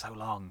You Know in so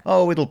long.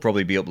 Oh, it'll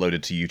probably be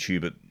uploaded to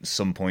YouTube at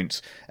some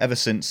point. Ever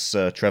since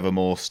Trevor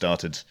Moore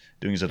started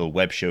doing his little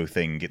web show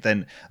thing,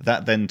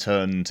 that then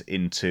turned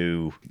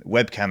into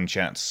webcam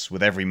chats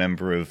with every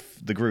member of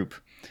the group.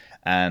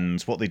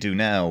 And what they do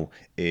now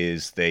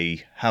is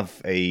they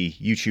have a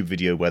YouTube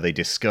video where they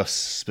discuss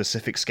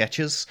specific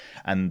sketches,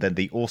 and then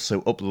they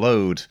also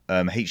upload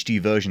HD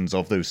versions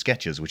of those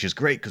sketches, which is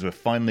great because we're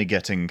finally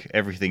getting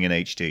everything in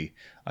HD.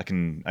 I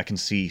can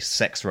see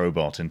Sex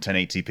Robot in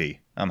 1080p.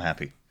 I'm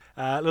happy.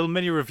 Little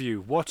mini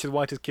review. Watch The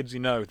Whitest Kids You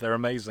Know. They're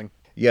amazing.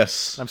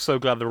 Yes. I'm so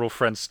glad they're all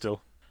friends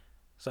still.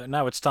 So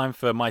now it's time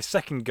for my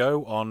second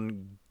go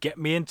on Get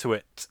Me Into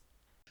It.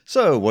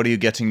 So, what are you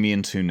getting me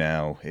into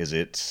now? Is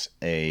it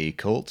a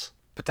cult?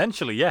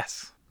 Potentially,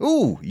 yes.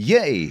 Ooh,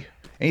 yay!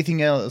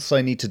 Anything else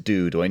I need to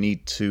do? Do I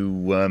need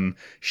to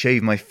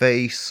shave my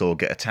face or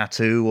get a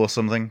tattoo or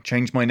something?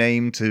 Change my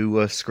name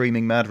to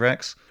Screaming Mad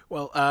Rex?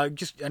 Well, I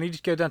need you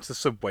to go down to the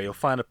subway. You'll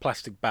find a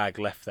plastic bag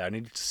left there. I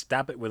need you to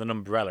stab it with an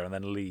umbrella and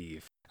then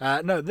leave.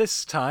 No,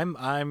 this time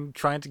I'm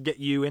trying to get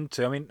you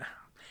into... I mean,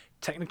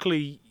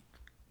 technically,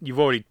 you've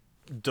already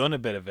done a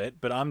bit of it,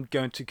 but I'm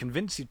going to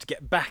convince you to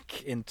get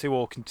back into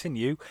or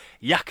continue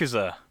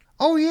Yakuza.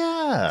 Oh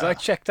yeah. So I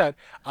checked out.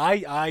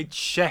 I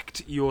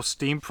checked your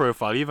Steam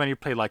profile. You've only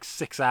played like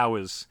 6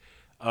 hours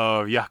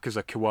of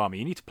Yakuza Kiwami.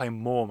 You need to play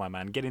more, my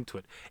man. Get into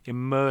it.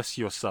 Immerse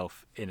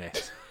yourself in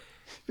it.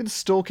 You've been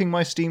stalking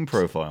my Steam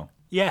profile.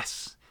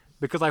 Yes,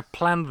 because I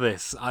planned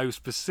this. I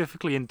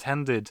specifically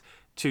intended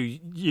to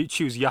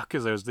choose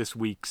Yakuza as this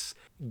week's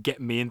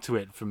Get Me Into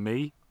It for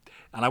me,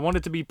 and I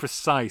wanted to be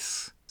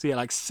precise. So yeah,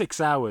 like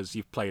 6 hours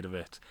you've played of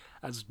it.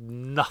 That's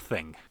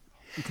nothing.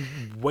 You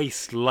can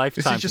waste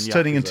lifetime. This is just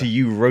turning into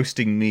you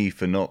roasting me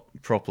for not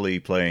properly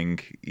playing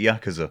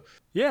Yakuza.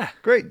 Yeah.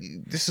 Great.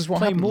 This is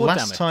what happened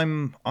last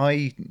time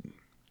I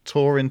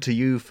tore into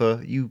you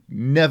for you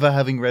never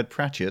having read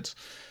Pratchett.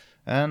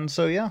 And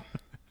so, yeah,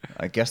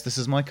 I guess this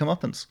is my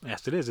comeuppance.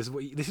 Yes, it is.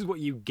 This is what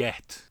you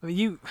get. I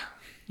mean,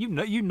 you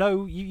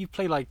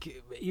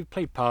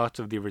played part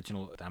of the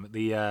original. Damn it,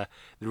 the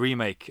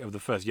remake of the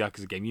first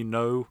Yakuza game. You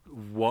know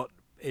what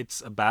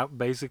it's about,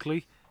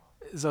 basically.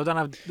 So I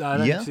don't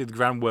need to do the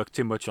groundwork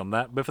too much on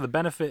that. But for the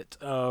benefit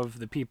of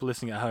the people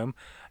listening at home,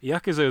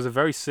 Yakuza is a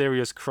very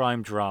serious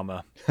crime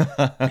drama.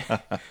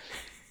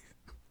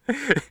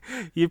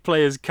 You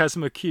play as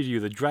Kazuma Kiryu,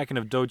 the Dragon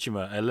of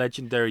Dojima, a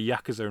legendary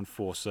Yakuza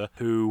enforcer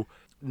who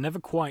never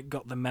quite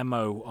got the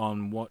memo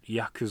on what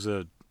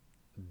Yakuza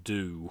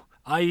do.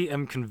 I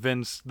am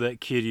convinced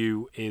that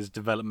Kiryu is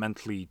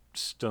developmentally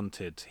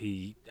stunted.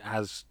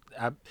 I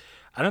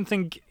don't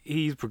think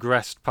he's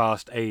progressed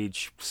past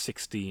age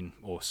 16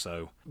 or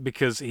so,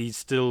 because he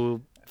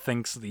still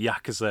thinks that the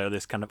Yakuza are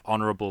this kind of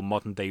honourable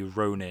modern-day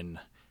Ronin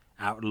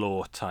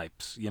outlaw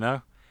types, you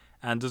know?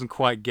 And doesn't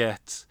quite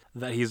get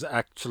that he's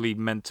actually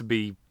meant to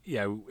be,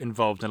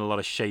 involved in a lot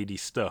of shady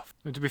stuff.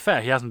 And to be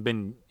fair, he hasn't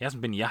been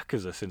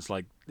Yakuza since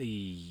like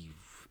the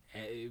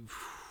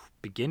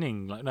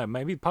beginning,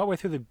 maybe partway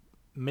through the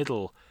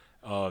middle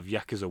of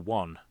Yakuza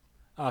 1.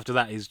 After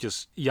that, he's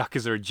just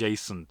Yakuza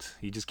adjacent.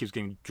 He just keeps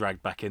getting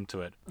dragged back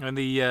into it. And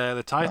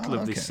the title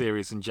of this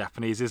series in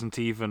Japanese isn't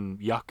even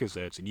Yakuza,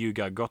 it's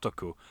Yuga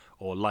Gotoku,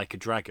 or Like a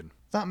Dragon.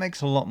 That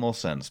makes a lot more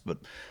sense, but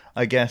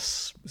I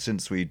guess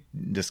since we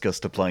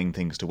discussed applying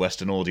things to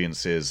Western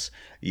audiences,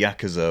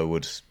 Yakuza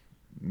would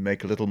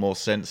make a little more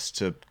sense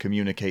to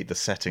communicate the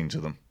setting to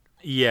them.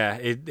 Yeah,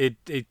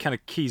 it kind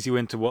of keys you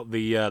into what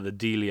the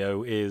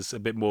dealio is a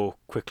bit more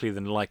quickly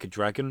than Like a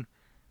Dragon,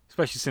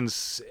 especially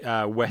since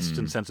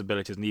Western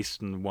sensibilities and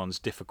Eastern ones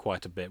differ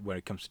quite a bit when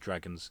it comes to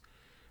dragons.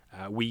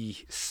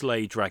 We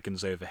slay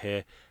dragons over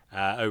here.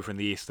 Over in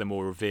the East, they're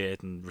more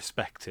revered and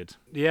respected.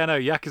 Yeah, no,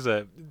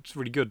 Yakuza, it's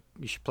really good.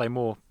 You should play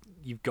more.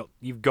 You've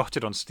got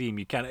it on Steam.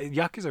 You can.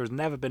 Yakuza has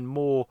never been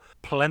more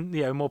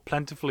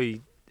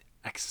plentifully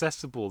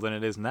accessible than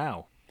it is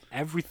now.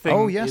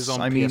 Everything is on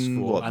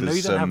PS4. I know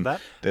you don't have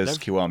that. There's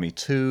Kiwami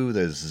 2,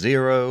 there's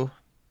 0.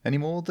 Any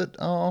more that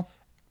are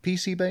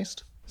PC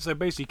based? So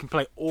basically, you can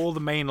play all the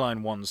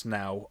mainline ones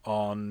now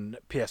on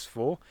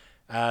PS4.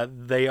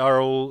 They are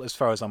all, as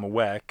far as I'm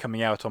aware,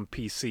 coming out on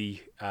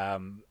PC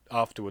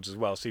afterwards as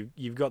well. So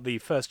you've got the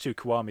first two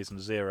Kiwamis and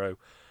 0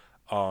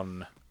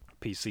 on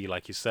PC,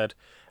 like you said.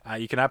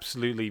 You can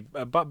absolutely,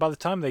 but by the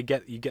time you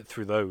get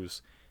through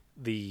those,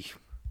 the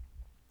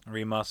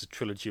remastered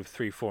trilogy of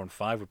 3, 4, and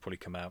 5 would probably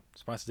come out.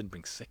 Surprised it didn't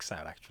bring 6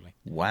 out, actually.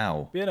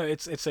 Wow. But,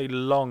 it's a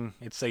long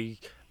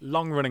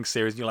running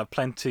series. You'll have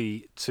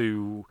plenty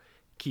to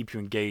keep you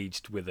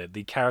engaged with it.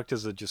 The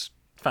characters are just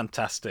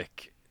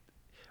fantastic.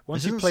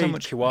 Once It you doesn't play so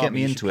much Kiwami, get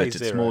me you should into play it,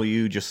 it's Zero. more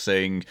you just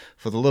saying,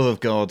 for the love of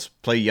God,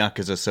 play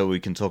Yakuza so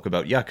we can talk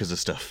about Yakuza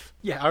stuff.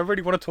 Yeah, I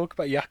really want to talk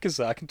about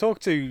Yakuza. I can talk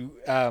to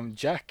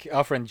Jack,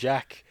 our friend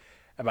Jack,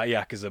 about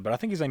Yakuza, but I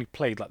think he's only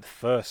played like the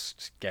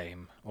first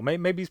game, or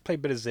maybe he's played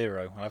a bit of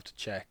Zero. I'll have to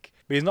check.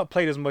 But he's not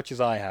played as much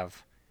as I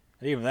have,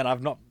 and even then,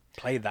 I've not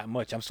played that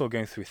much. I'm still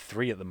going through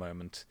 3 at the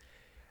moment.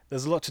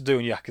 There's a lot to do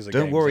in Yakuza games.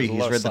 Don't worry, There's a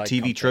he's lot read of the side TV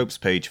content. tropes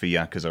page for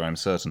Yakuza, I'm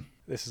certain.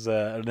 This is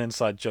an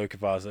inside joke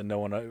of ours that no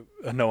one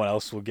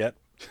else will get.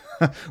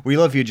 We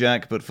love you,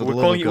 Jack, but for the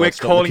love of God, we're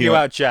calling you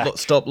out, Jack.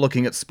 Stop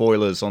looking at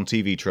spoilers on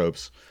TV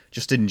tropes.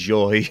 Just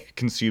enjoy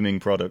consuming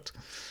product.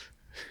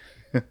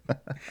 And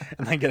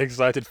then get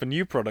excited for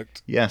new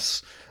product.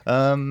 Yes.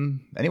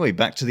 Anyway,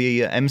 back to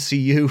the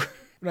MCU.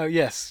 No,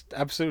 yes,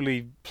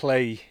 absolutely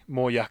play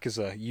more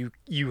Yakuza.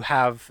 You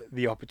have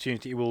the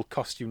opportunity. It will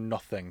cost you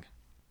nothing.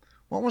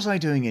 What was I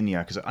doing in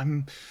Yakuza?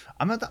 I'm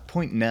at that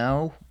point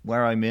now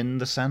where I'm in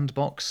the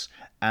sandbox,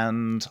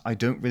 and I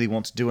don't really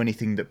want to do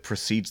anything that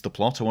precedes the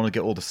plot. I want to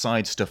get all the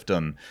side stuff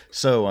done.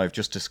 So I've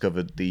just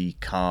discovered the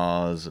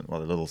cars, well,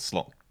 the little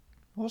slot...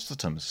 What's the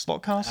term?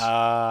 Slot cars?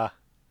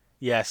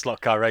 Yeah,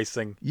 slot car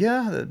racing.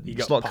 Yeah,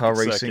 got slot car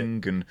Pocket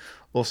racing, and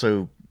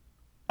also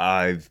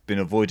I've been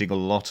avoiding a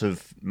lot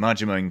of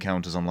Majima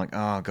encounters. I'm like,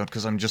 oh god,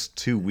 because I'm just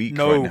too weak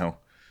right now.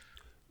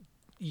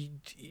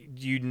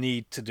 You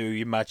need to do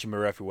your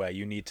Majima everywhere.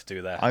 You need to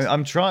do that.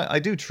 I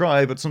do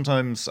try, but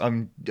sometimes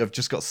I've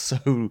just got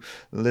so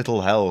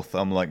little health.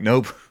 I'm like,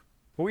 nope.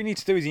 What you need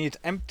to do is you need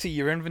to empty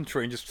your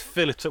inventory and just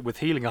fill it up with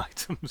healing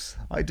items.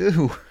 I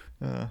do.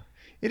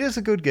 It is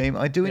a good game.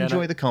 I do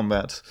enjoy the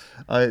combat.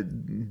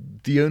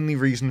 The only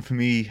reason for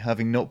me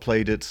having not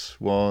played it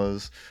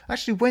was...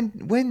 Actually,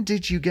 when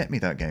did you get me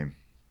that game?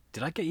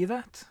 Did I get you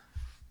that?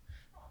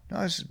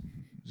 No, is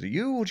it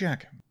you or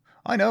Jack?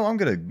 I know, I'm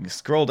going to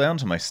scroll down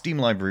to my Steam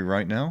library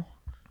right now.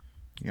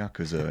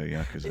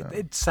 Yakuza.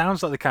 It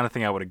sounds like the kind of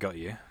thing I would have got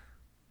you.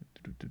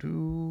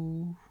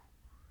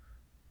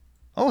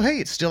 Oh, hey,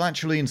 it's still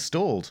actually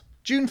installed.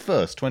 June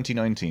 1st,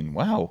 2019.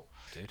 Wow.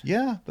 Dude.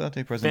 Yeah,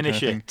 birthday present.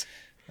 Finish it.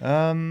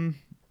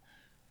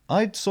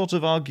 I'd sort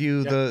of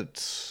argue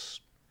that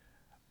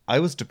I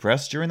was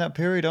depressed during that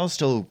period. I was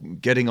still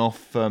getting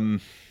off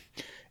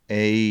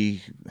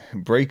a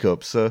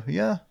breakup, so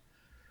yeah.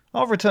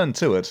 I'll return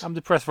to it. I'm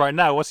depressed right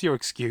now. What's your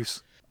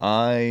excuse?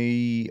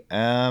 I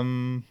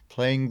am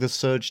playing The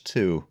Surge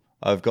 2.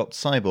 I've got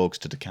cyborgs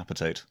to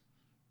decapitate.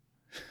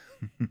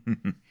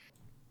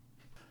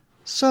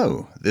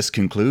 So, this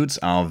concludes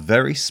our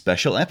very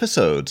special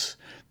episode.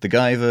 The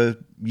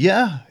Guyver,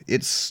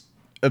 it's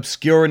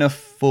obscure enough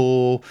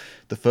for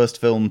the first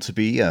film to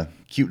be a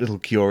cute little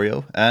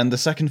curio, and the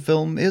second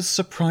film is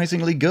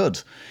surprisingly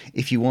good.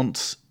 If you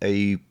want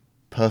a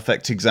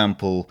perfect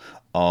example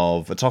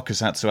of a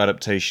tokusatsu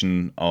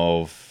adaptation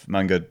of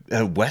manga,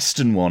 a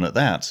Western one at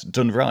that,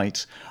 done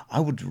right,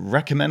 I would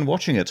recommend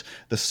watching it.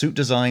 The suit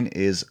design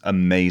is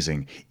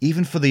amazing,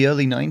 even for the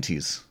early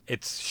 90s.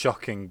 It's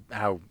shocking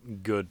how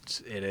good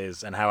it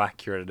is and how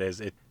accurate it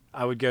is.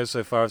 I would go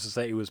so far as to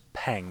say it was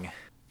peng.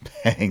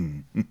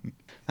 Peng.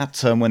 That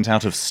term went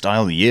out of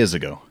style years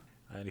ago.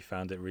 I only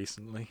found it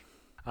recently.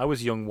 I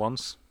was young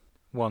once.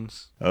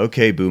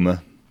 Okay,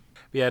 boomer.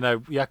 Yeah, no,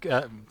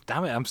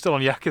 damn it, I'm still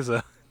on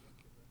Yakuza.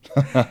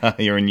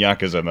 You're in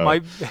Yakuza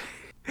mode.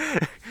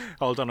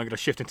 Hold on, I'm going to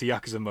shift into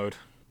Yakuza mode.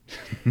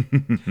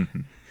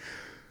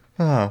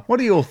 What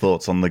are your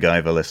thoughts on the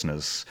Guyver,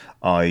 listeners?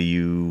 Are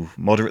you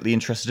moderately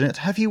interested in it?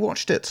 Have you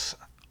watched it?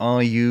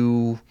 Are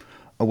you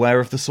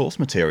aware of the source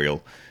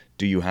material?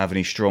 Do you have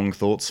any strong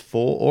thoughts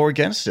for or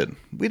against it?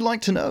 We'd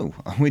like to know.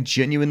 We're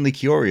genuinely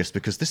curious,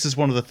 because this is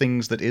one of the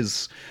things that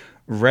is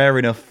rare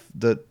enough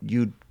that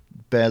you'd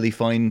barely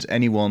find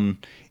anyone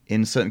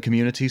in certain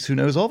communities who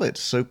knows of it.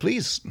 So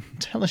please,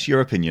 tell us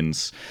your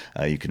opinions.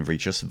 You can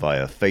reach us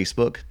via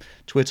Facebook,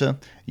 Twitter,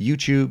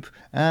 YouTube,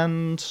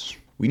 and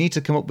we need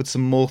to come up with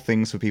some more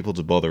things for people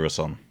to bother us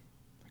on.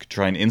 We could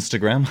try an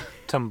Instagram.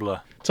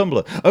 Tumblr.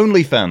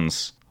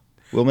 OnlyFans.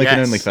 We'll make an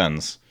Yes.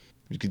 OnlyFans.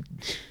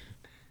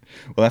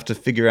 We'll have to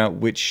figure out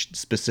which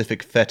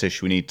specific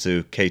fetish we need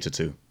to cater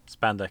to.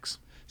 Spandex.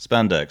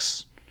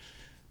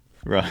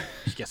 Right.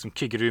 Just get some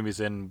kigurumis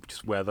in,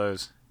 just wear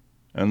those.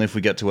 Only if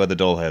we get to wear the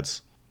doll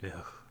heads.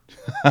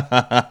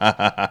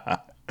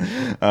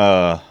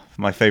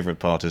 My favourite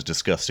part is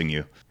disgusting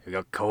you. You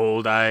got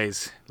cold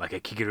eyes, like a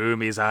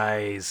kigurumi's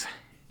eyes.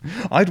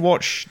 I'd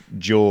watch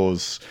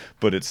Jaws,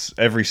 but it's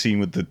every scene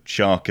with the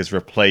shark is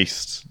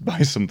replaced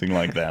by something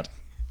like that.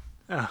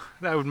 Oh,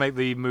 that would make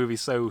the movie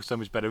so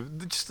much better.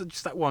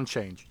 Just that one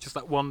change. Just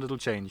that one little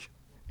change.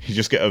 You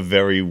just get a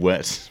very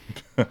wet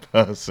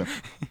person.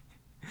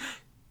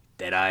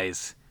 Dead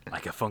eyes,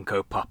 like a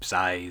Funko Pop's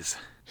eyes.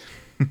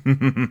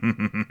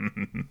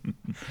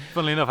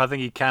 Funnily enough, I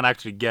think you can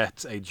actually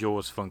get a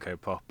Jaws Funko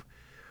Pop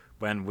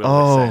when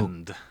Will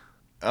Descend.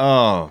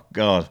 Oh,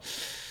 God.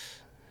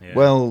 Yeah.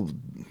 Well,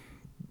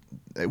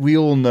 we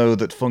all know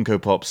that Funko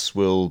Pops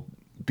will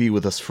be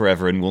with us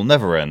forever and will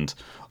never end.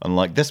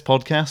 Unlike this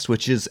podcast,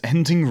 which is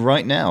ending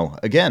right now.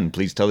 Again,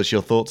 please tell us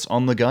your thoughts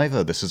on the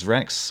Guyver. This is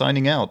Rex,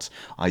 signing out.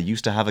 I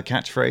used to have a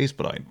catchphrase,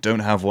 but I don't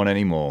have one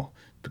anymore,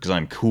 because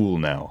I'm cool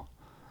now.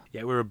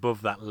 Yeah, we're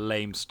above that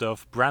lame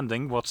stuff.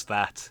 Branding, what's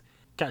that?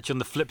 Catch you on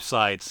the flip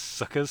side,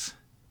 suckers.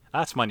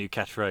 That's my new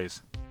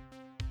catchphrase.